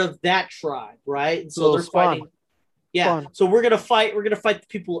part of that tribe, right? And so they're fighting. Yeah. So we're gonna fight. We're gonna fight the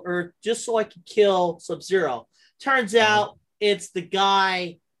people of Earth just so I can kill Sub-Zero. Turns out it's the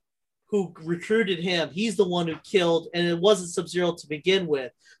guy who recruited him. He's the one who killed, and it wasn't Sub-Zero to begin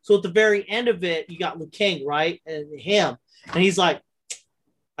with. So at the very end of it, you got Liu Kang, right? And him. And he's like,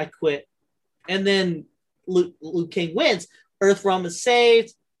 I quit. And then Liu Kang wins. Earthrealm is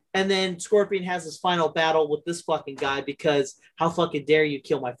saved. And then Scorpion has his final battle with this fucking guy because how fucking dare you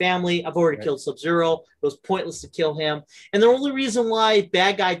kill my family? I've already killed Sub-Zero. It was pointless to kill him. And the only reason why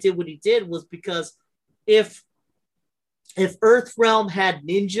Bad Guy did what he did was because if Earthrealm had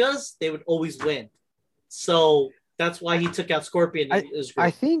ninjas, they would always win. So that's why he took out Scorpion. I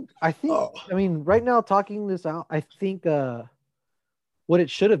mean, right now talking this out, I think what it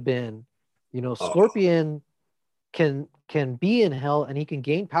should have been, Scorpion can be in hell and he can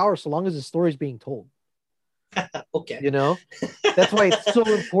gain power so long as the story is being told. Okay. That's why it's so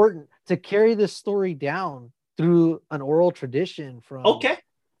important to carry this story down through an oral tradition from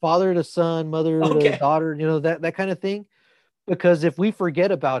father to son, mother to daughter, that kind of thing. Because if we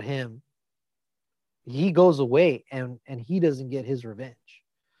forget about him, he goes away and he doesn't get his revenge.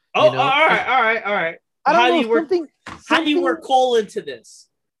 All right. How do you work Cole into this?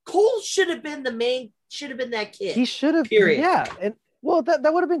 Cole should have been that kid. He should have. Period. Yeah, and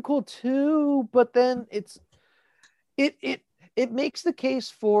that would have been cool too. But then it makes the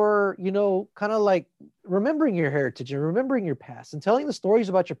case for kind of like remembering your heritage and remembering your past and telling the stories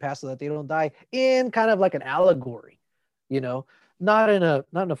about your past so that they don't die in kind of like an allegory. Not in a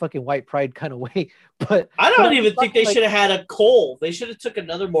fucking white pride kind of way, but I don't even think they should have had a Cole. They should have took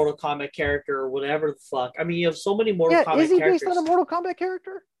another Mortal Kombat character or whatever the fuck. I mean, you have so many Mortal Kombat characters. Is he based on a Mortal Kombat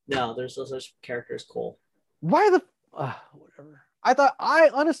character? No, there's no such character as Cole. Why whatever? I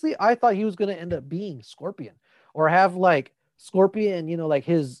thought he was going to end up being Scorpion or have like Scorpion, like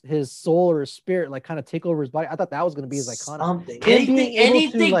his soul or his spirit, like kind of take over his body. I thought that was going to be his iconic. Something.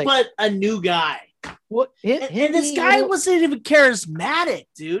 Anything but a new guy. Well, and this guy wasn't even charismatic,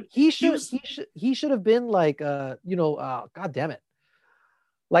 dude. He should have been like god damn it,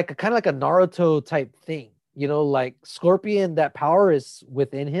 like kind of like a Naruto type thing, like Scorpion. That power is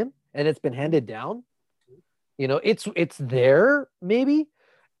within him, and it's been handed down. It's there maybe,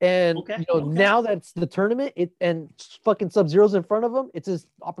 and now that's the tournament. And fucking Sub-Zero's in front of him. It's his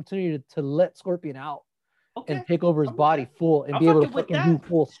opportunity to let Scorpion out. And take over his body full and be able to fucking do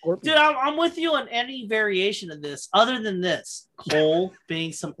full Scorpion. Dude, I'm with you on any variation of this other than this. Cole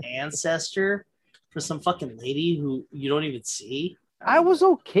being some ancestor for some fucking lady who you don't even see. I was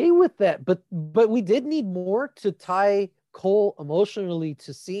okay with that, but we did need more to tie Cole emotionally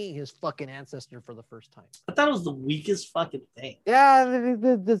to seeing his fucking ancestor for the first time. I thought it was the weakest fucking thing. Yeah,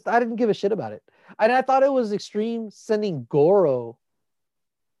 I didn't give a shit about it. And I thought it was extreme sending Goro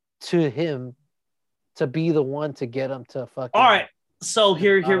to him to be the one to get him to fucking. All right, so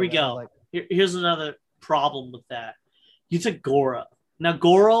here we go. Here's another problem with that. You took Goro. Now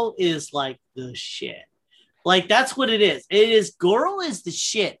Goro is like the shit. Like that's what it is. Goro is the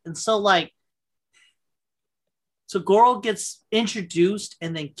shit, and so Goro gets introduced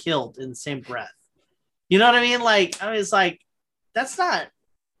and then killed in the same breath. You know what I mean? It's like that's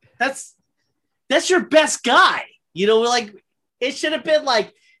your best guy. It should have been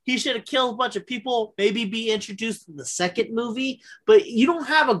like. He should have killed a bunch of people, maybe be introduced in the second movie, but you don't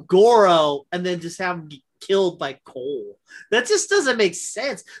have a Goro and then just have him get killed by Cole. That just doesn't make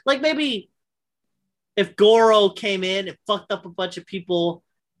sense. Like maybe if Goro came in and fucked up a bunch of people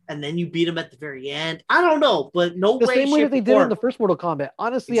and then you beat him at the very end. I don't know, but no the way. Same way that they did in the first Mortal Kombat.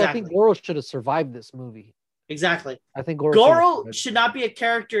 Honestly, exactly. I think Goro should have survived this movie. Exactly. I think Goro should not be a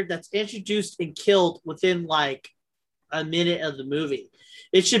character that's introduced and killed within like a minute of the movie.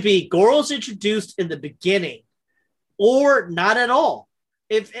 It should be Goro's introduced in the beginning, or not at all.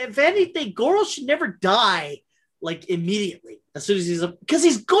 If anything, Goro should never die like immediately as soon as because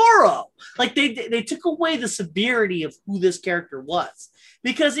he's Goro. Like they took away the severity of who this character was,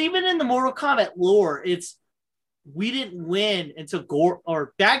 because even in the Mortal Kombat lore, we didn't win until Goro,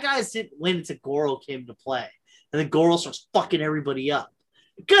 or bad guys didn't win until Goro came to play, and then Goro starts fucking everybody up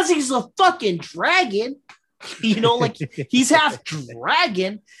because he's a fucking dragon. You know, like he's half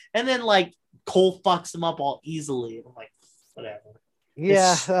dragon, and then like Cole fucks him up all easily. And I'm like, whatever.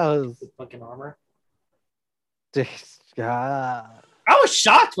 Yeah, that was fucking armor. God. I was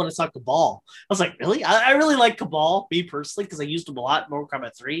shocked when I saw Cabal. I was like, really? I really like Cabal, me personally, because I used him a lot in Mortal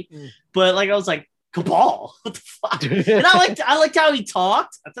Kombat 3. But like, I was like, Cabal, what the fuck? And I liked how he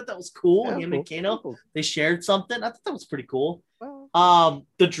talked. I thought that was cool. Yeah, him and Kano, they shared something. I thought that was pretty cool.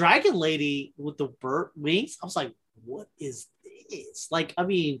 The dragon lady with the bird wings, I was like, what is this? Like, I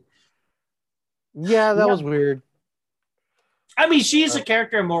mean, yeah, that was weird. I mean, she's a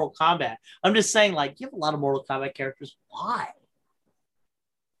character in Mortal Kombat. I'm just saying, like, you have a lot of Mortal Kombat characters. Why?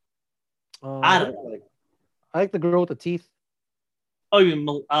 I don't know. I like the girl with the teeth. Oh, you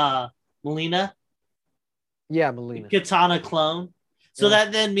mean Melina? Yeah, Melina. Katana clone. So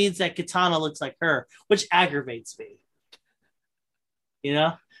that then means that Katana looks like her, which aggravates me. You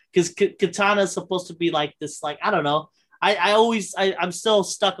know? Because Katana is supposed to be like this, like, I don't know. I'm still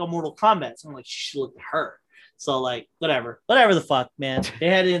stuck on Mortal Kombat. So I'm like, she should look like her. So, like, whatever the fuck, man. They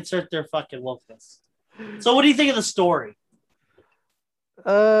had to insert their fucking wokeness. So, what do you think of the story?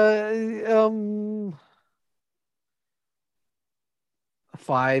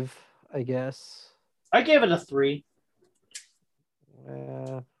 5, I guess. I gave it a 3.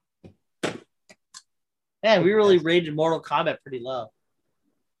 Man, we really rated Mortal Kombat pretty low.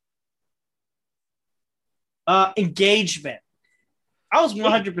 Engagement. I was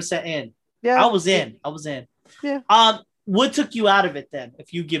 100% in. Yeah, I was in. Yeah. What took you out of it then?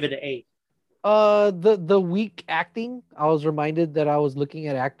 If you give it an 8. The weak acting. I was reminded that I was looking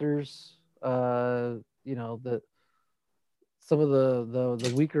at actors. You know, some of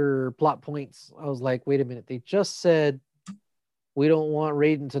the weaker plot points. I was like, wait a minute. They just said we don't want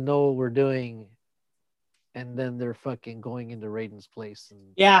Raiden to know what we're doing, and then they're fucking going into Raiden's place. And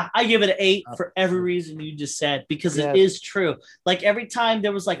yeah, I give it an 8 for every reason you just said, because it is true. Like every time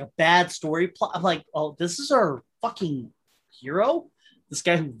there was like a bad story plot, I'm like, oh, this is our fucking hero, this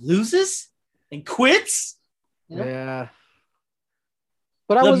guy who loses and quits. You know? Yeah.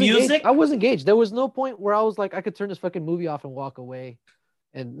 But I was engaged. There was no point where I was like, I could turn this fucking movie off and walk away.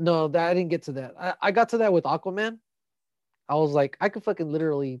 And no, I didn't get to that. I got to that with Aquaman. I was like, I could fucking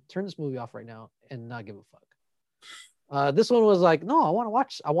literally turn this movie off right now and not give a fuck. This one was like, no, I want to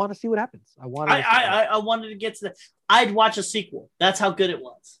watch. I want to see what happens. I wanted to get to that. I'd watch a sequel. That's how good it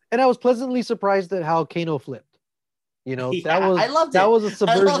was. And I was pleasantly surprised at how Kano flipped. You know, I loved that was a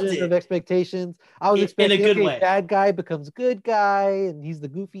subversion of expectations. I was expecting in a good way. Bad guy becomes good guy, and he's the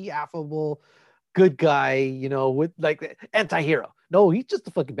goofy, affable, good guy. You know, with like anti-hero. No, he's just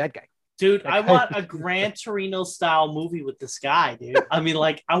a fucking bad guy. Dude, I want a Gran Torino style movie with this guy, dude. I mean,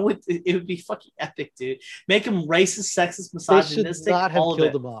 like, it would be fucking epic, dude. Make him racist, sexist, misogynistic. They should not have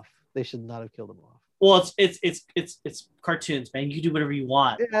killed him off. They should not have killed him off. Well, it's cartoons, man. You do whatever you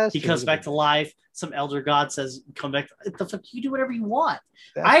want. Yeah, he comes back to life. Some elder god says, "Come back." The fuck, you do whatever you want.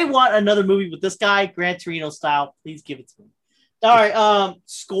 I want another movie with this guy, Gran Torino style. Please give it to me. All right,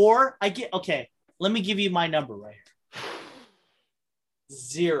 score. Okay. Let me give you my number right here.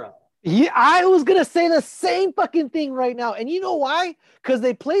 0. Yeah, I was gonna say the same fucking thing right now, and you know why? Because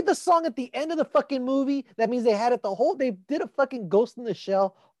they played the song at the end of the fucking movie. That means they had it They did a fucking Ghost in the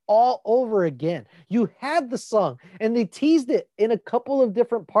Shell all over again. You had the song, and they teased it in a couple of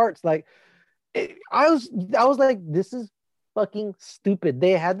different parts. Like, I was like, this is fucking stupid.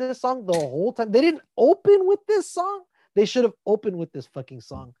 They had this song the whole time. They didn't open with this song. They should have opened with this fucking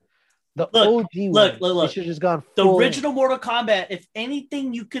song. The OG one. Look. They should have just gone. The original Mortal Kombat. If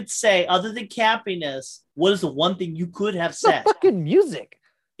anything you could say other than campiness, what is the one thing you could have said? The fucking music.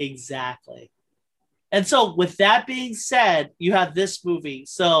 Exactly. And so, with that being said, you have this movie.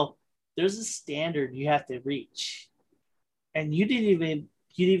 So there's a standard you have to reach, and you didn't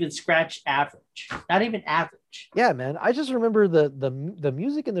even scratch average. Not even average. Yeah, man. I just remember the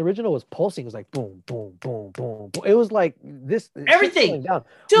music in the original was pulsing. It was like boom, boom, boom, boom, boom. It was like this. Everything, down.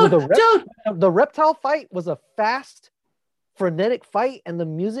 Dude. The reptile fight was a fast frenetic fight and the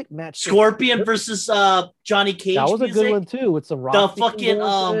music matched. Scorpion versus Johnny Cage. That was music. a good one too, with some rock. The fucking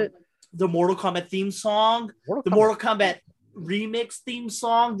the Mortal Kombat theme song, Mortal Kombat remix theme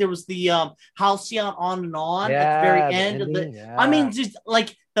song. There was the Halcyon on and on at the very end of the. Yeah. I mean, just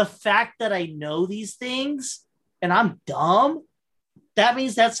like the fact that I know these things and I'm dumb, that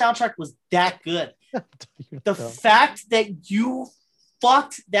means that soundtrack was that good. The fact that you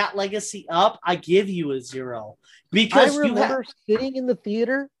fucked that legacy up, I give you a 0. Because I remember sitting in the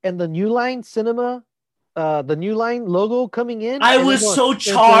theater and the New Line Cinema, the New Line logo coming in. I was so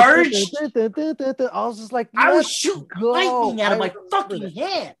charged. I was just like, I was shooting lightning out of my fucking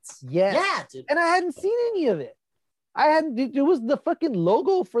hands. Yeah, dude. And I hadn't seen any of it. It was the fucking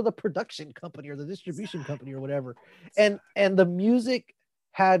logo for the production company or the distribution company or whatever. And the music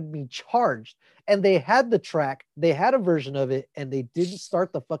had me charged. And they had the track, they had a version of it, and they didn't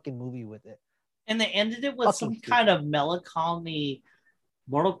start the fucking movie with it. And they ended it with some kind of melancholy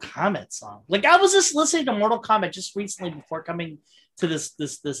Mortal Kombat song. Like, I was just listening to Mortal Kombat just recently before coming to this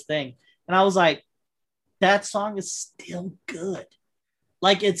thing. And I was like, that song is still good.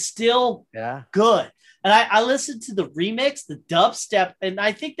 Like, it's still good. And I listened to the remix, the dubstep, and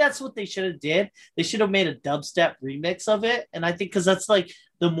I think that's what they should have did. They should have made a dubstep remix of it. And I think because that's like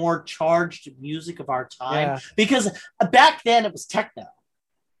the more charged music of our time. Yeah. Because back then it was techno.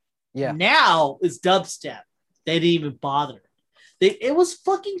 Yeah. Now it's dubstep. They didn't even bother. It was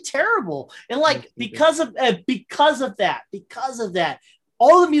fucking terrible. And like because of that,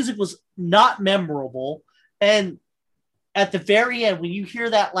 all the music was not memorable. And at the very end, when you hear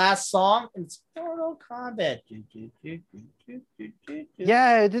that last song, it's Mortal Kombat.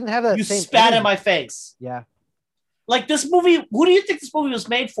 Yeah, it didn't have that. You spat in my face. Yeah. Like this movie, who do you think this movie was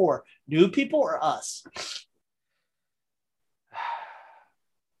made for? New people or us?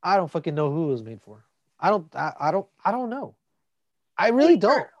 I don't fucking know who it was made for. I don't know. I really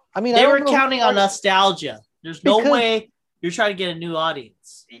don't. I mean, they were counting on nostalgia. There's no way you're trying to get a new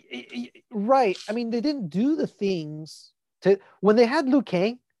audience. Right. I mean, they didn't do the things when they had Liu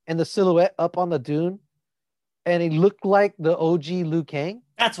Kang and the silhouette up on the dune and it looked like the OG Liu Kang.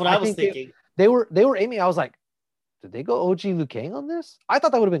 That's what I was thinking. They were aiming. I was like, did they go OG Liu Kang on this? I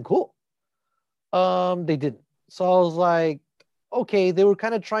thought that would have been cool. They didn't. So I was like, okay, they were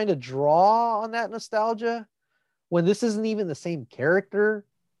kind of trying to draw on that nostalgia when this isn't even the same character,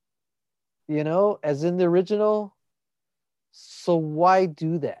 as in the original. So why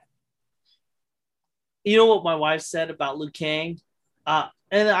do that? You know what my wife said about Liu Kang?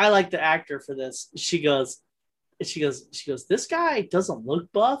 And I like the actor for this. She goes, this guy doesn't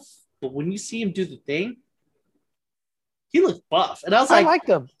look buff, but when you see him do the thing, he looks buff. And I was like,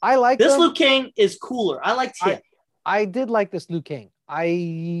 I like this Liu Kang is cooler. I liked him. I did like this Liu Kang.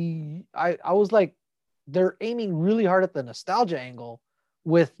 I was like, they're aiming really hard at the nostalgia angle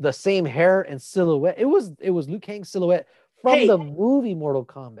with the same hair and silhouette. It was Liu Kang's silhouette from the movie Mortal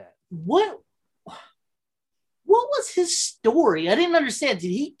Kombat. What was his story? I didn't understand.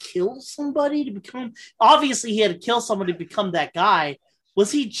 Did he kill somebody to become? Obviously, he had to kill somebody to become that guy.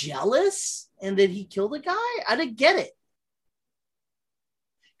 Was he jealous and did he kill the guy? I didn't get it.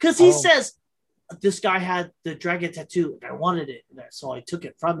 Because he says, this guy had the dragon tattoo and I wanted it, so I took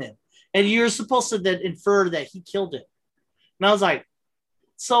it from him. And you're supposed to then infer that he killed it. And I was like,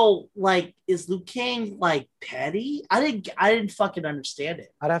 so like, is Liu Kang like petty? I didn't fucking understand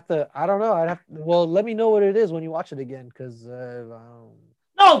it. I don't know. Well, let me know what it is when you watch it again. Cause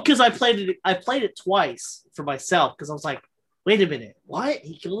no, because I played it twice for myself. Cause I was like, wait a minute, what?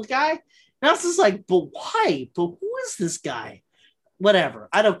 He killed a guy? And I was just like, but why? But who is this guy? Whatever.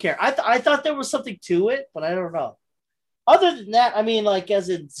 I don't care. I thought there was something to it, but I don't know. Other than that, I mean, like as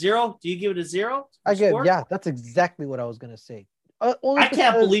in 0, do you give it a 0? Yeah, that's exactly what I was gonna say. I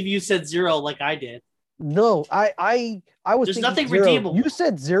can't believe you said 0 like I did. No, I was. There's nothing 0. redeemable. You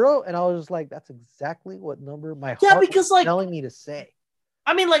said 0, and I was just like, that's exactly what number my heart because was telling me to say.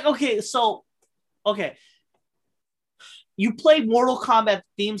 I mean, like, okay. You played Mortal Kombat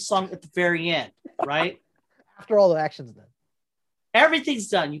theme song at the very end, right? After all the action's done. Everything's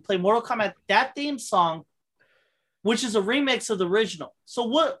done. You play Mortal Kombat, that theme song, which is a remix of the original. So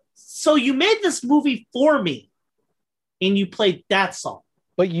what? So you made this movie for me, and you played that song.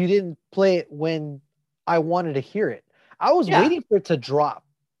 But you didn't play it when I wanted to hear it. I was waiting for it to drop.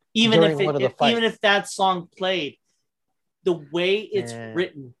 Even if that song played, the way it's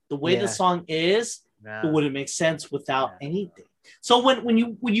written, the way the song is, it wouldn't make sense without anything. So when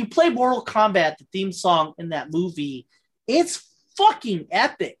you play Mortal Kombat, the theme song in that movie, it's fucking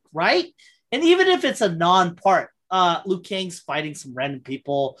epic, right? And even if it's a non-part Liu Kang's fighting some random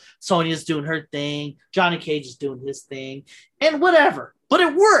people. Sonya's doing her thing. Johnny Cage is doing his thing, and whatever. But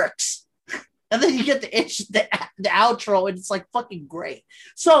it works. And then you get the outro, and it's like fucking great.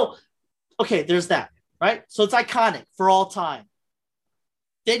 So, okay, there's that, right? So it's iconic for all time.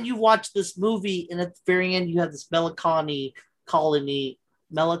 Then you watch this movie, and at the very end, you have this melancholy.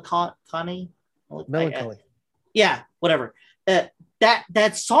 Yeah, whatever.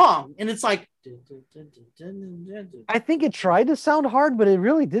 That song, and it's like. I think it tried to sound hard, but it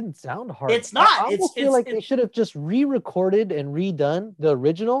really didn't sound hard. It's not. I almost feel like they should have just re-recorded and redone the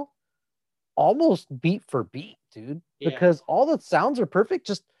original, almost beat for beat, dude. Yeah. Because all the sounds are perfect.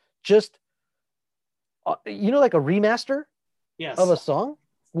 Just like a remaster of a song,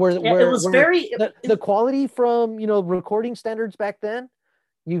 where it was the quality from recording standards back then.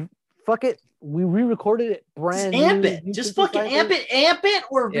 You fuck it. We re-recorded it brand new. Amp it. Just fucking amp it,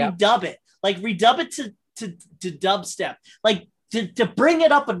 or redub it. Like redub it to dubstep. Like to bring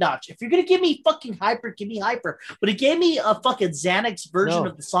it up a notch. If you're gonna give me fucking hyper, give me hyper. But it gave me a fucking Xanax version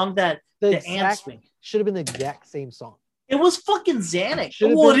of the song that the amps me. Should have been the exact same song. It was fucking Xanax.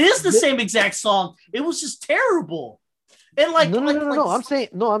 Well, it is the same exact song. It was just terrible. And no. I'm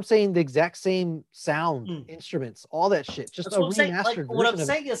saying the exact same sound, instruments, all that shit. Just a remastered version. What I'm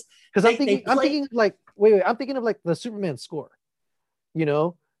saying is, because I'm thinking of like the Superman score.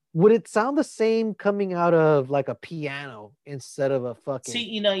 Would it sound the same coming out of like a piano instead of a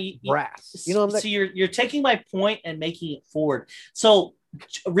fucking brass? You're taking my point and making it forward. So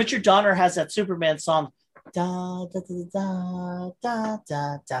Richard Donner has that Superman song, da da da da da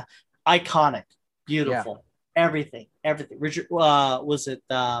da da, iconic, beautiful. Yeah. Everything. Richard, was it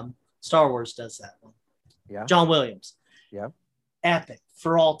Star Wars does that one? Yeah. John Williams. Yeah. Epic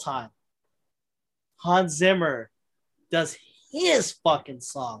for all time. Hans Zimmer does his fucking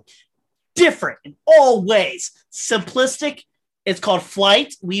song. Different in all ways. Simplistic. It's called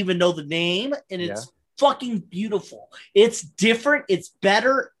Flight. We even know the name, and it's fucking beautiful. It's different. It's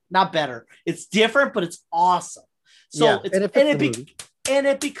better. Not better. It's different, but it's awesome. So it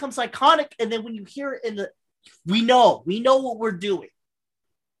becomes iconic. And then when you hear it we know what we're doing.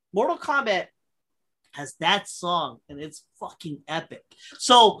 Mortal Kombat has that song, and it's fucking epic.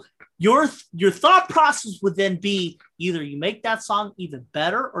 So your thought process would then be either you make that song even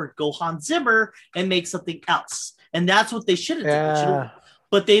better, or go Hans Zimmer and make something else. And that's what they should have done.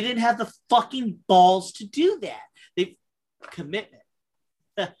 But they didn't have the fucking balls to do that. Commitment.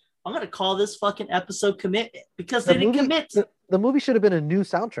 I'm gonna call this fucking episode Commitment, because they didn't commit. The movie should have been a new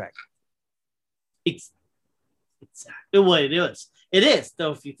soundtrack. Exactly what it is. It is,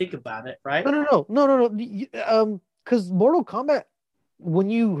 though, if you think about it, right? No. Because Mortal Kombat, when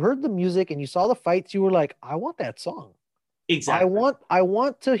you heard the music and you saw the fights, you were like, I want that song. Exactly. I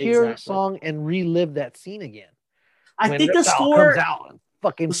want to hear a song and relive that scene again. I think the score comes out and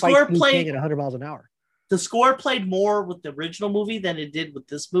fucking playing at 100 miles an hour. The score played more with the original movie than it did with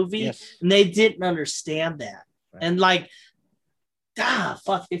this movie, and they didn't understand that. Right. And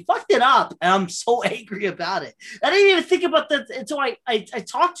they fucked it up, and I'm so angry about it. I didn't even think about that until I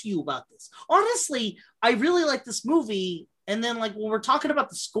talked to you about this. Honestly, I really like this movie, and then when we're talking about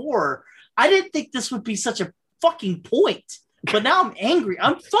the score, I didn't think this would be such a fucking point. But now I'm angry.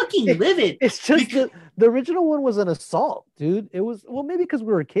 I'm fucking livid. It's just the original one was an assault, dude. It was, maybe because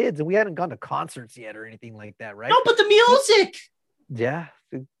we were kids and we hadn't gone to concerts yet or anything like that, right? No, but the music. Yeah.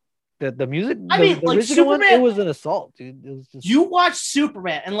 The music, the original Superman, one, it was an assault, dude. It was just... You watch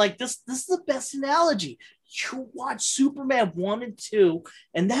Superman, and this is the best analogy. You watch Superman 1 and 2,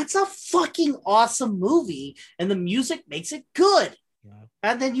 and that's a fucking awesome movie, and the music makes it good. Yeah.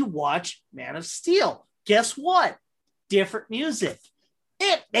 And then you watch Man of Steel. Guess what? Different music.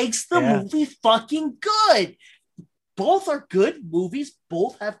 It makes the movie fucking good. Both are good movies.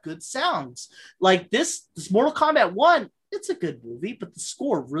 Both have good sounds. Like this Mortal Kombat 1, it's a good movie, but the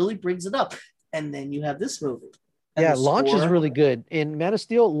score really brings it up. And then you have this movie. Launch is really good. In Man of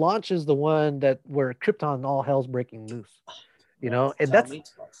Steel, Launch is the one where Krypton, all hell's breaking loose. And that's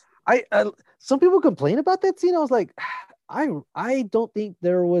some people complain about that scene. I was like, I don't think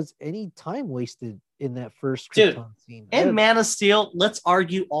there was any time wasted in that first Krypton scene. And Man of Steel, let's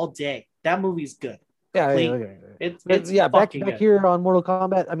argue all day. That movie's good. It's back here on Mortal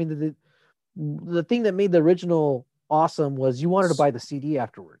Kombat. I mean, the thing that made the original awesome was you wanted to buy the CD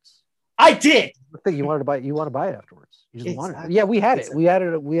afterwards. I did. The thing you want to buy it afterwards. You just wanted it. Yeah, we had it. We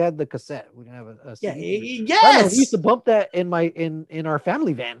had the cassette. We didn't have a CD. Yes. We used to bump that in our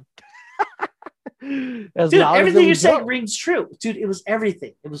family van. Dude, everything you're saying rings true. Dude, it was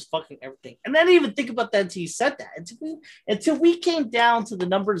everything. It was fucking everything. And I didn't even think about that until you said that. Until we came down to the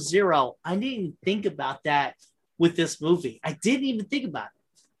number 0, I didn't even think about that with this movie. I didn't even think about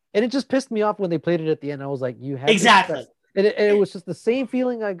it. And it just pissed me off when they played it at the end. I was like, you had exactly. And it was just the same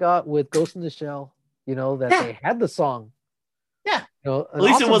feeling I got with Ghost in the Shell, you know, that they had the song. Yeah. You know, at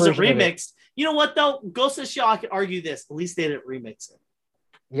least it wasn't remixed. You know what, though? Ghost in the Shell, I could argue this. At least they didn't remix it.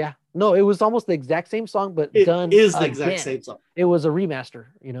 Yeah. No, it was almost the exact same song, but done. It is the exact same song. It was a remaster,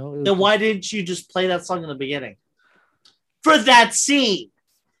 you know. Then why didn't you just play that song in the beginning? For that scene.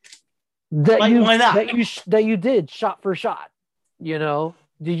 Why not? That you did shot for shot, you know.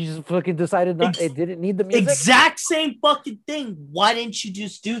 Did you just fucking decided not? It didn't need the music. Exact same fucking thing. Why didn't you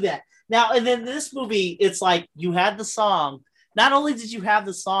just do that? Now, and then this movie, it's like you had the song. Not only did you have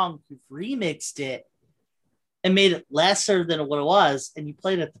the song, you remixed it and made it lesser than what it was, and you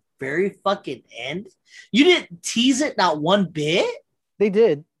played it at the very fucking end. You didn't tease it not one bit. They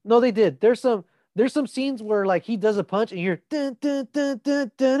did. No, they did. There's some scenes where like he does a punch and you're dun, dun, dun,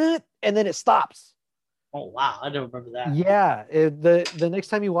 dun, dun, dun, and then it stops. Oh wow, I don't remember that. Yeah, the next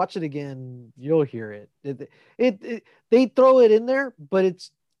time you watch it again, you'll hear it. They throw it in there, but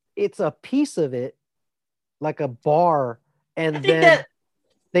it's a piece of it, like a bar, and then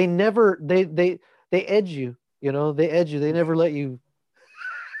they never they edge you. You know, they edge you. They never let you.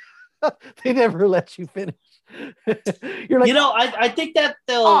 They never let you finish. You're like, you know, I think that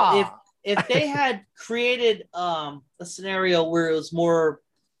they'll if they had created a scenario where it was more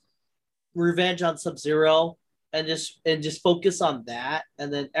Revenge on Sub-Zero and just focus on that,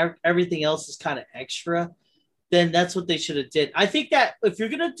 and then everything else is kind of extra, then that's what they should have did. I think that if you're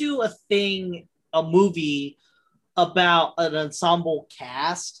gonna do a movie about an ensemble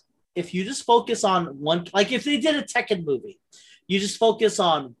cast, if you just focus on one, like if they did a Tekken movie, you just focus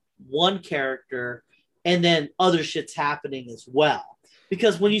on one character and then other shit's happening as well.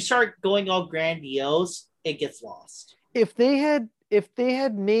 Because when you start going all grandiose, it gets lost. If they had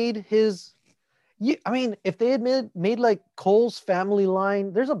made his, if they had made like Cole's family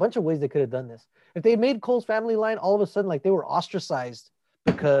line, there's a bunch of ways they could have done this. If they had made Cole's family line all of a sudden, like they were ostracized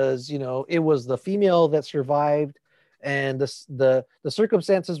because, you know, it was the female that survived and the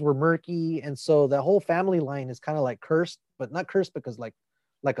circumstances were murky. And so the whole family line is kind of like cursed, but not cursed because like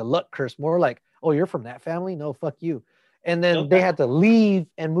a luck curse, more like, oh, you're from that family? No, fuck you. And then they had to leave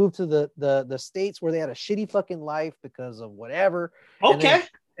and move to the States where they had a shitty fucking life because of whatever. Okay.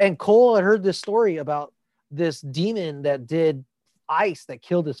 And Cole had heard this story about this demon that did ice that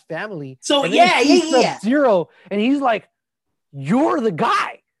killed his family. So yeah. Zero, and he's like, "You're the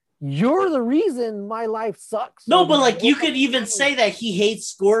guy. You're the reason my life sucks." No, but like you could even say that he hates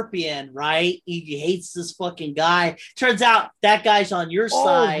Scorpion, right? He hates this fucking guy. Turns out that guy's on your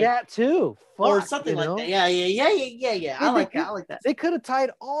side. That too. Fuck, or something like that. Yeah. I like that. They could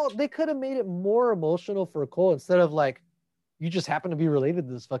have made it more emotional for Cole instead of like, you just happen to be related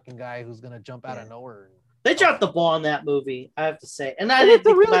to this fucking guy who's gonna jump out of nowhere. They dropped the ball on that movie, I have to say. And it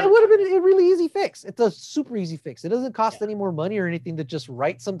would have been a really easy fix. It's a super easy fix. It doesn't cost any more money or anything to just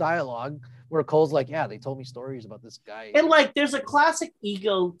write some dialogue where Cole's like, yeah, they told me stories about this guy. And like, there's a classic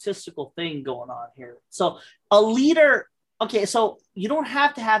egotistical thing going on here. So a leader, okay, so you don't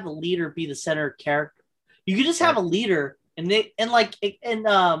have to have the leader be the center character. You can just have a leader, and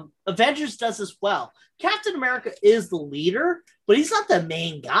Avengers does this well. Captain America is the leader, but he's not the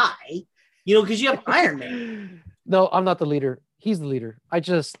main guy. You know, because you have Iron Man. No, I'm not the leader. He's the leader. I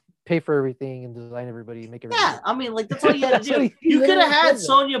just pay for everything and design everybody, make everything. Yeah, I mean, like, that's all you had to do. You could have had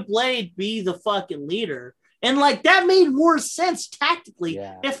Sonya Blade be the fucking leader. And, like, that made more sense tactically.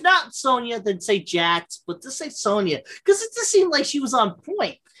 Yeah. If not Sonya, then say Jax, but just say Sonya. Because it just seemed like she was on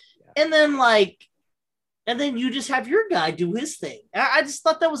point. Yeah. And then you just have your guy do his thing. I just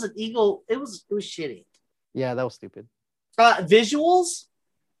thought that was an ego. It was shitty. Yeah, that was stupid. Visuals?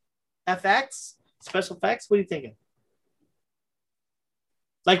 FX, special effects. What are you thinking?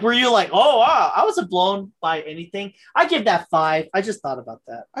 Like, were you like, oh wow, I wasn't blown by anything? I give that 5. I just thought about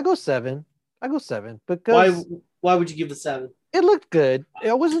that. I go 7 because why would you give it 7? It looked good.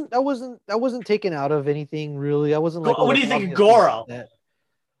 I wasn't taken out of anything really. I wasn't like, what do you think of Goro?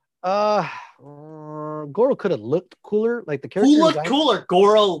 Goro could have looked cooler. Like the character. Who looked cooler,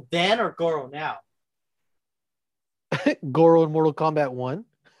 Goro then or Goro now? Goro in Mortal Kombat 1.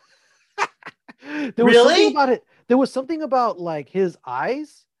 There was something about like his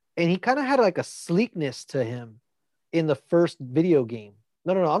eyes, and he kind of had like a sleekness to him in the first video game.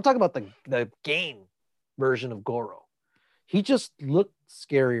 No, I'm talking about the game version of Goro. He just looked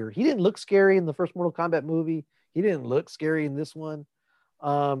scarier. He didn't look scary in the first Mortal Kombat movie. He didn't look scary in this one.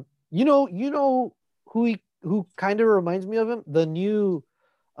 You know who kind of reminds me of him? The new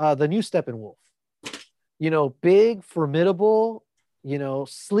Steppenwolf. You know, big, formidable, you know,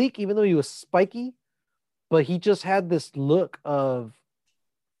 sleek, even though he was spiky. but he just had this look of,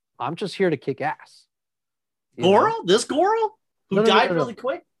 I'm just here to kick ass. Goro? This Goro? Who died really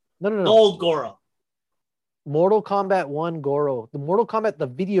quick? No. Old Goro. Mortal Kombat 1 Goro. The Mortal Kombat, the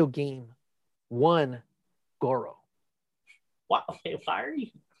video game, 1 Goro. Why are you?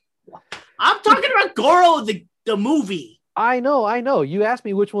 I'm talking about Goro, the movie. I know. You asked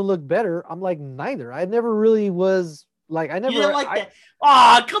me which one looked better. I'm like, neither. I never really was like, I never. You didn't like that.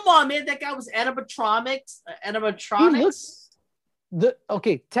 Oh, come on, man. That guy was animatronics.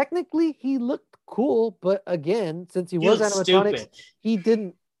 Okay, technically he looked cool, but again, since he was animatronics, stupid.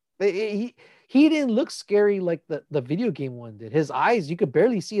 He didn't look scary like the video game one did. His eyes, you could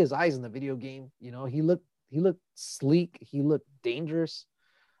barely see his eyes in the video game. You know, he looked sleek. He looked dangerous.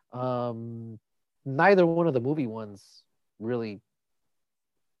 Neither one of the movie ones really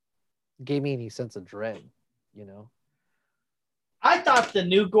gave me any sense of dread, you know. I thought the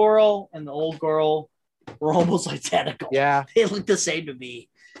new Goro and the old Goro were almost identical. Yeah. They look the same to me.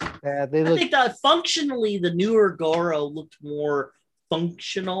 Yeah, I think that functionally the newer Goro looked more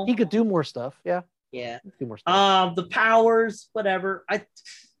functional. He could do more stuff. Yeah. Yeah. Do more stuff. The powers, whatever.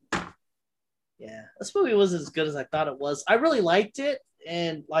 This movie was as good as I thought it was. I really liked it.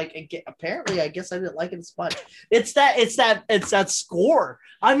 And apparently, I guess I didn't like it as much. It's that score.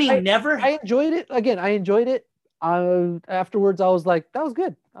 I mean, I enjoyed it. Again, I enjoyed it. Afterwards, I was like, that was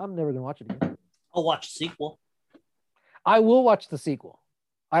good. I'm never gonna watch it again. I'll watch the sequel. I will watch the sequel.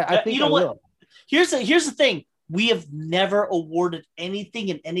 I think you know what? Here's the thing. We have never awarded anything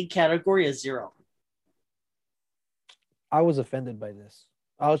in any category a 0. I was offended by this.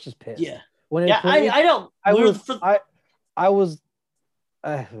 I was just pissed. Yeah. I don't. I was.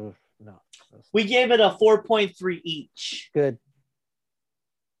 No. We gave it a 4.3 each. Good.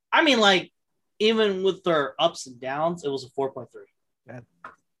 I mean, like, even with their ups and downs, it was a 4.3. Man.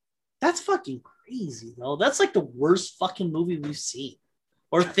 That's fucking crazy, though. That's like the worst fucking movie we've seen,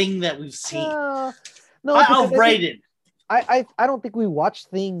 or thing that we've seen. No, I'll rate it. I don't think we watch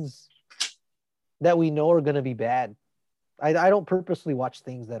things that we know are going to be bad. I don't purposely watch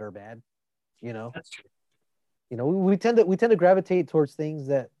things that are bad. You know. That's true. You know, we tend to gravitate towards things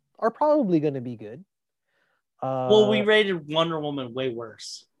that are probably going to be good. Well, we rated Wonder Woman way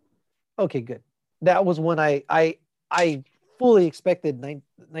worse. Okay, good. That was when I fully expected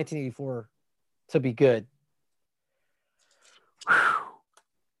 1984 to be good. Whew.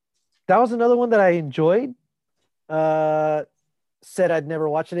 That was another one that I enjoyed. Said I'd never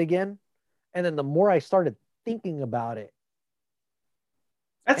watch it again, and then the more I started thinking about it,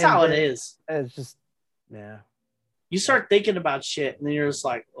 that's how it is. It's just, yeah. You start thinking about shit, and then you're just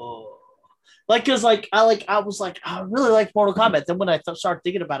like, oh, like, cause like I was like, I really like Mortal Kombat. Then when I started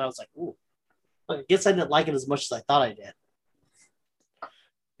thinking about it, I was like, ooh, I guess I didn't like it as much as I thought I did.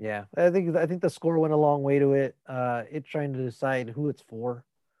 Yeah, I think the score went a long way to it. It trying to decide who it's for.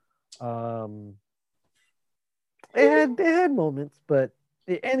 It had moments, but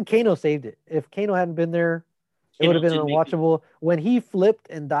and Kano saved it. If Kano hadn't been there, it would have been unwatchable. When he flipped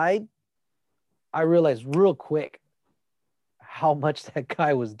and died, I realized real quick how much that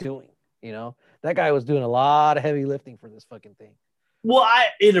guy was doing. You know, that guy was doing a lot of heavy lifting for this fucking thing. Well, I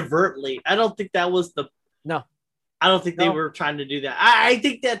don't think that was no. I don't think they were trying to do that. I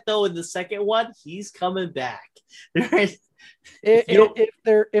think that though in the second one, he's coming back. If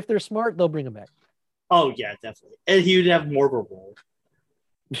they're smart, they'll bring him back. Oh yeah, definitely, and he would have more of a role.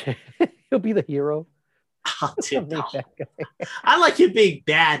 He'll be the hero. Oh, dude, no. I like him being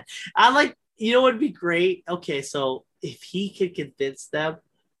bad. I like, you know what would be great? Okay, so if he could convince them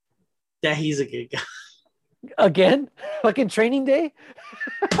that he's a good guy. Again? Like in Training Day?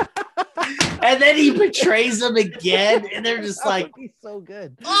 And then he betrays them again, and they're just like, would be so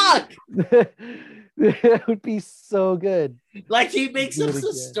good. Fuck! That would be so good. Like he makes up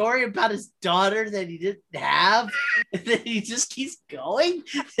some story about his daughter that he didn't have, and then he just keeps going,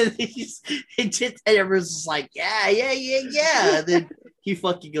 and everyone's just like, yeah. And then he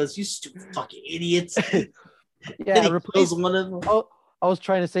fucking goes, you stupid fucking idiots. Yeah, then he kills one of them. Oh, I was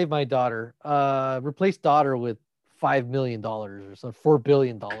trying to save my daughter. Replace daughter with $5 million or something, $4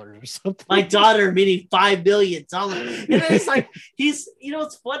 billion or something. My daughter meaning $5 billion. And then it's like, he's, you know,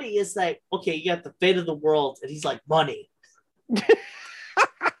 what's funny is like, okay, you got the fate of the world, and he's like, money.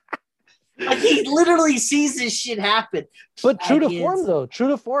 Like he literally sees this shit happen. But true to form, though, true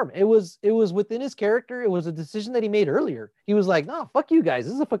to form. It was within his character. It was a decision that he made earlier. He was like, no, fuck you guys.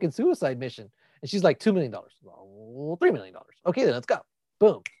 This is a fucking suicide mission. And she's like, $2 million. Well, $3 million. Okay, then let's go.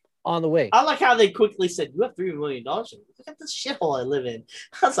 Boom. On the way. I like how they quickly said, you have $3 million. Look at this shithole I live in.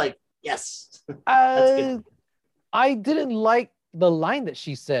 I was like, yes. I didn't like the line that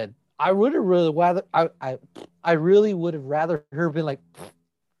she said. I would have really rather I really would have rather her been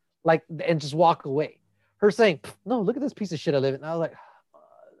like and just walk away. Her saying, "No, look at this piece of shit I live in." And I was like,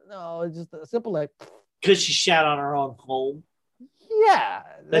 no, it's just a simple like because she shat on her own home. Yeah,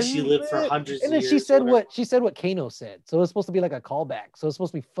 that she lived for hundreds. And then she said what Kano said. So it's supposed to be like a callback. So it's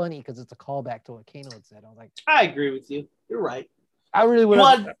supposed to be funny because it's a callback to what Kano had said. I was like, I agree with you. You're right. I really would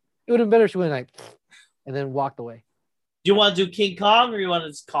have. It would have been better if she went like, and then walked away. Do you want to do King Kong or you want to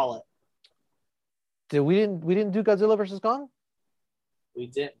just call it? We didn't do Godzilla versus Kong. We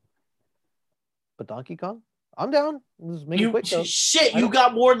did. But Donkey Kong, I'm down. Just make it quick though. Shit, you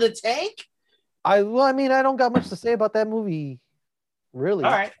got more than the tank. I don't got much to say about that movie. Really?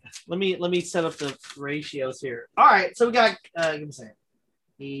 All right. Let me set up the ratios here. All right. So we got give me a second.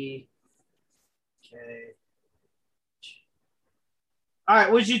 All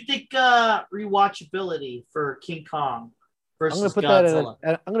right. What did you think rewatchability for King Kong versus Godzilla?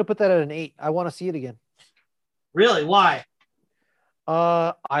 I'm gonna put that at an 8. I want to see it again. Really? Why?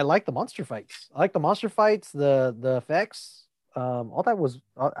 I like the monster fights. The effects. All that was.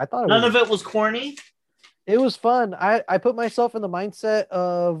 I thought none of it was corny. It was fun. I put myself in the mindset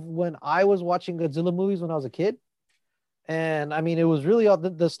of when I was watching Godzilla movies when I was a kid. And I mean, it was really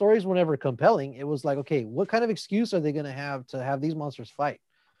the stories were never compelling. It was like, okay, what kind of excuse are they going to have these monsters fight?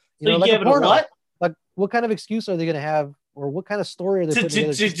 You like gave it a what? Like, what kind of excuse are they going to have, or what kind of story are they to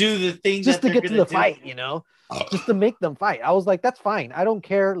do the thing just to get to the fight? Just to make them fight. I was like, that's fine. I don't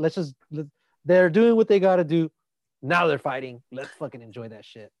care. They're doing what they got to do. Now they're fighting. Let's fucking enjoy that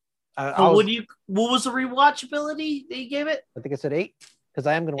shit. What was the rewatchability that you gave it? I think I said 8 because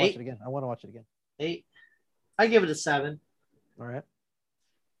I am going to watch it again. I want to watch it again. 8. I give it a 7. All right.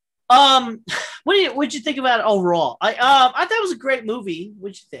 What'd you think about it overall? I thought it was a great movie.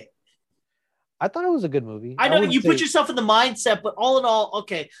 What'd you think? I thought it was a good movie. I know you put yourself in the mindset, but all in all,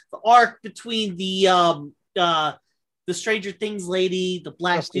 okay, the arc between the Stranger Things lady, the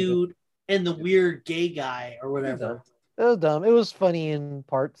black dude, and the weird gay guy or whatever. It was dumb. It was funny in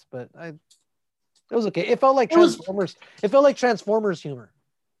parts, but it was okay. It felt like Transformers. It felt like Transformers humor.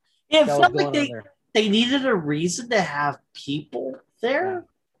 It felt like they needed a reason to have people there.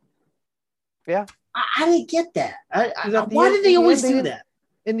 Yeah. I didn't get that. Why did they always do that?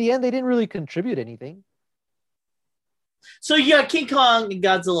 In the end, they didn't really contribute anything. So you got King Kong and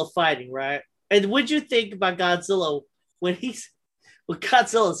Godzilla fighting, right? And what'd you think about Godzilla when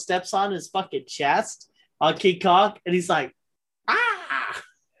Godzilla steps on his fucking chest on King Kong and he's like, ah,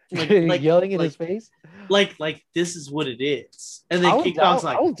 like yelling in his face, like this is what it is. And then King Kong's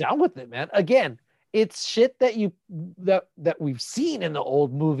like, I was down with it, man. Again, it's shit that we've seen in the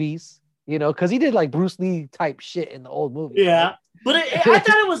old movies, because he did like Bruce Lee type shit in the old movies. Yeah, right? But I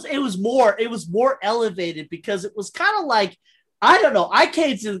thought it was more elevated because it was kind of like, I don't know. I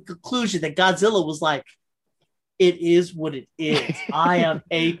came to the conclusion that Godzilla was like, it is what it is. I am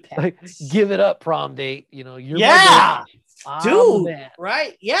Apex. Like, give it up, prom date. You're dude,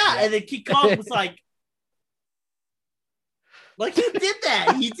 right? Yeah. And then King Kong was like he did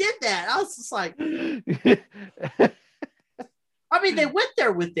that. He did that. I was just like, I mean, they went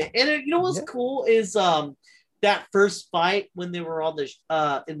there with it. And you know what's cool is that first fight when they were on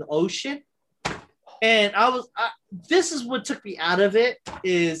the in the ocean. And this is what took me out of it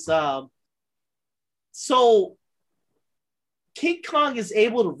is so King Kong is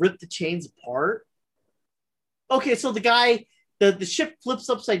able to rip the chains apart. Okay, so the guy, the ship flips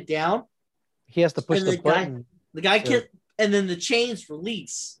upside down. He has to push the button. The guy can't, and then the chains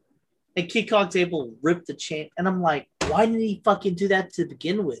release. And King Kong's able to rip the chain. And I'm like, why didn't he fucking do that to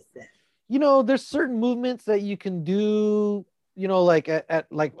begin with then? There's certain movements that you can do, like at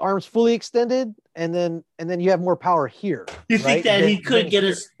like arms fully extended, and then you have more power here. You think that he could get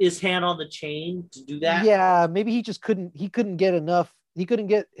his hand on the chain to do that? Yeah, maybe he just couldn't get enough. He couldn't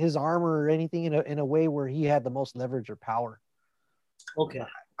get his armor or anything in a way where he had the most leverage or power. Okay.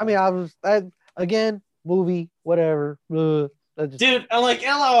 I mean, again, movie, whatever. Dude, I'm like,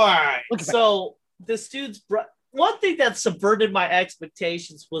 all right. So this dude's one thing that subverted my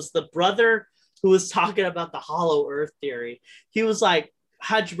expectations was the brother who was talking about the hollow earth theory. He was like,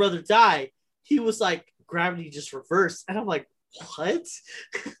 how'd your brother die? He was like, gravity just reversed. And I'm like, what?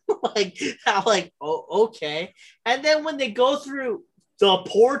 Oh, okay. And then when they go through the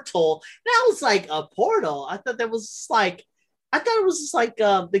portal, that was like a portal. I thought it was just like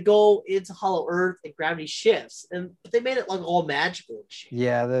they go into hollow earth and gravity shifts, but they made it like all magical and shit.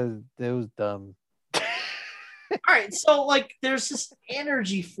 Yeah, that was dumb. All right, so like there's this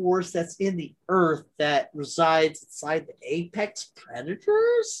energy force that's in the earth that resides inside the apex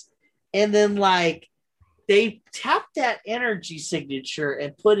predators, and then like they tapped that energy signature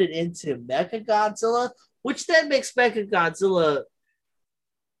and put it into Mechagodzilla, which then makes Mechagodzilla,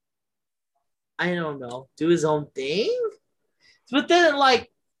 I don't know, do his own thing. But then,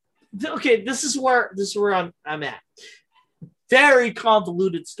 like, okay, this is where I'm at. Very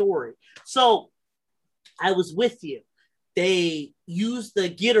convoluted story. So I was with you. They used the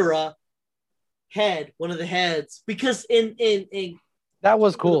Ghidorah head, one of the heads, because in that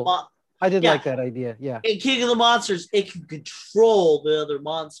was cool. I did like that idea. Yeah. In King of the Monsters, it can control the other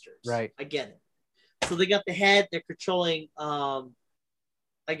monsters. Right. I get it. So they got the head. They're controlling, I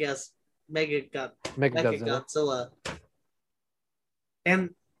guess, Mechagodzilla. And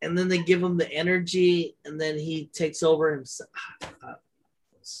then they give him the energy, and then he takes over himself.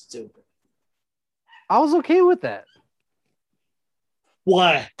 Stupid. I was okay with that.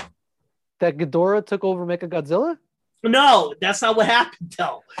 What? That Ghidorah took over Mechagodzilla? No, that's not what happened,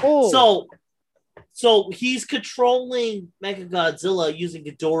 though. Oh. So he's controlling Mechagodzilla using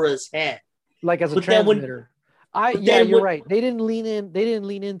Ghidorah's head, like as a transmitter. You're right. They didn't lean in. They didn't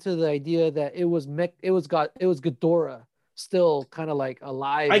lean into the idea that it was Ghidorah still kind of like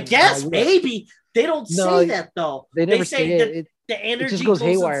alive. I guess maybe they don't say that though. They never say it. The energy it just goes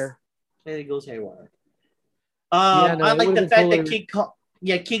haywire. And it goes haywire. I like the fact that King Kong.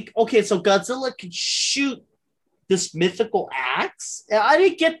 Yeah, okay, so Godzilla could shoot this mythical axe. I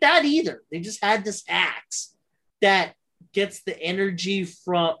didn't get that either. They just had this axe that gets the energy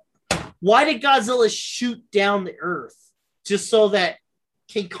from. Why did Godzilla shoot down the earth? Just so that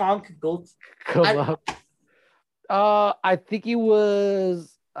King Kong could come up. I think he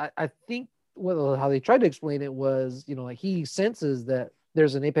was. I think how they tried to explain it was, like he senses that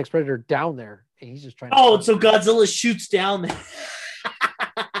there's an apex predator down there, and he's just trying. So Godzilla shoots down there.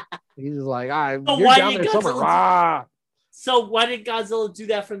 He's like, you're down there somewhere. So why did Godzilla do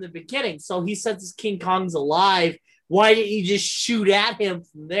that from the beginning? So he senses King Kong's alive. Why didn't he just shoot at him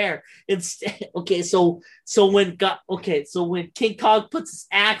from there instead? Okay, so when King Kong puts his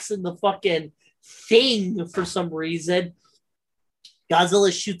axe in the fucking thing for some reason,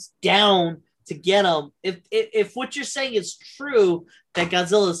 Godzilla shoots down to get him. If what you're saying is true, that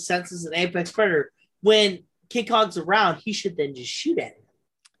Godzilla senses an apex predator, when King Kong's around, he should then just shoot at him.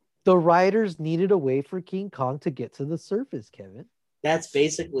 The writers needed a way for King Kong to get to the surface, Kevin. That's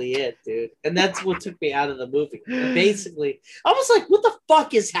basically it, dude. And that's what took me out of the movie. Basically, I was like, what the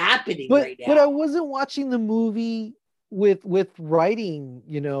fuck is happening right now? But I wasn't watching the movie with writing,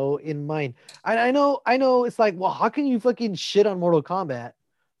 in mind. I know it's like, well, how can you fucking shit on Mortal Kombat,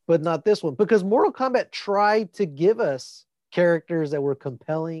 but not this one? Because Mortal Kombat tried to give us characters that were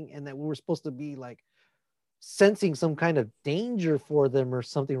compelling and that we were supposed to be like sensing some kind of danger for them or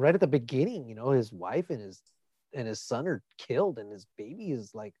something right at the beginning. His wife and his son are killed, and his baby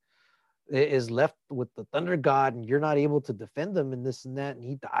is left with the Thunder God, and you're not able to defend them and this and that, and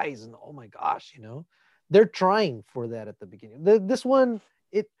he dies, and oh my gosh, they're trying for that at the beginning. This one,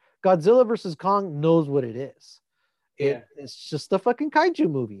 Godzilla versus Kong knows what it is. It's just a fucking kaiju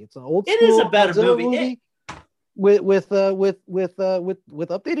movie. It's an old school. It is a better Godzilla movie. With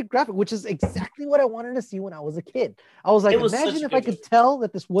updated graphic, which is exactly what I wanted to see when I was a kid. I was like, imagine if I could tell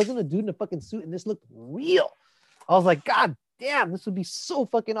that this wasn't a dude in a fucking suit and this looked real. I was like, God damn, this would be so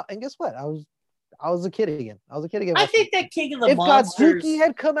fucking. And guess what? I was a kid again. I think that King of the Monsters. If Godzuki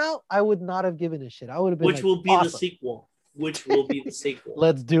had come out, I would not have given a shit. I would have been. Which will be awesome. Which will be the sequel.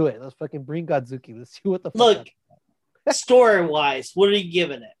 Let's do it. Let's fucking bring Godzuki. Let's see what the fuck. Look, story wise, what are you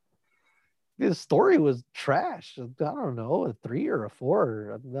giving it? The story was trash. I don't know, a 3 or a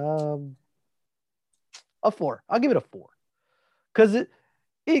 4. A 4. I'll give it a 4 because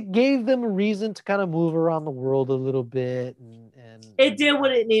it gave them a reason to kind of move around the world a little bit, and it did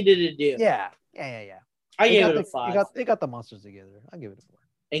what it needed to do. Yeah. I gave it a 5. They got the monsters together. I'll give it a 4.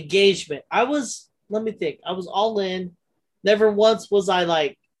 Engagement. Let me think. I was all in. Never once was I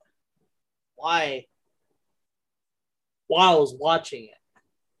like, why I was watching it.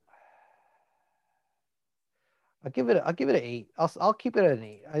 I'll give it an 8. I'll keep it at an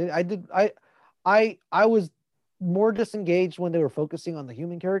 8. I was more disengaged when they were focusing on the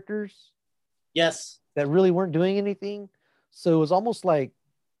human characters. Yes. That really weren't doing anything. So it was almost like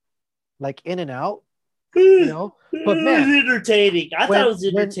in and out, But man, it was entertaining. I thought it was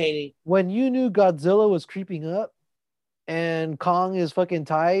entertaining. When you knew Godzilla was creeping up and Kong is fucking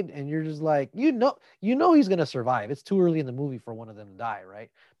tied, and you're just like, you know he's gonna survive. It's too early in the movie for one of them to die, right?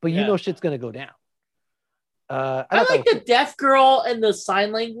 But you know shit's gonna go down. I like the deaf girl and the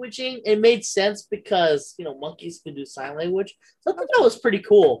sign languaging. It made sense because monkeys can do sign language. So I thought that was pretty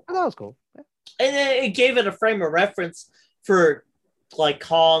cool. I thought it was cool. Yeah. And then it gave it a frame of reference for like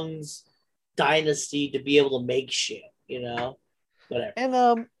Kong's dynasty to be able to make shit, you know? Whatever.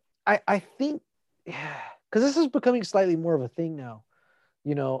 And I think, yeah, because this is becoming slightly more of a thing now.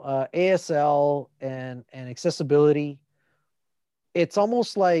 You know, ASL and accessibility. It's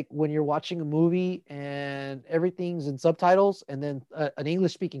almost like when you're watching a movie and everything's in subtitles, and then an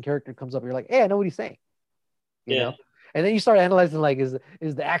English speaking character comes up, and you're like, "Hey, I know what he's saying," you know. And then you start analyzing, like, is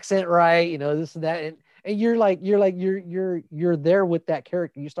the accent right? You know, this and that, and you're there with that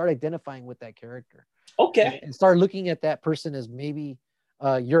character. You start identifying with that character. Okay. And start looking at that person as maybe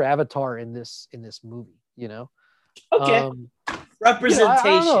your avatar in this movie. You know. Okay. Representation. I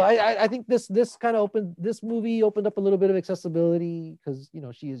don't know. I think this kind of this movie opened up a little bit of accessibility because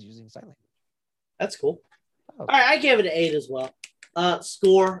she is using sign language. That's cool. All right, I gave it an 8 as well.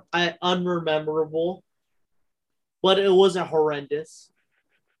 Score, unrememberable, but it wasn't horrendous.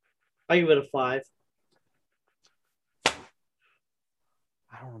 I give it a 5. I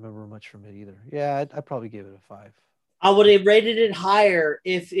don't remember much from it either. Yeah, I'd probably give it a 5. I would have rated it higher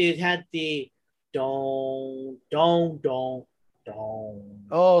if it had the don't.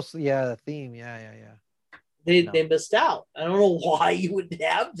 Oh, so yeah, the theme. Yeah. They missed out. I don't know why you would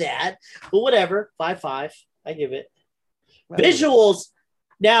have that, but whatever. 5/5. I give it. Visuals.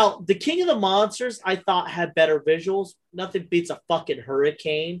 Now, the King of the Monsters, I thought had better visuals. Nothing beats a fucking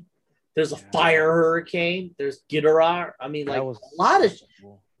hurricane. There's a fire hurricane. There's Ghidorah. I mean, like a lot of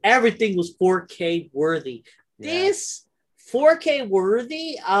everything was 4K worthy. Yeah. This 4K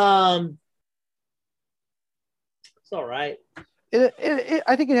worthy. It's all right.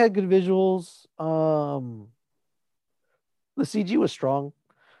 I think it had good visuals. The CG was strong,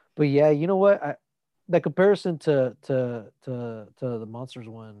 but yeah, you know what? The comparison to the Monsters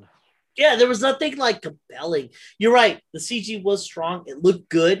one. Yeah, there was nothing like compelling. You're right. The CG was strong. It looked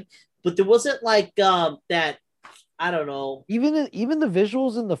good, but there wasn't like that. I don't know. Even the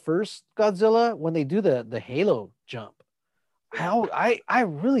visuals in the first Godzilla when they do the Halo jump, I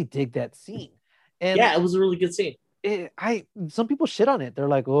really dig that scene. And yeah, it was a really good scene. Some people shit on it. They're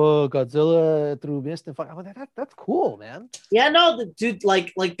like, "Oh, Godzilla through mist and fuck." I'm like, that's cool, man. Yeah, no, dude,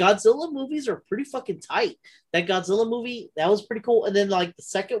 like Godzilla movies are pretty fucking tight. That Godzilla movie, that was pretty cool. And then like the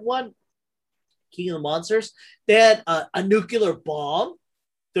second one, King of the Monsters, they had a nuclear bomb.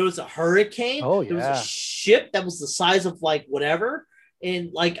 There was a hurricane. Oh yeah. There was a ship that was the size of like whatever.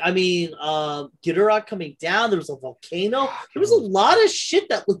 And like, I mean, Ghidorah coming down. There was a volcano. There was a lot of shit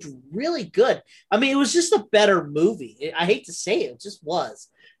that looked really good. I mean, it was just a better movie. I hate to say it just was.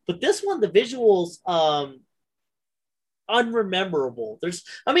 But this one, the visuals, unrememberable.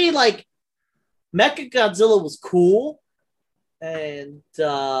 Like, Mechagodzilla was cool. And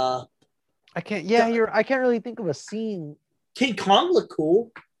I can't really think of a scene. King Kong looked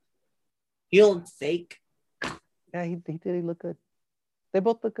cool. He looked fake. Yeah, he did look good. They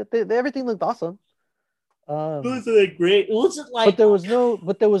both look good. Everything looked awesome. It wasn't great. It wasn't like. But there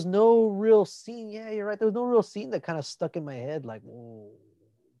was no real scene. Yeah, you're right. There was no real scene that kind of stuck in my head. Like, whoa.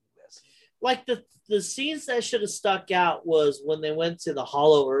 Like the scenes that should have stuck out was when they went to the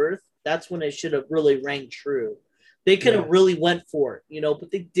Hollow Earth. That's when it should have really rang true. They could have really went for it, but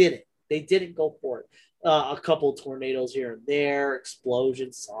they didn't. They didn't go for it. A couple of tornadoes here and there,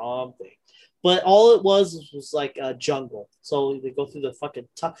 explosions, something. But all it was like a jungle. So they go through the fucking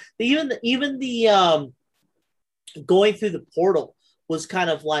top. Even the going through the portal was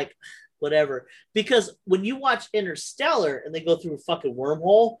kind of like whatever. Because when you watch Interstellar and they go through a fucking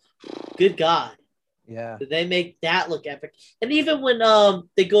wormhole, good God. Yeah. They make that look epic. And even when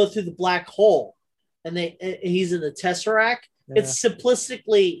they go through the black hole and he's in the Tesseract, it's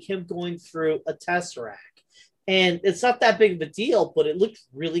simplistically him going through a Tesseract. And it's not that big of a deal, but it looks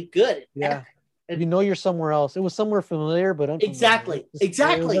really good. Yeah. And you're somewhere else. It was somewhere familiar, but unfamiliar.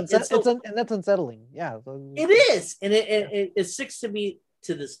 Exactly. And that's unsettling. Yeah. It is. And it sticks to me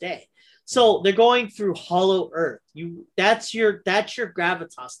to this day. So they're going through Hollow Earth. That's your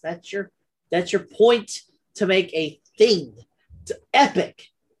gravitas. That's your point to make a thing. It's epic.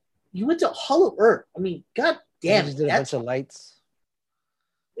 You went to Hollow Earth. I mean, god damn it. Did a bunch of lights.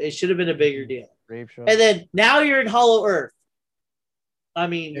 It should have been a bigger deal. Show. And then now you're in Hollow Earth. I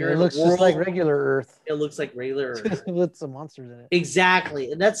mean, it looks just like regular Earth. It looks like regular Earth with some monsters in it.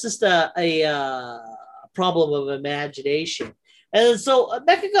 Exactly, and that's just a problem of imagination. And so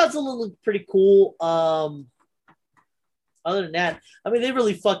Mechagodzilla looked pretty cool. Other than that, I mean, they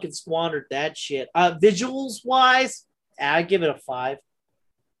really fucking squandered that shit. Visuals wise, I give it a 5.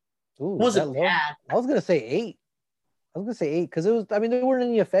 Ooh, it wasn't bad. I was gonna say 8. Because it was. I mean, there weren't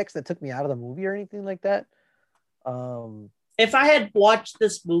any effects that took me out of the movie or anything like that. If I had watched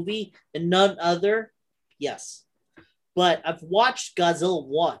this movie and none other, yes. But I've watched Godzilla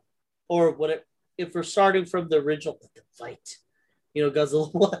 1 or what if we're starting from the original the fight,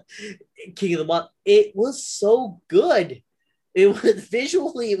 Godzilla King of the Monsters, it was so good. It was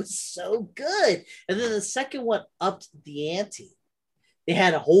visually, it was so good. And then the second one upped the ante. They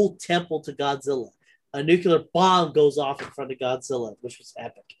had a whole temple to Godzilla. A nuclear bomb goes off in front of Godzilla, which was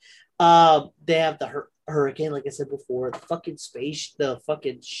epic. They have the hurricane, like I said before, the fucking space, the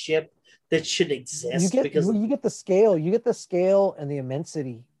fucking ship that should exist. You get the scale, and the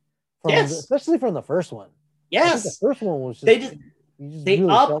immensity especially from the first one. Yes, the first one was just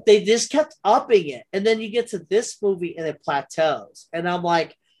they just kept upping it, and then you get to this movie and it plateaus, and I'm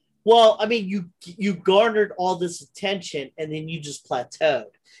like, well, I mean, you garnered all this attention and then you just plateaued.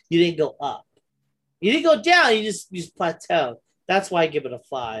 You didn't go up. You didn't go down. You just plateaued. That's why I give it a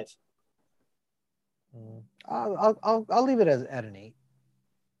 5. I'll leave it at an 8.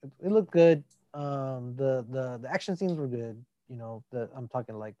 It looked good. The action scenes were good. I'm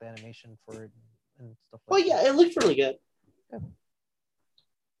talking like the animation for it and stuff like that. Well, yeah, it looked really good. Yeah.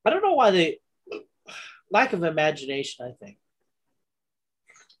 I don't know why they lack of imagination, I think.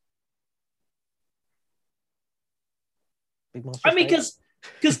 Big monster. I mean, because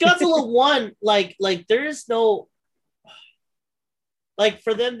Godzilla 1, like there is no, like,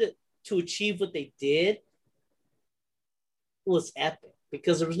 for them to achieve what they did was epic,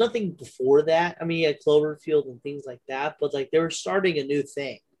 because there was nothing before that. I mean, you had Cloverfield and things like that, but like they were starting a new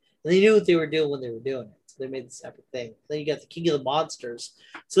thing, and they knew what they were doing when they were doing it. So they made this epic thing. Then you got the King of the Monsters,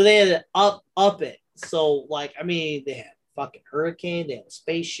 so they had to up it. So like, I mean, they had fucking hurricane, they had a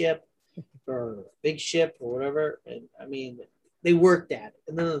spaceship or a big ship or whatever, and I mean, they worked at it.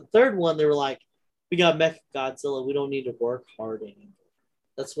 And then the third one, they were like, we got Mecha Godzilla, we don't need to work hard anymore.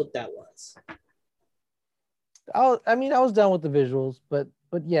 That's what that was. I was down with the visuals, but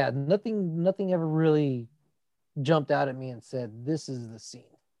yeah, nothing ever really jumped out at me and said, this is the scene.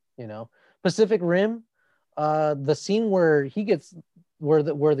 Pacific Rim, the scene where where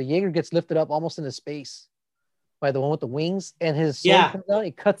the Jaeger gets lifted up almost into space by the one with the wings, and his sword comes out,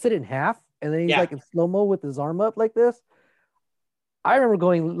 he cuts it in half, and then he's like in slow-mo with his arm up like this. I remember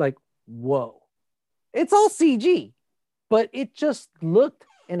going like, whoa. It's all CG, but it just looked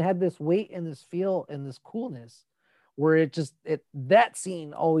and had this weight and this feel and this coolness where that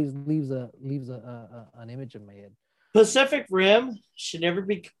scene always leaves an image in my head. Pacifc Rim should never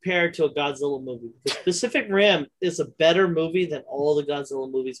be compared to a Godzilla movie. Pacific Rim is a better movie than all the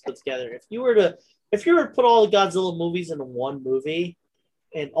Godzilla movies put together. If you were to put all the Godzilla movies into one movie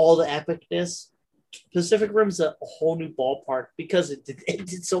and all the epicness, Pacific Rim's a whole new ballpark, because it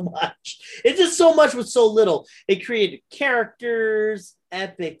did so much. It did so much with so little. It created characters,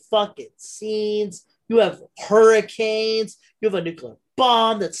 epic fucking scenes. You have hurricanes. You have a nuclear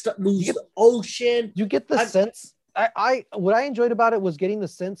bomb that moves the ocean. You get the sense. What I enjoyed about it was getting the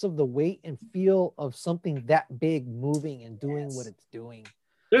sense of the weight and feel of something that big moving and doing what it's doing.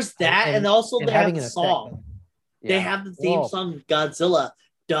 There's that, and also they have the song. They have the theme song, Godzilla.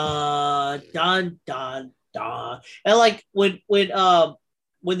 Dun dun dun dun, and like when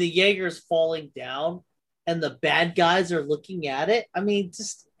the Jaeger's falling down and the bad guys are looking at it, I mean,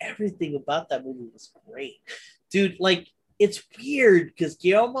 just everything about that movie was great, dude. Like, it's weird because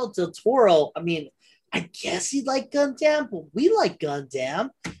Guillermo del Toro, I mean, I guess he'd like Gundam, but we like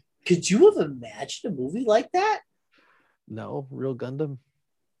Gundam. Could you have imagined a movie like that? No, real Gundam,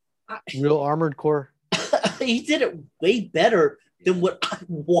 real Armored Core. He did it way better than what I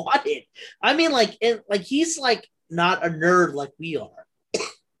wanted. I mean, like he's like not a nerd like we are.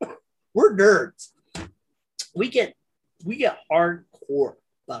 We're nerds. We get hardcore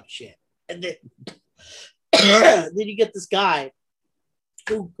about shit, and then then you get this guy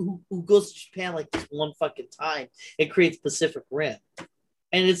who goes to Japan like this one fucking time and creates Pacific Rim,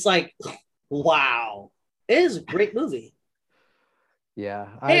 and it's like, wow, it is a great movie. Yeah.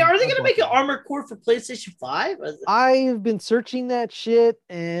 Hey, are they going to make an Armored Core for PlayStation 5? I've been searching that shit,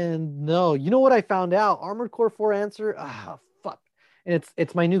 and no. You know what I found out? Armored Core 4 answer. Fuck. And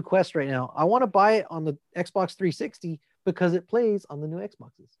it's my new quest right now. I want to buy it on the Xbox 360 because it plays on the new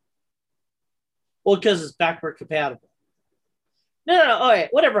Xboxes. Well, because it's backward compatible. No. All right,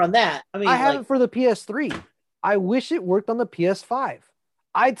 whatever on that. I mean, I have it for the PS3. I wish it worked on the PS5.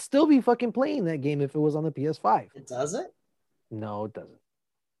 I'd still be fucking playing that game if it was on the PS5. It doesn't? No, it doesn't.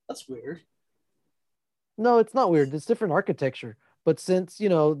 That's weird. No, it's not weird. It's different architecture. But since, the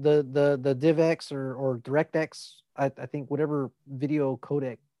DivX or DirectX, I think whatever video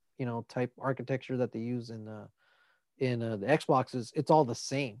codec, type architecture that they use in the Xboxes, it's all the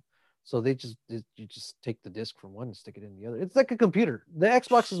same. So you just take the disc from one and stick it in the other. It's like a computer. The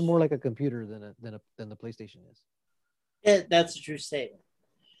Xbox is more like a computer than the PlayStation is. Yeah, that's a true statement.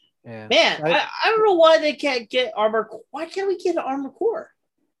 Yeah. Man, I don't know why they can't get armor. Why can't we get an armor core?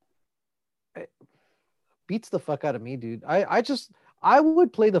 It beats the fuck out of me, dude. I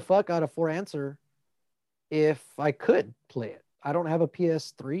would play the fuck out of For Answer if I could play it. I don't have a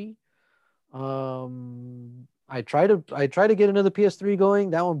PS3. I try to get another PS3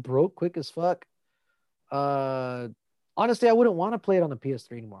 going. That one broke quick as fuck. Honestly, I wouldn't want to play it on the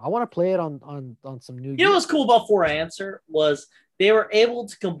PS3 anymore. I want to play it on some new. You know what's cool about For Answer was they were able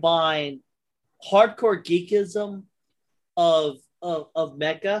to combine hardcore geekism of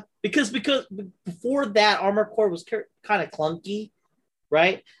mecha because before that Armor Core was kind of clunky,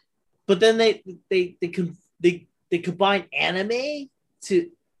 right? But then they combined anime to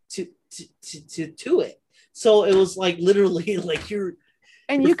it, so it was like literally like you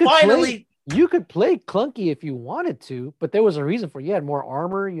could play clunky if you wanted to, but there was a reason for it. You had more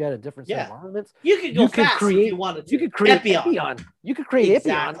armor, you had a different set of armaments. You could go fast if you wanted to. You could create Epion. You could create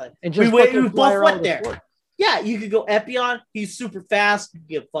Epion and just we both went there. Yeah, you could go Epion. He's super fast. You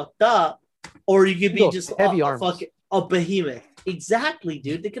get fucked up, or you could be just a behemoth. Exactly,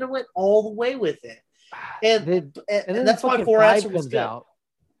 dude. They could have went all the way with it, and that's why For Answer was good.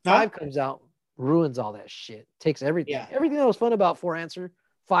 5 comes out, ruins all that shit. Takes everything. Yeah. Everything that was fun about For Answer,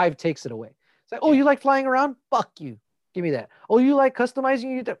 5 takes it away. It's like, oh, you like flying around? Fuck you. Give me that. Oh, you like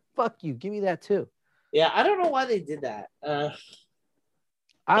customizing? Fuck you. Give me that too. Yeah, I don't know why they did that.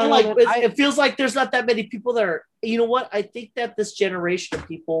 It feels like there's not that many people that are. You know what? I think that this generation of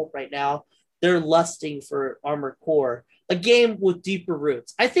people right now, they're lusting for Armored Core, a game with deeper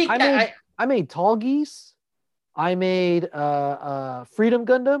roots. I think I made Tall Geese. I made Freedom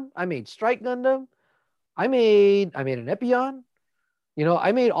Gundam. I made Strike Gundam. I made an Epion. You know,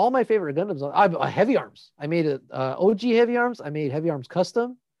 I made all my favorite Gundams. Heavy Arms. I made OG Heavy Arms. I made Heavy Arms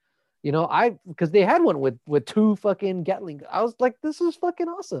Custom. You know, because they had one with 2 fucking Gatling. I was like, this is fucking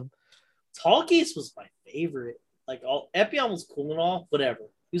awesome. Tall Geese was my favorite. Like, Epion was cool and all, whatever.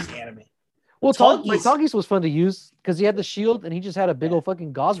 He was anime. Well, Tall Geese was fun to use because he had the shield and he just had a big old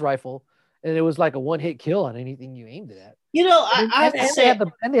fucking Gauss rifle. And it was like a one-hit kill on anything you aimed it at. You know, they had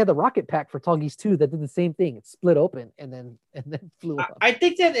the rocket pack for Tall Geese too that did the same thing. It split open and then flew up. I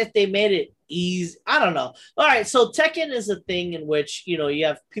think that if they made it easy, I don't know. All right, so Tekken is a thing in which, you know, you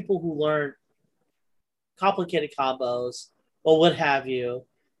have people who learn complicated combos or what have you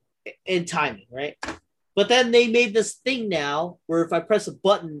in timing, right? But then they made this thing now where if I press a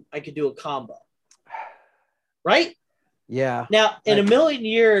button, I could do a combo. Right? Yeah. Now, in a million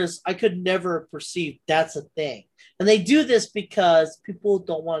years, I could never perceive that's a thing. And they do this because people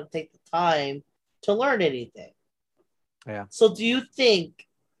don't want to take the time to learn anything. Yeah. So do you think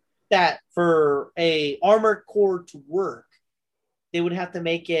that for a Armored Core to work, they would have to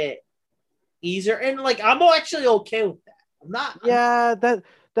make it easier? And like, I'm actually okay with that. I'm not. Yeah,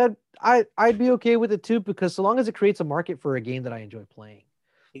 I'd be okay with it too, because so long as it creates a market for a game that I enjoy playing.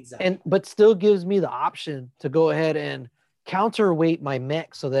 Exactly. But still gives me the option to go ahead and counterweight my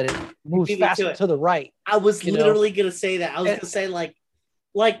mech so that it moves faster to the right. I was literally going to say that. I was going to say like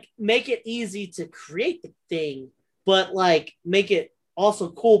make it easy to create the thing, but like make it also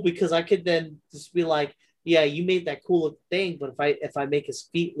cool, because I could then just be like, yeah, you made that cool thing, but if I make his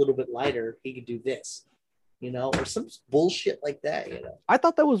feet a little bit lighter, he could do this, you know, or some bullshit like that, you know. I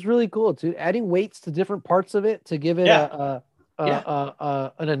thought that was really cool too, adding weights to different parts of it to give it an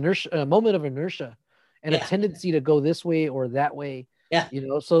inertia, a moment of inertia, and a tendency to go this way or that way. Yeah. You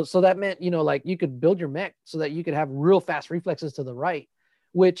know, so that meant, you know, like you could build your mech so that you could have real fast reflexes to the right,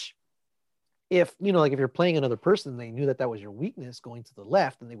 which if, you know, like if you're playing another person, they knew that was your weakness going to the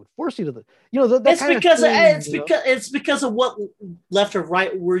left, and they would force you to the, you know, it's because of what left or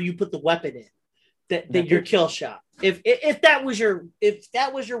right where you put the weapon in that your kill shot. If that was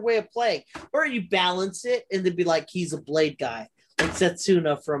your way of playing, or you balance it and they'd be like, he's a blade guy, like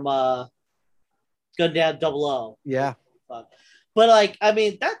Setsuna from Gundam 00. Yeah. But like, I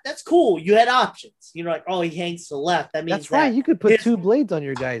mean, that's cool. You had options. You know, like, oh, he hangs to the left. That means that's right. You could put 2 blades on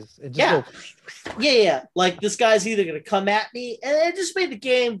your guys. And just go. Like, this guy's either going to come at me, and it just made the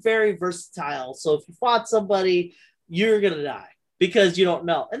game very versatile. So if you fought somebody, you're going to die because you don't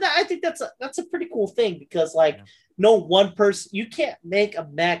know. And I think that's a pretty cool thing, because like no one person, you can't make a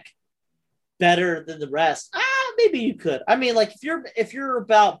mech better than the rest. Maybe you could. I mean, like if you're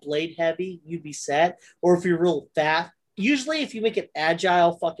about blade heavy, you'd be set. Or if you're real fat, usually if you make an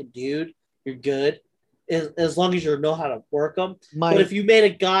agile fucking dude, you're good. As long as you know how to work them. But if you made a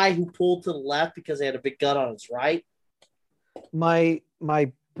guy who pulled to the left because they had a big gun on his right. My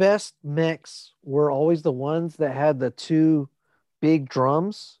best mechs were always the ones that had the 2 big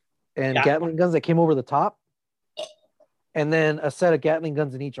drums and Gatling guns that came over the top. and then a set of Gatling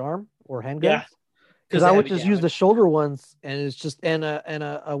guns in each arm or handguns. Yeah. Because I would just use the shoulder ones, and it's just and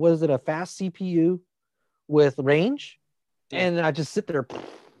a what is it, a fast CPU with range, and I just sit there,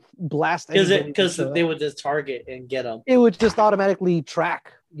 blast because they would just target and get them. It would just automatically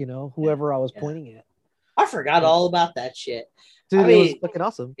track, whoever I was pointing at. I forgot all about that shit. Dude, it was fucking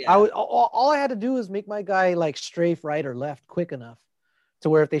awesome. Yeah. All I had to do was make my guy like strafe right or left quick enough to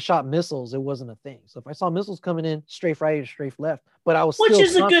where if they shot missiles, it wasn't a thing. So if I saw missiles coming in, strafe right or strafe left, but I was which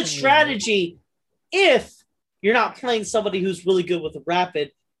is a good strategy if you're not playing somebody who's really good with a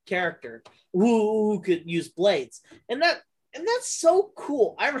rapid character who could use blades. And that's so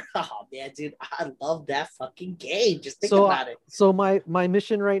cool. Oh man, dude, I love that fucking game. Just think about it. So my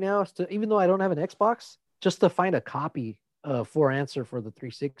mission right now is to, even though I don't have an Xbox, just to find a copy for Answer for the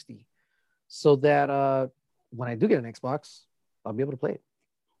 360, so that when I do get an Xbox, I'll be able to play it.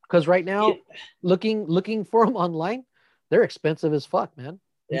 Because right now, looking for them online, they're expensive as fuck, man.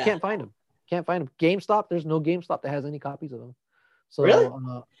 You can't find them. GameStop, there's no GameStop that has any copies of them. So really,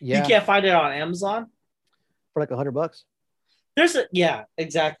 you can't find it on Amazon for like $100.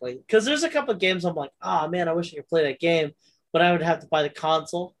 Exactly. Because there's a couple of games I'm like, oh man, I wish I could play that game, but I would have to buy the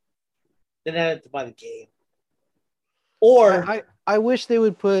console, then I have to buy the game. Or I wish they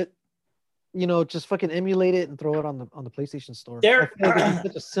would put, just fucking emulate it and throw it on the PlayStation Store. It's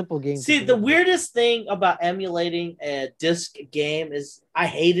such a simple game. See, the weirdest thing about emulating a disc game is I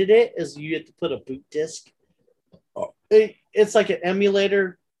hated it. Is you have to put a boot disc. It's like an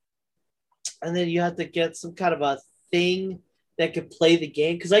emulator, and then you have to get some kind of a thing that could play the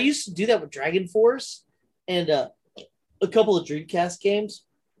game. Because I used to do that with Dragon Force and a couple of Dreamcast games.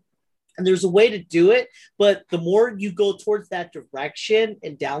 And there's a way to do it, but the more you go towards that direction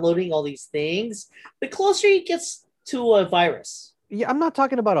and downloading all these things, the closer it gets to a virus. Yeah, I'm not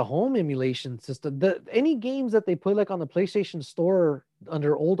talking about a home emulation system. Any games that they put like on the PlayStation Store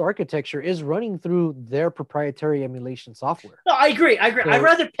under old architecture is running through their proprietary emulation software. No, I agree. So, I'd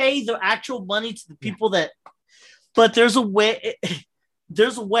rather pay the actual money to the people that, but there's a way.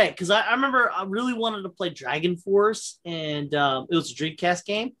 There's a way, because I remember I really wanted to play Dragon Force, and it was a Dreamcast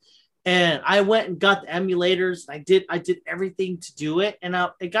game. And I went and got the emulators. I did everything to do it. And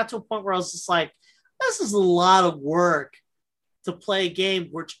it got to a point where I was just like, this is a lot of work to play a game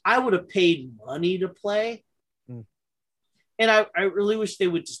which I would have paid money to play. And I really wish they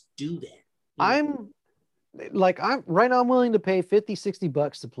would just do that. I'm right now I'm willing to pay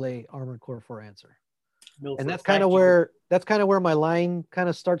 $50-$60 to play Armored Core 4 Answer. And that's kind of where my line kind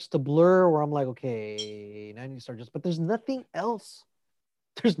of starts to blur, where I'm like, okay, now I need to start but there's nothing else.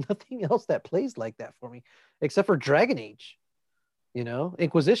 There's nothing else that plays like that for me, except for Dragon Age,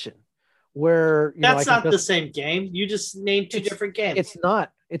 Inquisition, where that's not the same game. You just named two different games.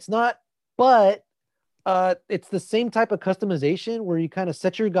 It's not, but it's the same type of customization where you kind of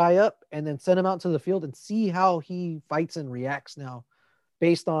set your guy up and then send him out to the field and see how he fights and reacts now,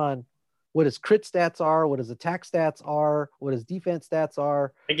 based on what his crit stats are, what his attack stats are, what his defense stats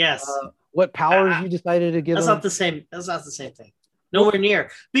are. I guess what powers you decided to give him. That's not the same thing. Nowhere near,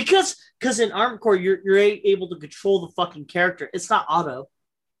 because in Armored Core you're able to control the fucking character. It's not auto.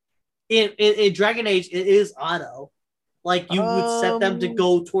 In Dragon Age it is auto. Like you would set them to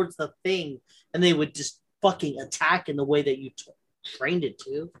go towards the thing, and they would just fucking attack in the way that you trained it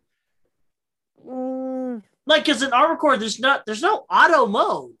to. Like, because in Armored Core there's no auto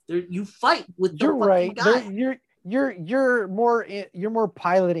mode. You fight with the fucking guy. You're more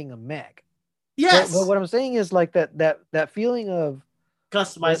piloting a mech. Yes. But what I'm saying is like that feeling of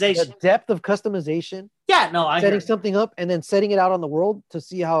customization, the depth of customization. Yeah, no, setting something up and then setting it out on the world to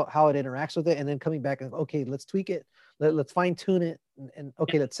see how it interacts with it, and then coming back and okay, let's tweak it, let's fine tune it, and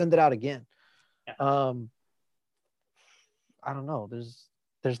okay, let's send it out again. Yeah. I don't know.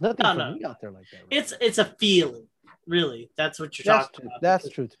 There's nothing for me out there like that. Right? It's a feeling. Really, that's what you're talking about. That's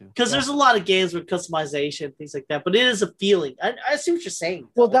true too. Because there's a lot of games with customization, things like that, but it is a feeling. I see what you're saying.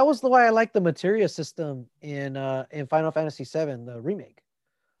 Well, that was the way I like the materia system in Final Fantasy VII, the remake.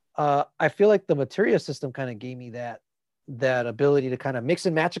 I feel like the materia system kind of gave me that ability to kind of mix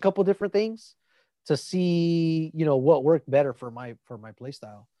and match a couple different things to see what worked better for my play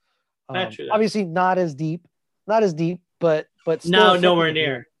style. Obviously, not as deep, but still nowhere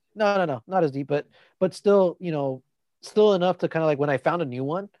near. No, not as deep, but still, still enough to kind of like when I found a new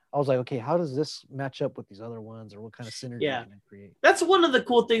one, I was like, okay, how does this match up with these other ones, or what kind of synergy can I create? That's one of the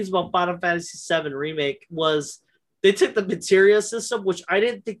cool things about Final Fantasy VII Remake was they took the materia system, which I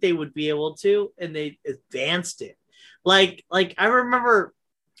didn't think they would be able to, and they advanced it. Like I remember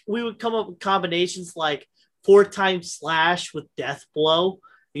we would come up with combinations like 4x slash with death blow,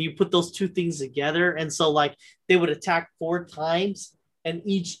 and you put those two things together. And so like they would attack 4 times, and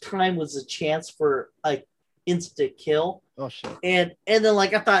each time was a chance for like instant kill. Oh shit. And then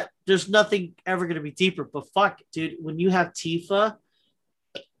like I thought there's nothing ever gonna be deeper, but fuck, dude, when you have Tifa,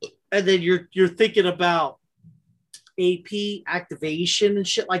 and then you're thinking about AP activation and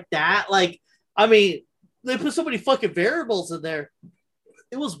shit like that. Like, I mean, they put so many fucking variables in there.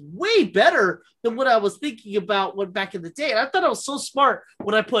 It was way better than what I was thinking about when back in the day. And I thought I was so smart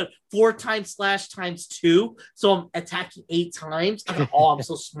when I put 4 times slash times 2. So I'm attacking 8 times. I thought, oh, I'm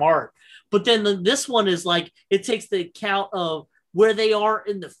so smart. But then this one is like, it takes the account of where they are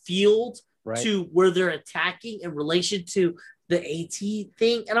in the field to where they're attacking in relation to the AT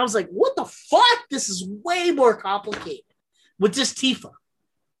thing. And I was like, what the fuck? This is way more complicated with just Tifa.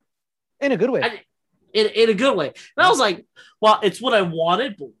 In a good way. In a good way. And I was like, well, it's what I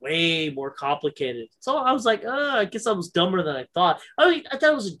wanted, but way more complicated. So I was like, I guess I was dumber than I thought. I mean, I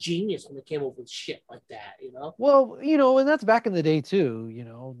thought I was a genius when they came up with shit like that, you know? Well, you know, and that's back in the day too, you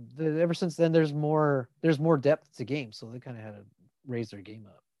know. Ever since then, there's more depth to games, so they kind of had to raise their game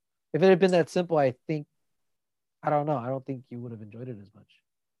up. If it had been that simple, I don't know. I don't think you would have enjoyed it as much.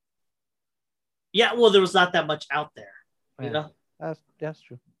 Yeah, well, there was not that much out there, you know? That's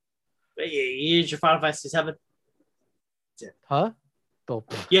true. But yeah, you used your Final Fantasy 7. That's it. Huh? Oh.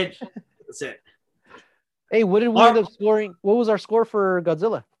 Yeah, that's it. Hey, what did we end up scoring? What was our score for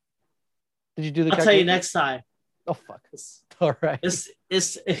Godzilla? Did you do the? I'll tell you next time. Oh fuck! All right.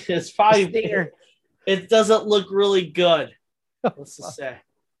 It's probably it doesn't look really good. Let's just say.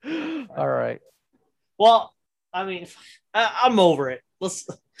 All right. Well, I mean, I'm over it.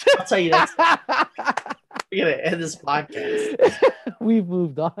 I'll tell you next time. We're gonna end this podcast. We've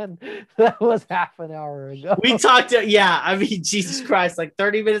moved on. That was half an hour ago. We talked. I mean, Jesus Christ! Like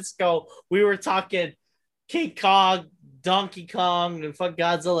 30 minutes ago, we were talking King Kong, Donkey Kong, and fuck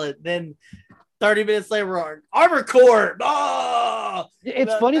Godzilla. Then 30 minutes later, we're Armor Core. Oh!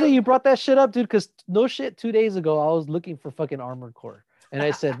 It's funny that you brought that shit up, dude. Because no shit, 2 days ago, I was looking for fucking Armor Core. And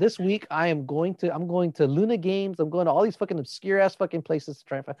I said, this week I'm going to Luna Games. I'm going to all these fucking obscure ass fucking places to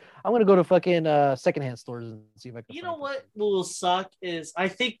try and find. I'm going to go to fucking secondhand stores and see if I can. You know what will suck is I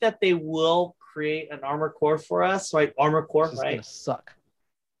think that they will create an Armor Core for us, right? Armor Core, right? It's gonna suck.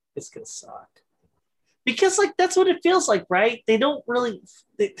 It's gonna suck because like that's what it feels like, right? They don't really.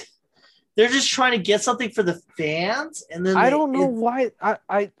 They're just trying to get something for the fans, and then I don't know why.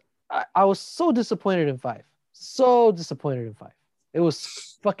 I was so disappointed in 5. So disappointed in 5. It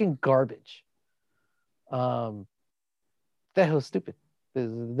was fucking garbage. That was stupid.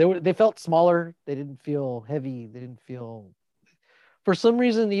 They felt smaller. They didn't feel heavy. They didn't feel. For some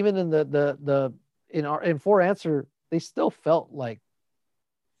reason, even in in 4 Answer, they still felt like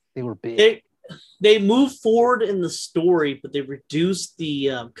they were big. They moved forward in the story, but they reduced the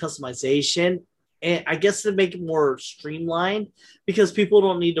customization, and I guess to make it more streamlined because people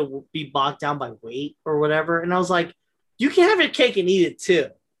don't need to be bogged down by weight or whatever. And I was like, you can have your cake and eat it too,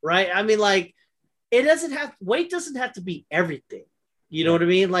 right? I mean, like, weight doesn't have to be everything. You know what I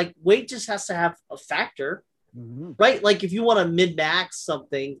mean? Like, weight just has to have a factor, right? Like, if you want to min-max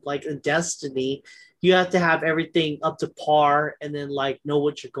something like in Destiny, you have to have everything up to par and then like know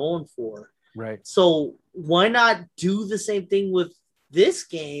what you're going for. Right. So why not do the same thing with this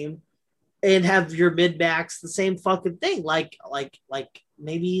game and have your mid-max the same fucking thing? Like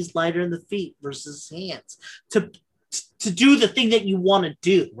maybe he's lighter in the feet versus hands to do the thing that you want to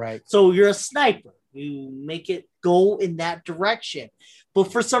do. Right. So you're a sniper. You make it go in that direction.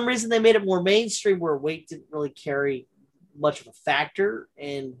 But for some reason they made it more mainstream where weight didn't really carry much of a factor.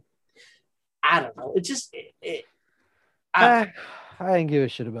 And I don't know. It just I didn't give a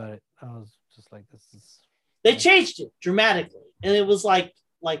shit about it. I was just like, this is. They changed it dramatically, and it was like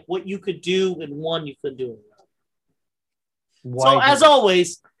what you could do in one, you couldn't do in another. So as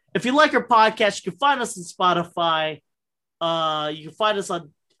always, if you like our podcast, you can find us on Spotify. You can find us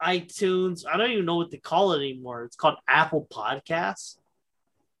on iTunes. I don't even know what to call it anymore. It's called Apple Podcasts.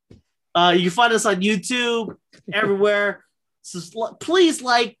 You can find us on YouTube, everywhere. So please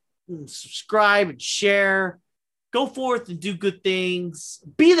like and subscribe and share. Go forth and do good things.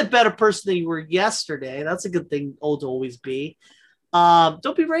 Be the better person that you were yesterday. That's a good thing to always be.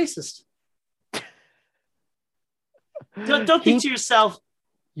 Don't be racist. Don't think to yourself.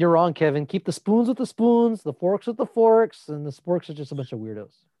 You're wrong, Kevin. Keep the spoons with the spoons, the forks with the forks, and the sporks are just a bunch of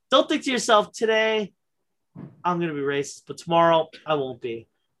weirdos. Don't think to yourself, today I'm going to be racist, but tomorrow I won't be.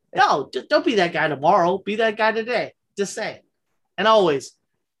 No, don't be that guy tomorrow. Be that guy today. Just saying. And always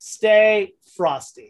stay frosty.